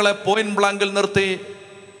 കുട്ടികളെ പോയിന്റ് ബ്ലാങ്കിൽ നിർത്തി,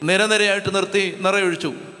 നിരനിരയായിട്ട് നിർത്തി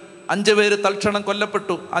നിറയൊഴിച്ചു. 5 പേര് തൽക്ഷണം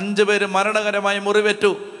കൊല്ലപ്പെട്ടു, 5 പേര് മരണകരമായി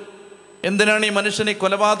മുറിവേറ്റു. എന്തിനാണ് ഈ മനുഷ്യൻ ഈ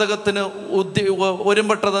കൊലപാതകത്തിന്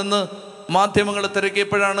ഒരുമ്പെട്ടതെന്ന് മാധ്യമങ്ങൾ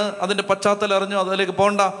തിരക്കിയപ്പോഴാണ് അതിൻ്റെ പശ്ചാത്തലം അറിഞ്ഞു. അതിലേക്ക്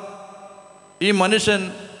പോണ്ട. ഈ മനുഷ്യൻ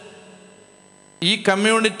ഈ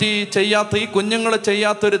കമ്മ്യൂണിറ്റി ചെയ്യാത്ത, ഈ കുഞ്ഞുങ്ങളെ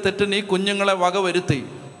ചെയ്യാത്തൊരു തെറ്റിന് ഈ കുഞ്ഞുങ്ങളെ വകവരുത്തി.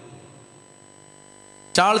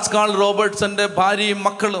 ചാൾസ് കാൾ റോബർട്ട്സന്റെ ഭാര്യയും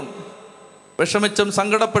മക്കളും വിഷമിച്ചും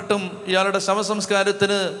സങ്കടപ്പെട്ടും ഇയാളുടെ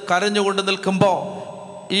ശവസംസ്കാരത്തിന് കരഞ്ഞുകൊണ്ട് നിൽക്കുമ്പോൾ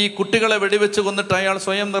ഈ കുട്ടികളെ വെടിവെച്ച് കൊന്നിട്ട് അയാൾ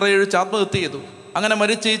സ്വയം നിറയൊഴിച്ച് ആത്മഹത്യ ചെയ്തു. അങ്ങനെ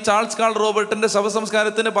മരിച്ച് ഈ ചാൾസ് കാൾ റോബർട്ടിന്റെ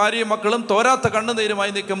ശവസംസ്കാരത്തിന് ഭാര്യയും മക്കളും തോരാത്ത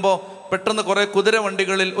കണ്ണുനീരുമായി നിൽക്കുമ്പോൾ പെട്ടെന്ന് കുറെ കുതിര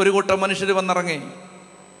വണ്ടികളിൽ ഒരു കൂട്ടം മനുഷ്യർ വന്നിറങ്ങി.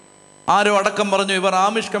 ആരോ അടക്കം പറഞ്ഞു, ഇവർ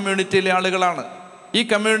ആമിഷ് കമ്മ്യൂണിറ്റിയിലെ ആളുകളാണ്, ഈ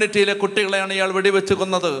കമ്മ്യൂണിറ്റിയിലെ കുട്ടികളെയാണ് ഇയാൾ വെടിവെച്ച്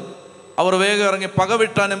കൊന്നത്. അവർ വേഗം ഇറങ്ങി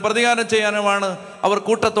പകവിട്ടാനും പ്രതികാരം ചെയ്യാനുമാണ് അവർ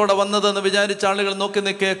കൂട്ടത്തോടെ വന്നതെന്ന് വിചാരിച്ച ആളുകൾ നോക്കി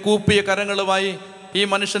നിൽക്കെ കൂപ്പിയ കരങ്ങളുമായി ഈ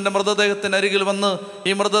മനുഷ്യന്റെ മൃതദേഹത്തിനരികിൽ വന്ന്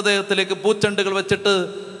ഈ മൃതദേഹത്തിലേക്ക് പൂച്ചെണ്ടുകൾ വെച്ചിട്ട്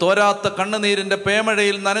തോരാത്ത കണ്ണുനീരിന്റെ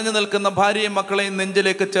പേമഴയിൽ നനഞ്ഞു നിൽക്കുന്ന ഭാര്യയും മക്കളെയും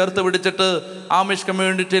നെഞ്ചിലേക്ക് ചേർത്ത് പിടിച്ചിട്ട് ആമിഷ്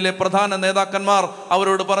കമ്മ്യൂണിറ്റിയിലെ പ്രധാന നേതാക്കന്മാർ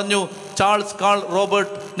അവരോട് പറഞ്ഞു, ചാൾസ് കാൾ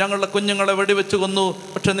റോബർട്ട് ഞങ്ങളുടെ കുഞ്ഞുങ്ങളെ വെടിവെച്ച് കൊന്നു,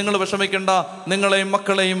 പക്ഷെ നിങ്ങൾ വിഷമിക്കേണ്ട, നിങ്ങളെയും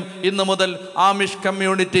മക്കളെയും ഇന്നു മുതൽ ആമിഷ്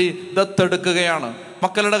കമ്മ്യൂണിറ്റി ദത്തെടുക്കുകയാണ്.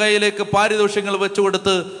 മക്കളുടെ കയ്യിലേക്ക് പാരിതോഷികങ്ങൾ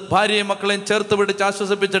വെച്ചുകൊടുത്ത് ഭാര്യയും മക്കളെയും ചേർത്ത് പിടിച്ച്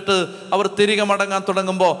ആശ്വസിപ്പിച്ചിട്ട് അവർ തിരികെ മടങ്ങാൻ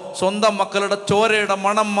തുടങ്ങുമ്പോൾ സ്വന്തം മക്കളുടെ ചോരയുടെ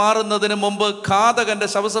മണം മാറുന്നതിന് മുമ്പ് ഘാതകന്റെ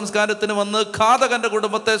ശവസംസ്കാരത്തിന് വന്ന് ഘാതകന്റെ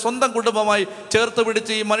കുടുംബത്തെ സ്വന്തം കുടുംബമായി ചേർത്ത്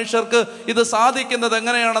പിടിച്ച് ഈ മനുഷ്യർക്ക് ഇത് സാധിക്കുന്നത്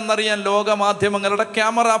എങ്ങനെയാണെന്നറിയാൻ ലോകമാധ്യമങ്ങളുടെ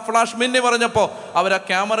ക്യാമറ ഫ്ലാഷ് മിന്നി പറഞ്ഞപ്പോൾ അവർ ആ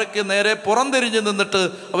ക്യാമറയ്ക്ക് നേരെ പുറംതിരിഞ്ഞ് നിന്നിട്ട്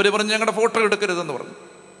അവർ പറഞ്ഞു, ഞങ്ങളുടെ ഫോട്ടോ എടുക്കരുതെന്ന് പറഞ്ഞു.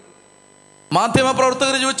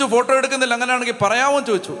 മാധ്യമപ്രവർത്തകർ ചോദിച്ചു, ഫോട്ടോ എടുക്കുന്നില്ല, അങ്ങനെയാണെങ്കിൽ പറയാമോ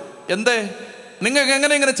ചോദിച്ചു. എന്തേ, നിങ്ങൾക്ക്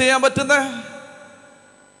എങ്ങനെ ഇങ്ങനെ ചെയ്യാൻ പറ്റുന്നേ?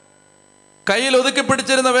 കയ്യിൽ ഒതുക്കി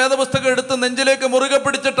പിടിച്ചിരുന്ന വേദപുസ്തകം എടുത്ത് നെഞ്ചിലേക്ക് മുറുകെ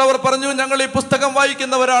പിടിച്ചിട്ട് അവർ പറഞ്ഞു, ഞങ്ങൾ ഈ പുസ്തകം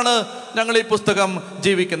വായിക്കുന്നവരാണ്, ഞങ്ങൾ ഈ പുസ്തകം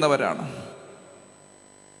ജീവിക്കുന്നവരാണ്.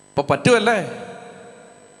 അപ്പൊ പറ്റുമല്ലേ?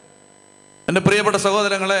 എൻ്റെ പ്രിയപ്പെട്ട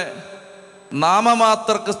സഹോദരങ്ങളെ,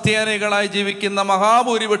 നാമമാത്ര ക്രിസ്ത്യാനികളായി ജീവിക്കുന്ന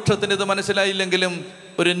മഹാഭൂരിപക്ഷത്തിന് ഇത് മനസ്സിലായില്ലെങ്കിലും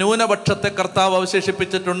ഒരു ന്യൂനപക്ഷത്തെ കർത്താവ്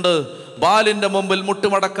അവശേഷിപ്പിച്ചിട്ടുണ്ട്. ബാലിന്റെ മുമ്പിൽ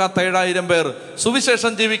മുട്ടുമടക്കാത്ത 7000 പേർ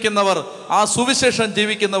സുവിശേഷം ജീവിക്കുന്നവർ. ആ സുവിശേഷം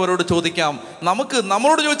ജീവിക്കുന്നവരോട് ചോദിക്കാം.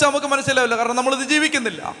 നമ്മളോട് ചോദിച്ചാൽ നമുക്ക് മനസ്സിലാവില്ല, കാരണം നമ്മളിത്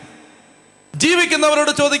ജീവിക്കുന്നില്ല.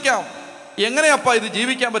 ജീവിക്കുന്നവരോട് ചോദിക്കാം, എങ്ങനെയപ്പാ ഇത്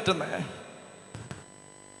ജീവിക്കാൻ പറ്റുന്നേ?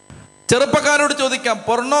 ചെറുപ്പക്കാരോട് ചോദിക്കാം.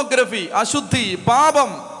 പൊർണോഗ്രഫി, അശുദ്ധി,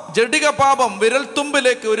 പാപം, ജഡിക പാപം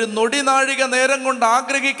വിരൽത്തുമ്പിലേക്ക് ഒരു നൊടിനാഴിക നേരം കൊണ്ട്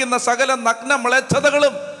ആഗ്രഹിക്കുന്ന സകല നഗ്ന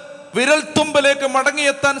മ്ലേച്ഛതകളും വിരൽത്തുമ്പിലേക്ക്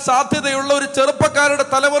മടങ്ങിയെത്താൻ സാധ്യതയുള്ള ഒരു ചെറുപ്പക്കാരുടെ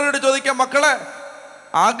തലമുറയോട് ചോദിക്കാം, മക്കളെ,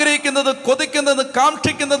 ആഗ്രഹിക്കുന്നത്, കൊതിക്കുന്നത്,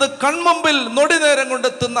 കാക്ഷിക്കുന്നത് കൺമുമ്പിൽ നൊടി നേരം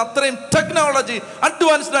കൊണ്ടെത്തുന്ന അത്രയും ടെക്നോളജി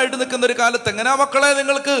അഡ്വാൻസ്ഡ് ആയിട്ട് നിൽക്കുന്ന ഒരു കാലത്ത് എങ്ങനെയാ മക്കളെ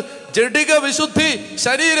നിങ്ങൾക്ക് ജഡിക വിശുദ്ധി,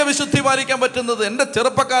 ശരീരവിശുദ്ധി പാലിക്കാൻ പറ്റുന്നത്? എൻ്റെ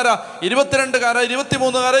ചെറുപ്പക്കാരാ, 22കാരാ,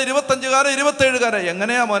 23കാരാ, 25കാരാ, 27കാരാ,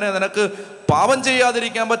 എങ്ങനെയാ മോനെ നിനക്ക് പാപം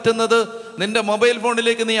ചെയ്യാതിരിക്കാൻ പറ്റുന്നത്? നിന്റെ മൊബൈൽ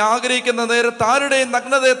ഫോണിലേക്ക് നീ ആഗ്രഹിക്കുന്ന നേരത്ത് ആരുടെയും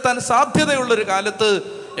നഗ്നത എത്താൻ സാധ്യതയുള്ളൊരു കാലത്ത്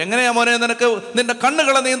എങ്ങനെയാ മോനെ നിനക്ക് നിന്റെ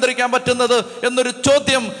കണ്ണുകളെ നിയന്ത്രിക്കാൻ പറ്റുന്നത് എന്നൊരു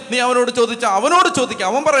ചോദ്യം നീ അവനോട് ചോദിച്ചാൽ അവനോട് ചോദിക്കാം,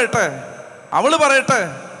 അവൻ പറയട്ടെ, അവള് പറയട്ടെ.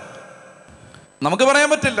 നമുക്ക് പറയാൻ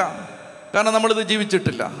പറ്റില്ല, കാരണം നമ്മളിത്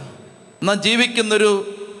ജീവിച്ചിട്ടില്ല. എന്നാൽ ജീവിക്കുന്നൊരു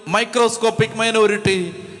മൈക്രോസ്കോപ്പിക് മൈനോറിറ്റി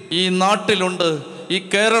ഈ നാട്ടിലുണ്ട്. ഈ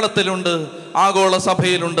കേരളത്തിലുണ്ട്, ആഗോള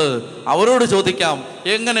സഭയിലുണ്ട്. അവരോട് ചോദിക്കാം,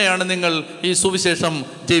 എങ്ങനെയാണ് നിങ്ങൾ ഈ സുവിശേഷം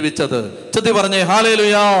ജീവിച്ചത്? ചെത്തി പറഞ്ഞേ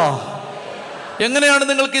ഹല്ലേലൂയാ. എങ്ങനെയാണ്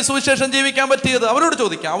നിങ്ങൾക്ക് ഈ സുവിശേഷം ജീവിക്കാൻ പറ്റിയത്? അവരോട്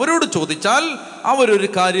ചോദിക്കാം. അവരോട് ചോദിച്ചാൽ അവരൊരു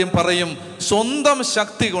കാര്യം പറയും, സ്വന്തം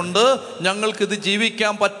ശക്തി കൊണ്ട് ഞങ്ങൾക്കിത്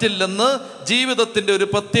ജീവിക്കാൻ പറ്റില്ലെന്ന് ജീവിതത്തിൻ്റെ ഒരു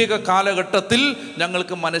പ്രത്യേക കാലഘട്ടത്തിൽ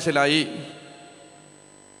ഞങ്ങൾക്ക് മനസ്സിലായി.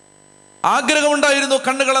 ആഗ്രഹമുണ്ടായിരുന്നു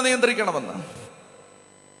കണ്ണുകളെ നിയന്ത്രിക്കണമെന്ന്,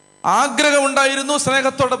 ആഗ്രഹമുണ്ടായിരുന്നു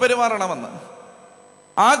സ്നേഹത്തോടെ പെരുമാറണമെന്ന്,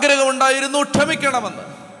 ആഗ്രഹമുണ്ടായിരുന്നു ക്ഷമിക്കണമെന്ന്,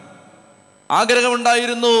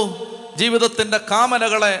 ആഗ്രഹമുണ്ടായിരുന്നു ജീവിതത്തിൻ്റെ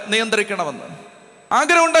കാമനകളെ നിയന്ത്രിക്കണമെന്ന്,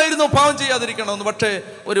 ആഗ്രഹമുണ്ടായിരുന്നു പാവം ചെയ്യാതിരിക്കണമെന്ന്. പക്ഷേ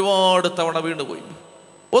ഒരുപാട് തവണ വീണുപോയി,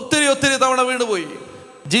 ഒത്തിരി തവണ വീണുപോയി.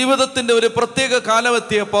 ജീവിതത്തിൻ്റെ ഒരു പ്രത്യേക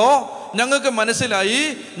കാലമെത്തിയപ്പോൾ ഞങ്ങൾക്ക് മനസ്സിലായി,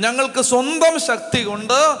 ഞങ്ങൾക്ക് സ്വന്തം ശക്തി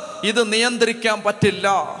കൊണ്ട് ഇത് നിയന്ത്രിക്കാൻ പറ്റില്ല.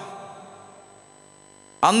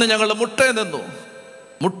 അന്ന് ഞങ്ങൾ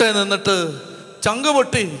മുട്ടയിൽ നിന്നിട്ട്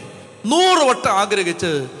ചങ്കുപൊട്ടി 100 വട്ടം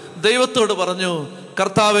ആഗ്രഹിച്ച് ദൈവത്തോട് പറഞ്ഞു,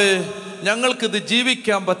 കർത്താവേ, ഞങ്ങൾക്കിത്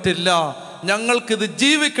ജീവിക്കാൻ പറ്റില്ല, ഞങ്ങൾക്കിത്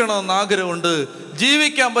ജീവിക്കണമെന്ന് ആഗ്രഹമുണ്ട്,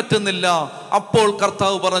 ജീവിക്കാൻ പറ്റുന്നില്ല. അപ്പോൾ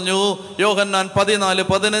കർത്താവ് പറഞ്ഞു, യോഹന്നാൻ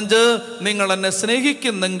 14:15, നിങ്ങൾ എന്നെ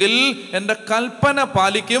സ്നേഹിക്കുന്നെങ്കിൽ എൻ്റെ കൽപ്പന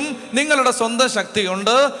പാലിക്കും. നിങ്ങളുടെ സ്വന്തം ശക്തി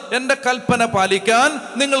കൊണ്ട് എൻ്റെ കൽപ്പന പാലിക്കാൻ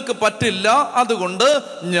നിങ്ങൾക്ക് പറ്റില്ല. അതുകൊണ്ട്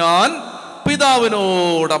ഞാൻ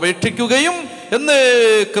പിതാവിനോട് അപേക്ഷിക്കുകയും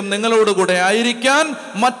എന്നേക്കും നിങ്ങളോടുകൂടെ ആയിരിക്കാൻ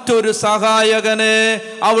മറ്റൊരു സഹായകനെ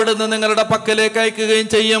അവിടുന്ന് നിങ്ങളുടെ പക്കലേക്ക് അയക്കുകയും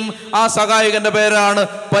ചെയ്യും. ആ സഹായകന്റെ പേരാണ്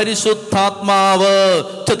പരിശുദ്ധാത്മാവ്.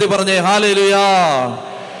 ചെത്തി പറഞ്ഞേ ഹല്ലേലൂയാ.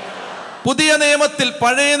 പുതിയ നിയമത്തിൽ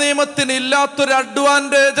പഴയ നിയമത്തിന് ഇല്ലാത്തൊരു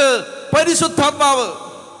അഡ്വാൻറ്റേജ് പരിശുദ്ധാത്മാവ്.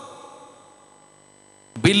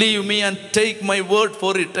 Believe me and take my word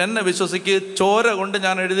for it. എന്നെ വിശ്വസിക്ക്, ചോര കൊണ്ട്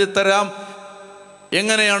ഞാൻ എഴുതി തരാം.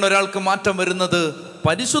 എങ്ങനെയാണ് ഒരാൾക്ക് മാറ്റം വരുന്നത്?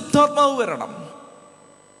 പരിശുദ്ധാത്മാവ് വരണം.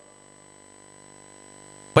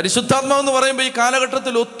 പരിശുദ്ധാത്മാവ് എന്ന് പറയുമ്പോൾ ഈ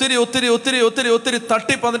കാലഘട്ടത്തിൽ ഒത്തിരി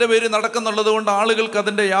തട്ടിപ്പ് അതിൻ്റെ പേര് നടക്കുന്നുള്ളത് കൊണ്ട് ആളുകൾക്ക്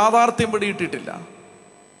അതിൻ്റെ യാഥാർത്ഥ്യം പിടിയിട്ടിട്ടില്ല.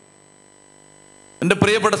 എൻ്റെ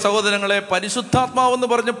പ്രിയപ്പെട്ട സഹോദരങ്ങളെ, പരിശുദ്ധാത്മാവെന്ന്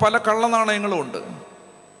പറഞ്ഞ് പല കള്ളനാണയങ്ങളും ഉണ്ട്.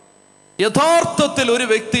 യഥാർത്ഥത്തിൽ ഒരു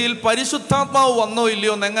വ്യക്തിയിൽ പരിശുദ്ധാത്മാവ് വന്നോ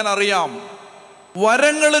ഇല്ലയോ എന്ന് എങ്ങനെ അറിയാം?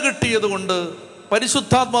 വരങ്ങൾ കിട്ടിയത് കൊണ്ട്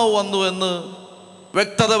പരിശുദ്ധാത്മാവ് വന്നു എന്ന്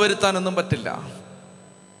വ്യക്തത വരുത്താനൊന്നും പറ്റില്ല.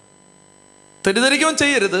 തെറ്റിദ്ധരിക്കുകയും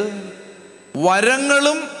ചെയ്യരുത്.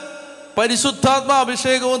 വരങ്ങളും പരിശുദ്ധാത്മാ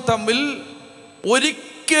അഭിഷേകവും തമ്മിൽ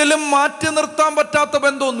ഒരിക്കലും മാറ്റി നിർത്താൻ പറ്റാത്ത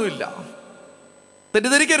ബന്ധമൊന്നുമില്ല.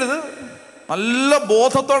 തെറ്റിദ്ധരിക്കരുത്. നല്ല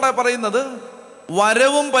ബോധത്തോടെ പറയുന്നത്,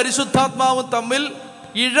 വരവും പരിശുദ്ധാത്മാവും തമ്മിൽ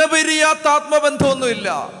ഇഴപിരിയാത്ത ആത്മബന്ധമൊന്നുമില്ല.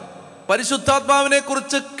 പരിശുദ്ധാത്മാവിനെ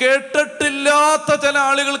കുറിച്ച് കേട്ടിട്ടില്ലാത്ത ചില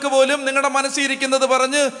ആളുകൾക്ക് പോലും നിങ്ങളുടെ മനസ്സിരിക്കുന്നത്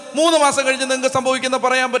പറഞ്ഞ് 3 മാസം കഴിഞ്ഞ് നിങ്ങൾക്ക് സംഭവിക്കുന്ന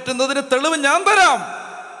പറയാൻ പറ്റുന്നതിന് തെളിവ് ഞാൻ തരാം.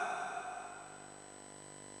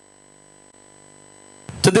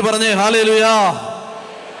 ചെത്തി പറഞ്ഞേ ഹല്ലേലൂയാ.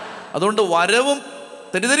 അതുകൊണ്ട് വരവും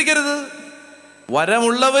തെറ്റിദ്ധരിക്കരുത്.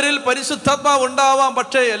 വരമുള്ളവരിൽ പരിശുദ്ധാത്മാവ് ഉണ്ടാവാം,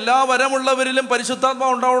 പക്ഷേ എല്ലാ വരമുള്ളവരിലും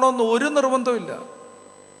പരിശുദ്ധാത്മാവ് ഉണ്ടാവണമെന്ന് ഒരു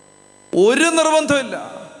നിർബന്ധമില്ല.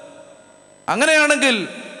 അങ്ങനെയാണെങ്കിൽ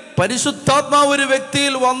പരിശുദ്ധാത്മാവ് ഒരു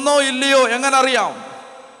വ്യക്തിയിൽ വന്നോ ഇല്ലയോ എങ്ങനെ അറിയാം?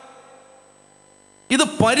 ഇത്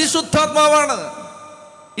പരിശുദ്ധാത്മാവാണ്.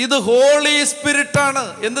 ഇത് ഹോളി സ്പിരിറ്റ് ആണ്.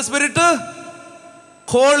 എന്ത് spirit?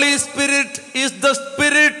 Holy spirit is the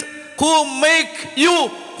spirit who make you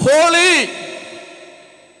holy.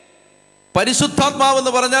 പരിശുദ്ധാത്മാവ്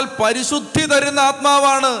എന്ന് പറഞ്ഞാൽ പരിശുദ്ധി തരുന്ന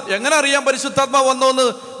ആത്മാവാണ്. എങ്ങനെ അറിയാം പരിശുദ്ധാത്മാവ് വന്നോന്ന്?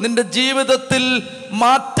 നിന്റെ ജീവിതത്തിൽ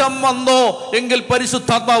മാറ്റം വന്നോ എങ്കിൽ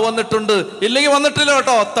പരിശുദ്ധാത്മാവ് വന്നിട്ടുണ്ട്. ഇല്ലെങ്കിൽ വന്നിട്ടില്ല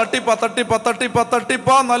കേട്ടോ. തട്ടിപ്പ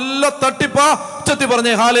നല്ല തട്ടിപ്പ. ചെത്തി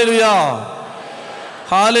പറഞ്ഞേ ഹല്ലേലൂയാ.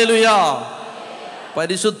 ഹല്ലേലൂയാ.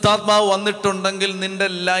 പരിശുദ്ധാത്മാവ് വന്നിട്ടുണ്ടെങ്കിൽ നിന്റെ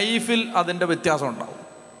ലൈഫിൽ അതിന്റെ വ്യത്യാസം ഉണ്ടാവും.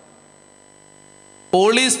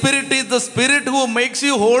 Holy spirit is the spirit who makes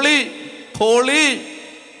you holy.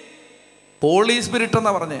 Holy spirit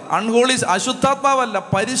എന്നാ പറഞ്ഞേ. അൺഹോളി അശുദ്ധാത്മാവല്ല,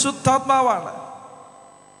 പരിശുദ്ധാത്മാവാണ്.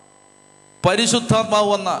 പരിശുദ്ധാത്മാവ്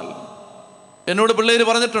വന്നാൽ, എന്നോട് പിള്ളേര്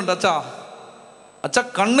പറഞ്ഞിട്ടുണ്ട്, അച്ഛാ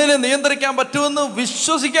കണ്ണിനെ നിയന്ത്രിക്കാൻ പറ്റുമെന്ന്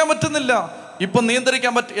വിശ്വസിക്കാൻ പറ്റുന്നില്ല. ഇപ്പം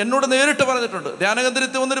നിയന്ത്രിക്കാൻ പറ്റും. എന്നോട് നേരിട്ട് പറഞ്ഞിട്ടുണ്ട്.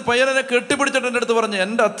 ധ്യാനകേന്ദ്രത്തിൽ വന്നൊരു പയ്യനെ കെട്ടിപ്പിടിച്ചിട്ട് എൻ്റെ അടുത്ത് പറഞ്ഞു,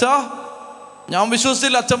 എൻ്റെ അച്ഛാ ഞാൻ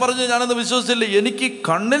വിശ്വസിച്ചില്ല. അച്ഛൻ പറഞ്ഞു, ഞാനൊന്ന് വിശ്വസിച്ചില്ല. എനിക്ക്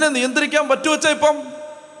കണ്ണിനെ നിയന്ത്രിക്കാൻ പറ്റുമോ അച്ഛാ? ഇപ്പം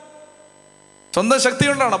സ്വന്തം ശക്തി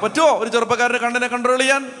കൊണ്ടാണോ? പറ്റുമോ ഒരു ചെറുപ്പക്കാരൻ്റെ കണ്ണിനെ കൺട്രോൾ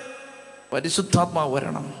ചെയ്യാൻ? പരിശുദ്ധാത്മാവ്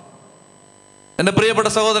വരണം. എൻ്റെ പ്രിയപ്പെട്ട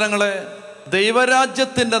സഹോദരങ്ങളെ,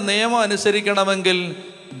 ദൈവരാജ്യത്തിൻ്റെ നിയമം അനുസരിക്കണമെങ്കിൽ,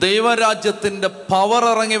 ദൈവരാജ്യത്തിൻ്റെ പവർ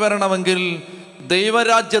ഇറങ്ങി വരണമെങ്കിൽ,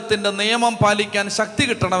 ദൈവരാജ്യത്തിൻ്റെ നിയമം പാലിക്കാൻ ശക്തി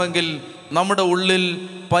കിട്ടണമെങ്കിൽ നമ്മുടെ ഉള്ളിൽ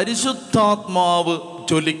പരിശുദ്ധാത്മാവ്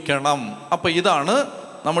ജ്വലിക്കണം. അപ്പൊ ഇതാണ്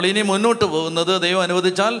നമ്മൾ ഇനി മുന്നോട്ട് പോകുന്നത്. ദൈവം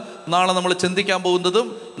അനുവദിച്ചാൽ നാളെ നമ്മൾ ചിന്തിക്കാൻ പോകുന്നതും,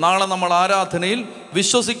 നാളെ നമ്മൾ ആരാധനയിൽ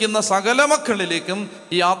വിശ്വസിക്കുന്ന സകല മക്കളിലേക്കും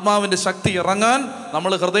ഈ ആത്മാവിൻ്റെ ശക്തി ഇറങ്ങാൻ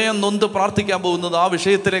നമ്മൾ ഹൃദയം നൊന്ത് പ്രാർത്ഥിക്കാൻ പോകുന്നത്. ആ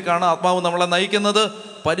വിഷയത്തിലേക്കാണ് ആത്മാവ് നമ്മളെ നയിക്കുന്നത്.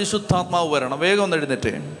 പരിശുദ്ധാത്മാവ് വരണം. വേഗം ഒന്ന്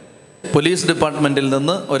എഴുന്നേറ്റേ. പോലീസ് ഡിപ്പാർട്ട്മെൻറ്റിൽ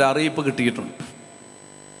നിന്ന് ഒരു അറിയിപ്പ് കിട്ടിയിട്ടുണ്ട്.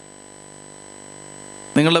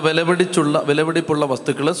 നിങ്ങളുടെ വിലപിടിപ്പുള്ള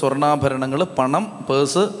വസ്തുക്കൾ, സ്വർണ്ണാഭരണങ്ങൾ, പണം,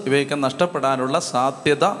 പേഴ്സ് ഇവയൊക്കെ നഷ്ടപ്പെടാനുള്ള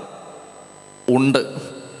സാധ്യത ഉണ്ട്.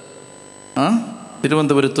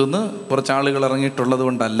 തിരുവനന്തപുരത്തു നിന്ന് കുറച്ച് ആളുകൾ ഇറങ്ങിയിട്ടുള്ളത്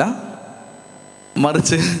കൊണ്ടല്ല,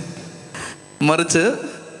 മറിച്ച്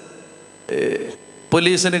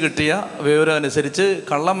പോലീസിന് കിട്ടിയ വിവരം അനുസരിച്ച്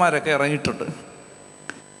കള്ളന്മാരൊക്കെ ഇറങ്ങിയിട്ടുണ്ട്.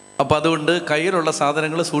 അപ്പം അതുകൊണ്ട് കയ്യിലുള്ള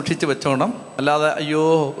സാധനങ്ങൾ സൂക്ഷിച്ച് വെച്ചോണം. അല്ലാതെ അയ്യോ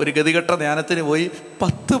ഒരു ഗതികെട്ട ധ്യാനത്തിന് പോയി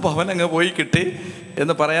 10 പവൻ അങ്ങ് പോയി കിട്ടി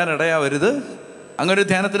എന്ന് പറയാനിടയാവരുത്. അങ്ങനെ ഒരു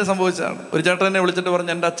ധ്യാനത്തിന് സംഭവിച്ചതാണ്. ഒരു ചേട്ടൻ എന്നെ വിളിച്ചിട്ട്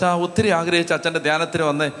പറഞ്ഞു, എൻ്റെ അച്ഛാ ഒത്തിരി ആഗ്രഹിച്ച അച്ഛൻ്റെ ധ്യാനത്തിന്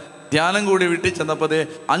വന്നേ, ധ്യാനം കൂടി വീട്ടിൽ ചെന്നപ്പോൾ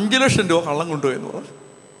 5 ലക്ഷം രൂപ കള്ളം കൊണ്ടുപോയി എന്ന് പറഞ്ഞു.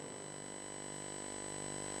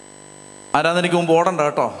 ആരാധനയ്ക്ക് മുമ്പ് ഓടണ്ട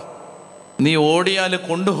കേട്ടോ. നീ ഓടിയാൽ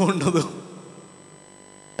കൊണ്ടുപോകണ്ട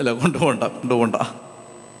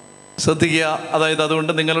ശ്രദ്ധിക്കുക. അതായത്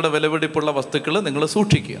അതുകൊണ്ട് നിങ്ങളുടെ വിലപിടിപ്പുള്ള വസ്തുക്കൾ നിങ്ങൾ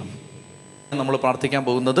സൂക്ഷിക്കുക. നമ്മൾ പ്രാർത്ഥിക്കാൻ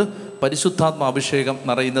പോകുന്നത് പരിശുദ്ധാത്മാഭിഷേകം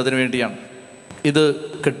നിറയുന്നതിന് വേണ്ടിയാണ്. ഇത്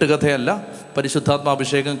കെട്ടുകഥയല്ല.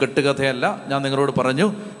 പരിശുദ്ധാത്മാഭിഷേകം കെട്ടുകഥയല്ല. ഞാൻ നിങ്ങളോട് പറഞ്ഞു,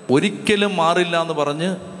 ഒരിക്കലും മാറില്ല എന്ന് പറഞ്ഞ്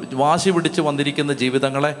വാശി പിടിച്ച് വന്നിരിക്കുന്ന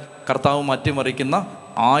ജീവിതങ്ങളെ കർത്താവ് മാറ്റിമറിക്കുന്ന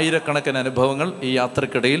ആയിരക്കണക്കിന് അനുഭവങ്ങൾ ഈ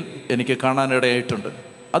യാത്രക്കിടയിൽ എനിക്ക് കാണാനിടയായിട്ടുണ്ട്.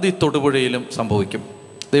 അത് ഈ തൊടുപുഴയിലും സംഭവിക്കും.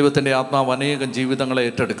 ദൈവത്തിൻ്റെ ആത്മാവ് അനേകം ജീവിതങ്ങളെ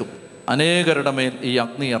ഏറ്റെടുക്കും. അനേകരുടെ മേൽ ഈ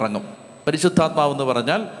അഗ്നി ഇറങ്ങും. പരിശുദ്ധാത്മാവെന്ന്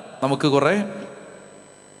പറഞ്ഞാൽ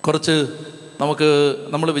കുറച്ച്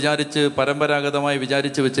നമ്മൾ പരമ്പരാഗതമായി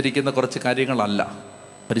വിചാരിച്ച് വെച്ചിരിക്കുന്ന കുറച്ച് കാര്യങ്ങളല്ല.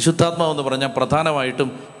 പരിശുദ്ധാത്മാവെന്ന് പറഞ്ഞാൽ പ്രധാനമായിട്ടും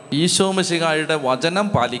ഈശോമിശിഹായുടെ വചനം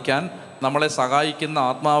പാലിക്കാൻ നമ്മളെ സഹായിക്കുന്ന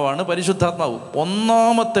ആത്മാവാണ് പരിശുദ്ധാത്മാവ്.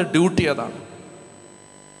 ഒന്നാമത്തെ ഡ്യൂട്ടി അതാണ്.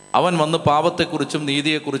 അവൻ വന്ന് പാപത്തെക്കുറിച്ചും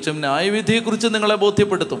നീതിയെക്കുറിച്ചും ന്യായവിധിയെക്കുറിച്ചും നിങ്ങളെ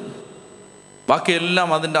ബോധ്യപ്പെടുത്തും. ബാക്കിയെല്ലാം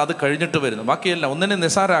അത് കഴിഞ്ഞിട്ട് വരുന്നു. ബാക്കിയെല്ലാം ഒന്നിനെ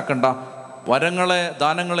നിസ്സാരാക്കണ്ട, വരങ്ങളെ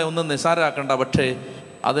ദാനങ്ങളെ ഒന്നും നിസ്സാരാക്കണ്ട. പക്ഷേ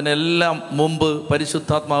അതിനെല്ലാം മുമ്പ്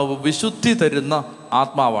പരിശുദ്ധാത്മാവ് വിശുദ്ധി തരുന്ന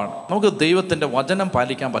ആത്മാവാണ്. നമുക്ക് ദൈവത്തിൻ്റെ വചനം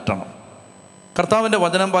പാലിക്കാൻ പറ്റണം. കർത്താവിൻ്റെ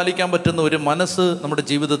വചനം പാലിക്കാൻ പറ്റുന്ന ഒരു മനസ്സ് നമ്മുടെ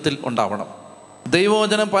ജീവിതത്തിൽ ഉണ്ടാവണം.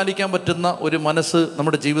 ദൈവവചനം പാലിക്കാൻ പറ്റുന്ന ഒരു മനസ്സ്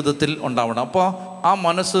നമ്മുടെ ജീവിതത്തിൽ ഉണ്ടാവണം. അപ്പോൾ ആ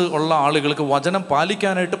മനസ്സ് ഉള്ള ആളുകൾക്ക് വചനം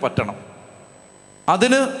പാലിക്കാനായിട്ട് പറ്റണം.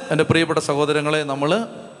 അതിന് എൻ്റെ പ്രിയപ്പെട്ട സഹോദരങ്ങളെ നമ്മൾ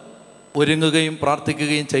ഒരുങ്ങുകയും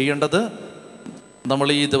പ്രാർത്ഥിക്കുകയും ചെയ്യേണ്ടത് നമ്മൾ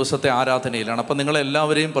ഈ ദിവസത്തെ ആരാധനയിലാണ്. അപ്പം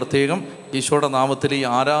നിങ്ങളെല്ലാവരെയും പ്രത്യേകം ഈശോയുടെ നാമത്തിൽ ഈ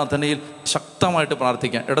ആരാധനയിൽ ശക്തമായിട്ട്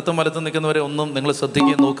പ്രാർത്ഥിക്കാം. ഇടത്തും വലത്തും നിൽക്കുന്നവരെ ഒന്നും നിങ്ങൾ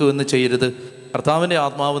ശ്രദ്ധിക്കുകയും നോക്കുകയൊന്നും ചെയ്യരുത്. കർത്താവിൻ്റെ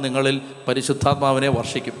ആത്മാവ് നിങ്ങളിൽ പരിശുദ്ധാത്മാവിനെ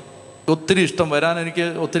വർഷിക്കും. എനിക്ക്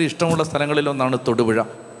ഒത്തിരി ഇഷ്ടമുള്ള സ്ഥലങ്ങളിലൊന്നാണ് തൊടുപുഴ.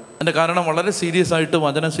 എൻ്റെ കാരണം വളരെ സീരിയസ് ആയിട്ട്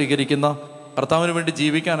വചനം സ്വീകരിക്കുന്ന, കർത്താവിന് വേണ്ടി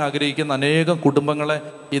ജീവിക്കാൻ ആഗ്രഹിക്കുന്ന അനേകം കുടുംബങ്ങളെ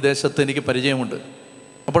ഈ ദേശത്ത് എനിക്ക് പരിചയമുണ്ട്.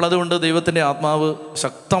 അപ്പോൾ അതുകൊണ്ട് ദൈവത്തിൻ്റെ ആത്മാവ്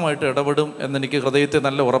ശക്തമായിട്ട് ഇടപെടും എന്നെനിക്ക് ഹൃദയത്തിൽ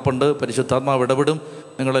നല്ല ഉറപ്പുണ്ട്. പരിശുദ്ധാത്മാവ് ഇടപെടും.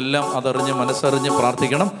 നിങ്ങളെല്ലാം അതറിഞ്ഞ് മനസ്സറിഞ്ഞ്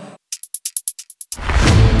പ്രാർത്ഥിക്കണം.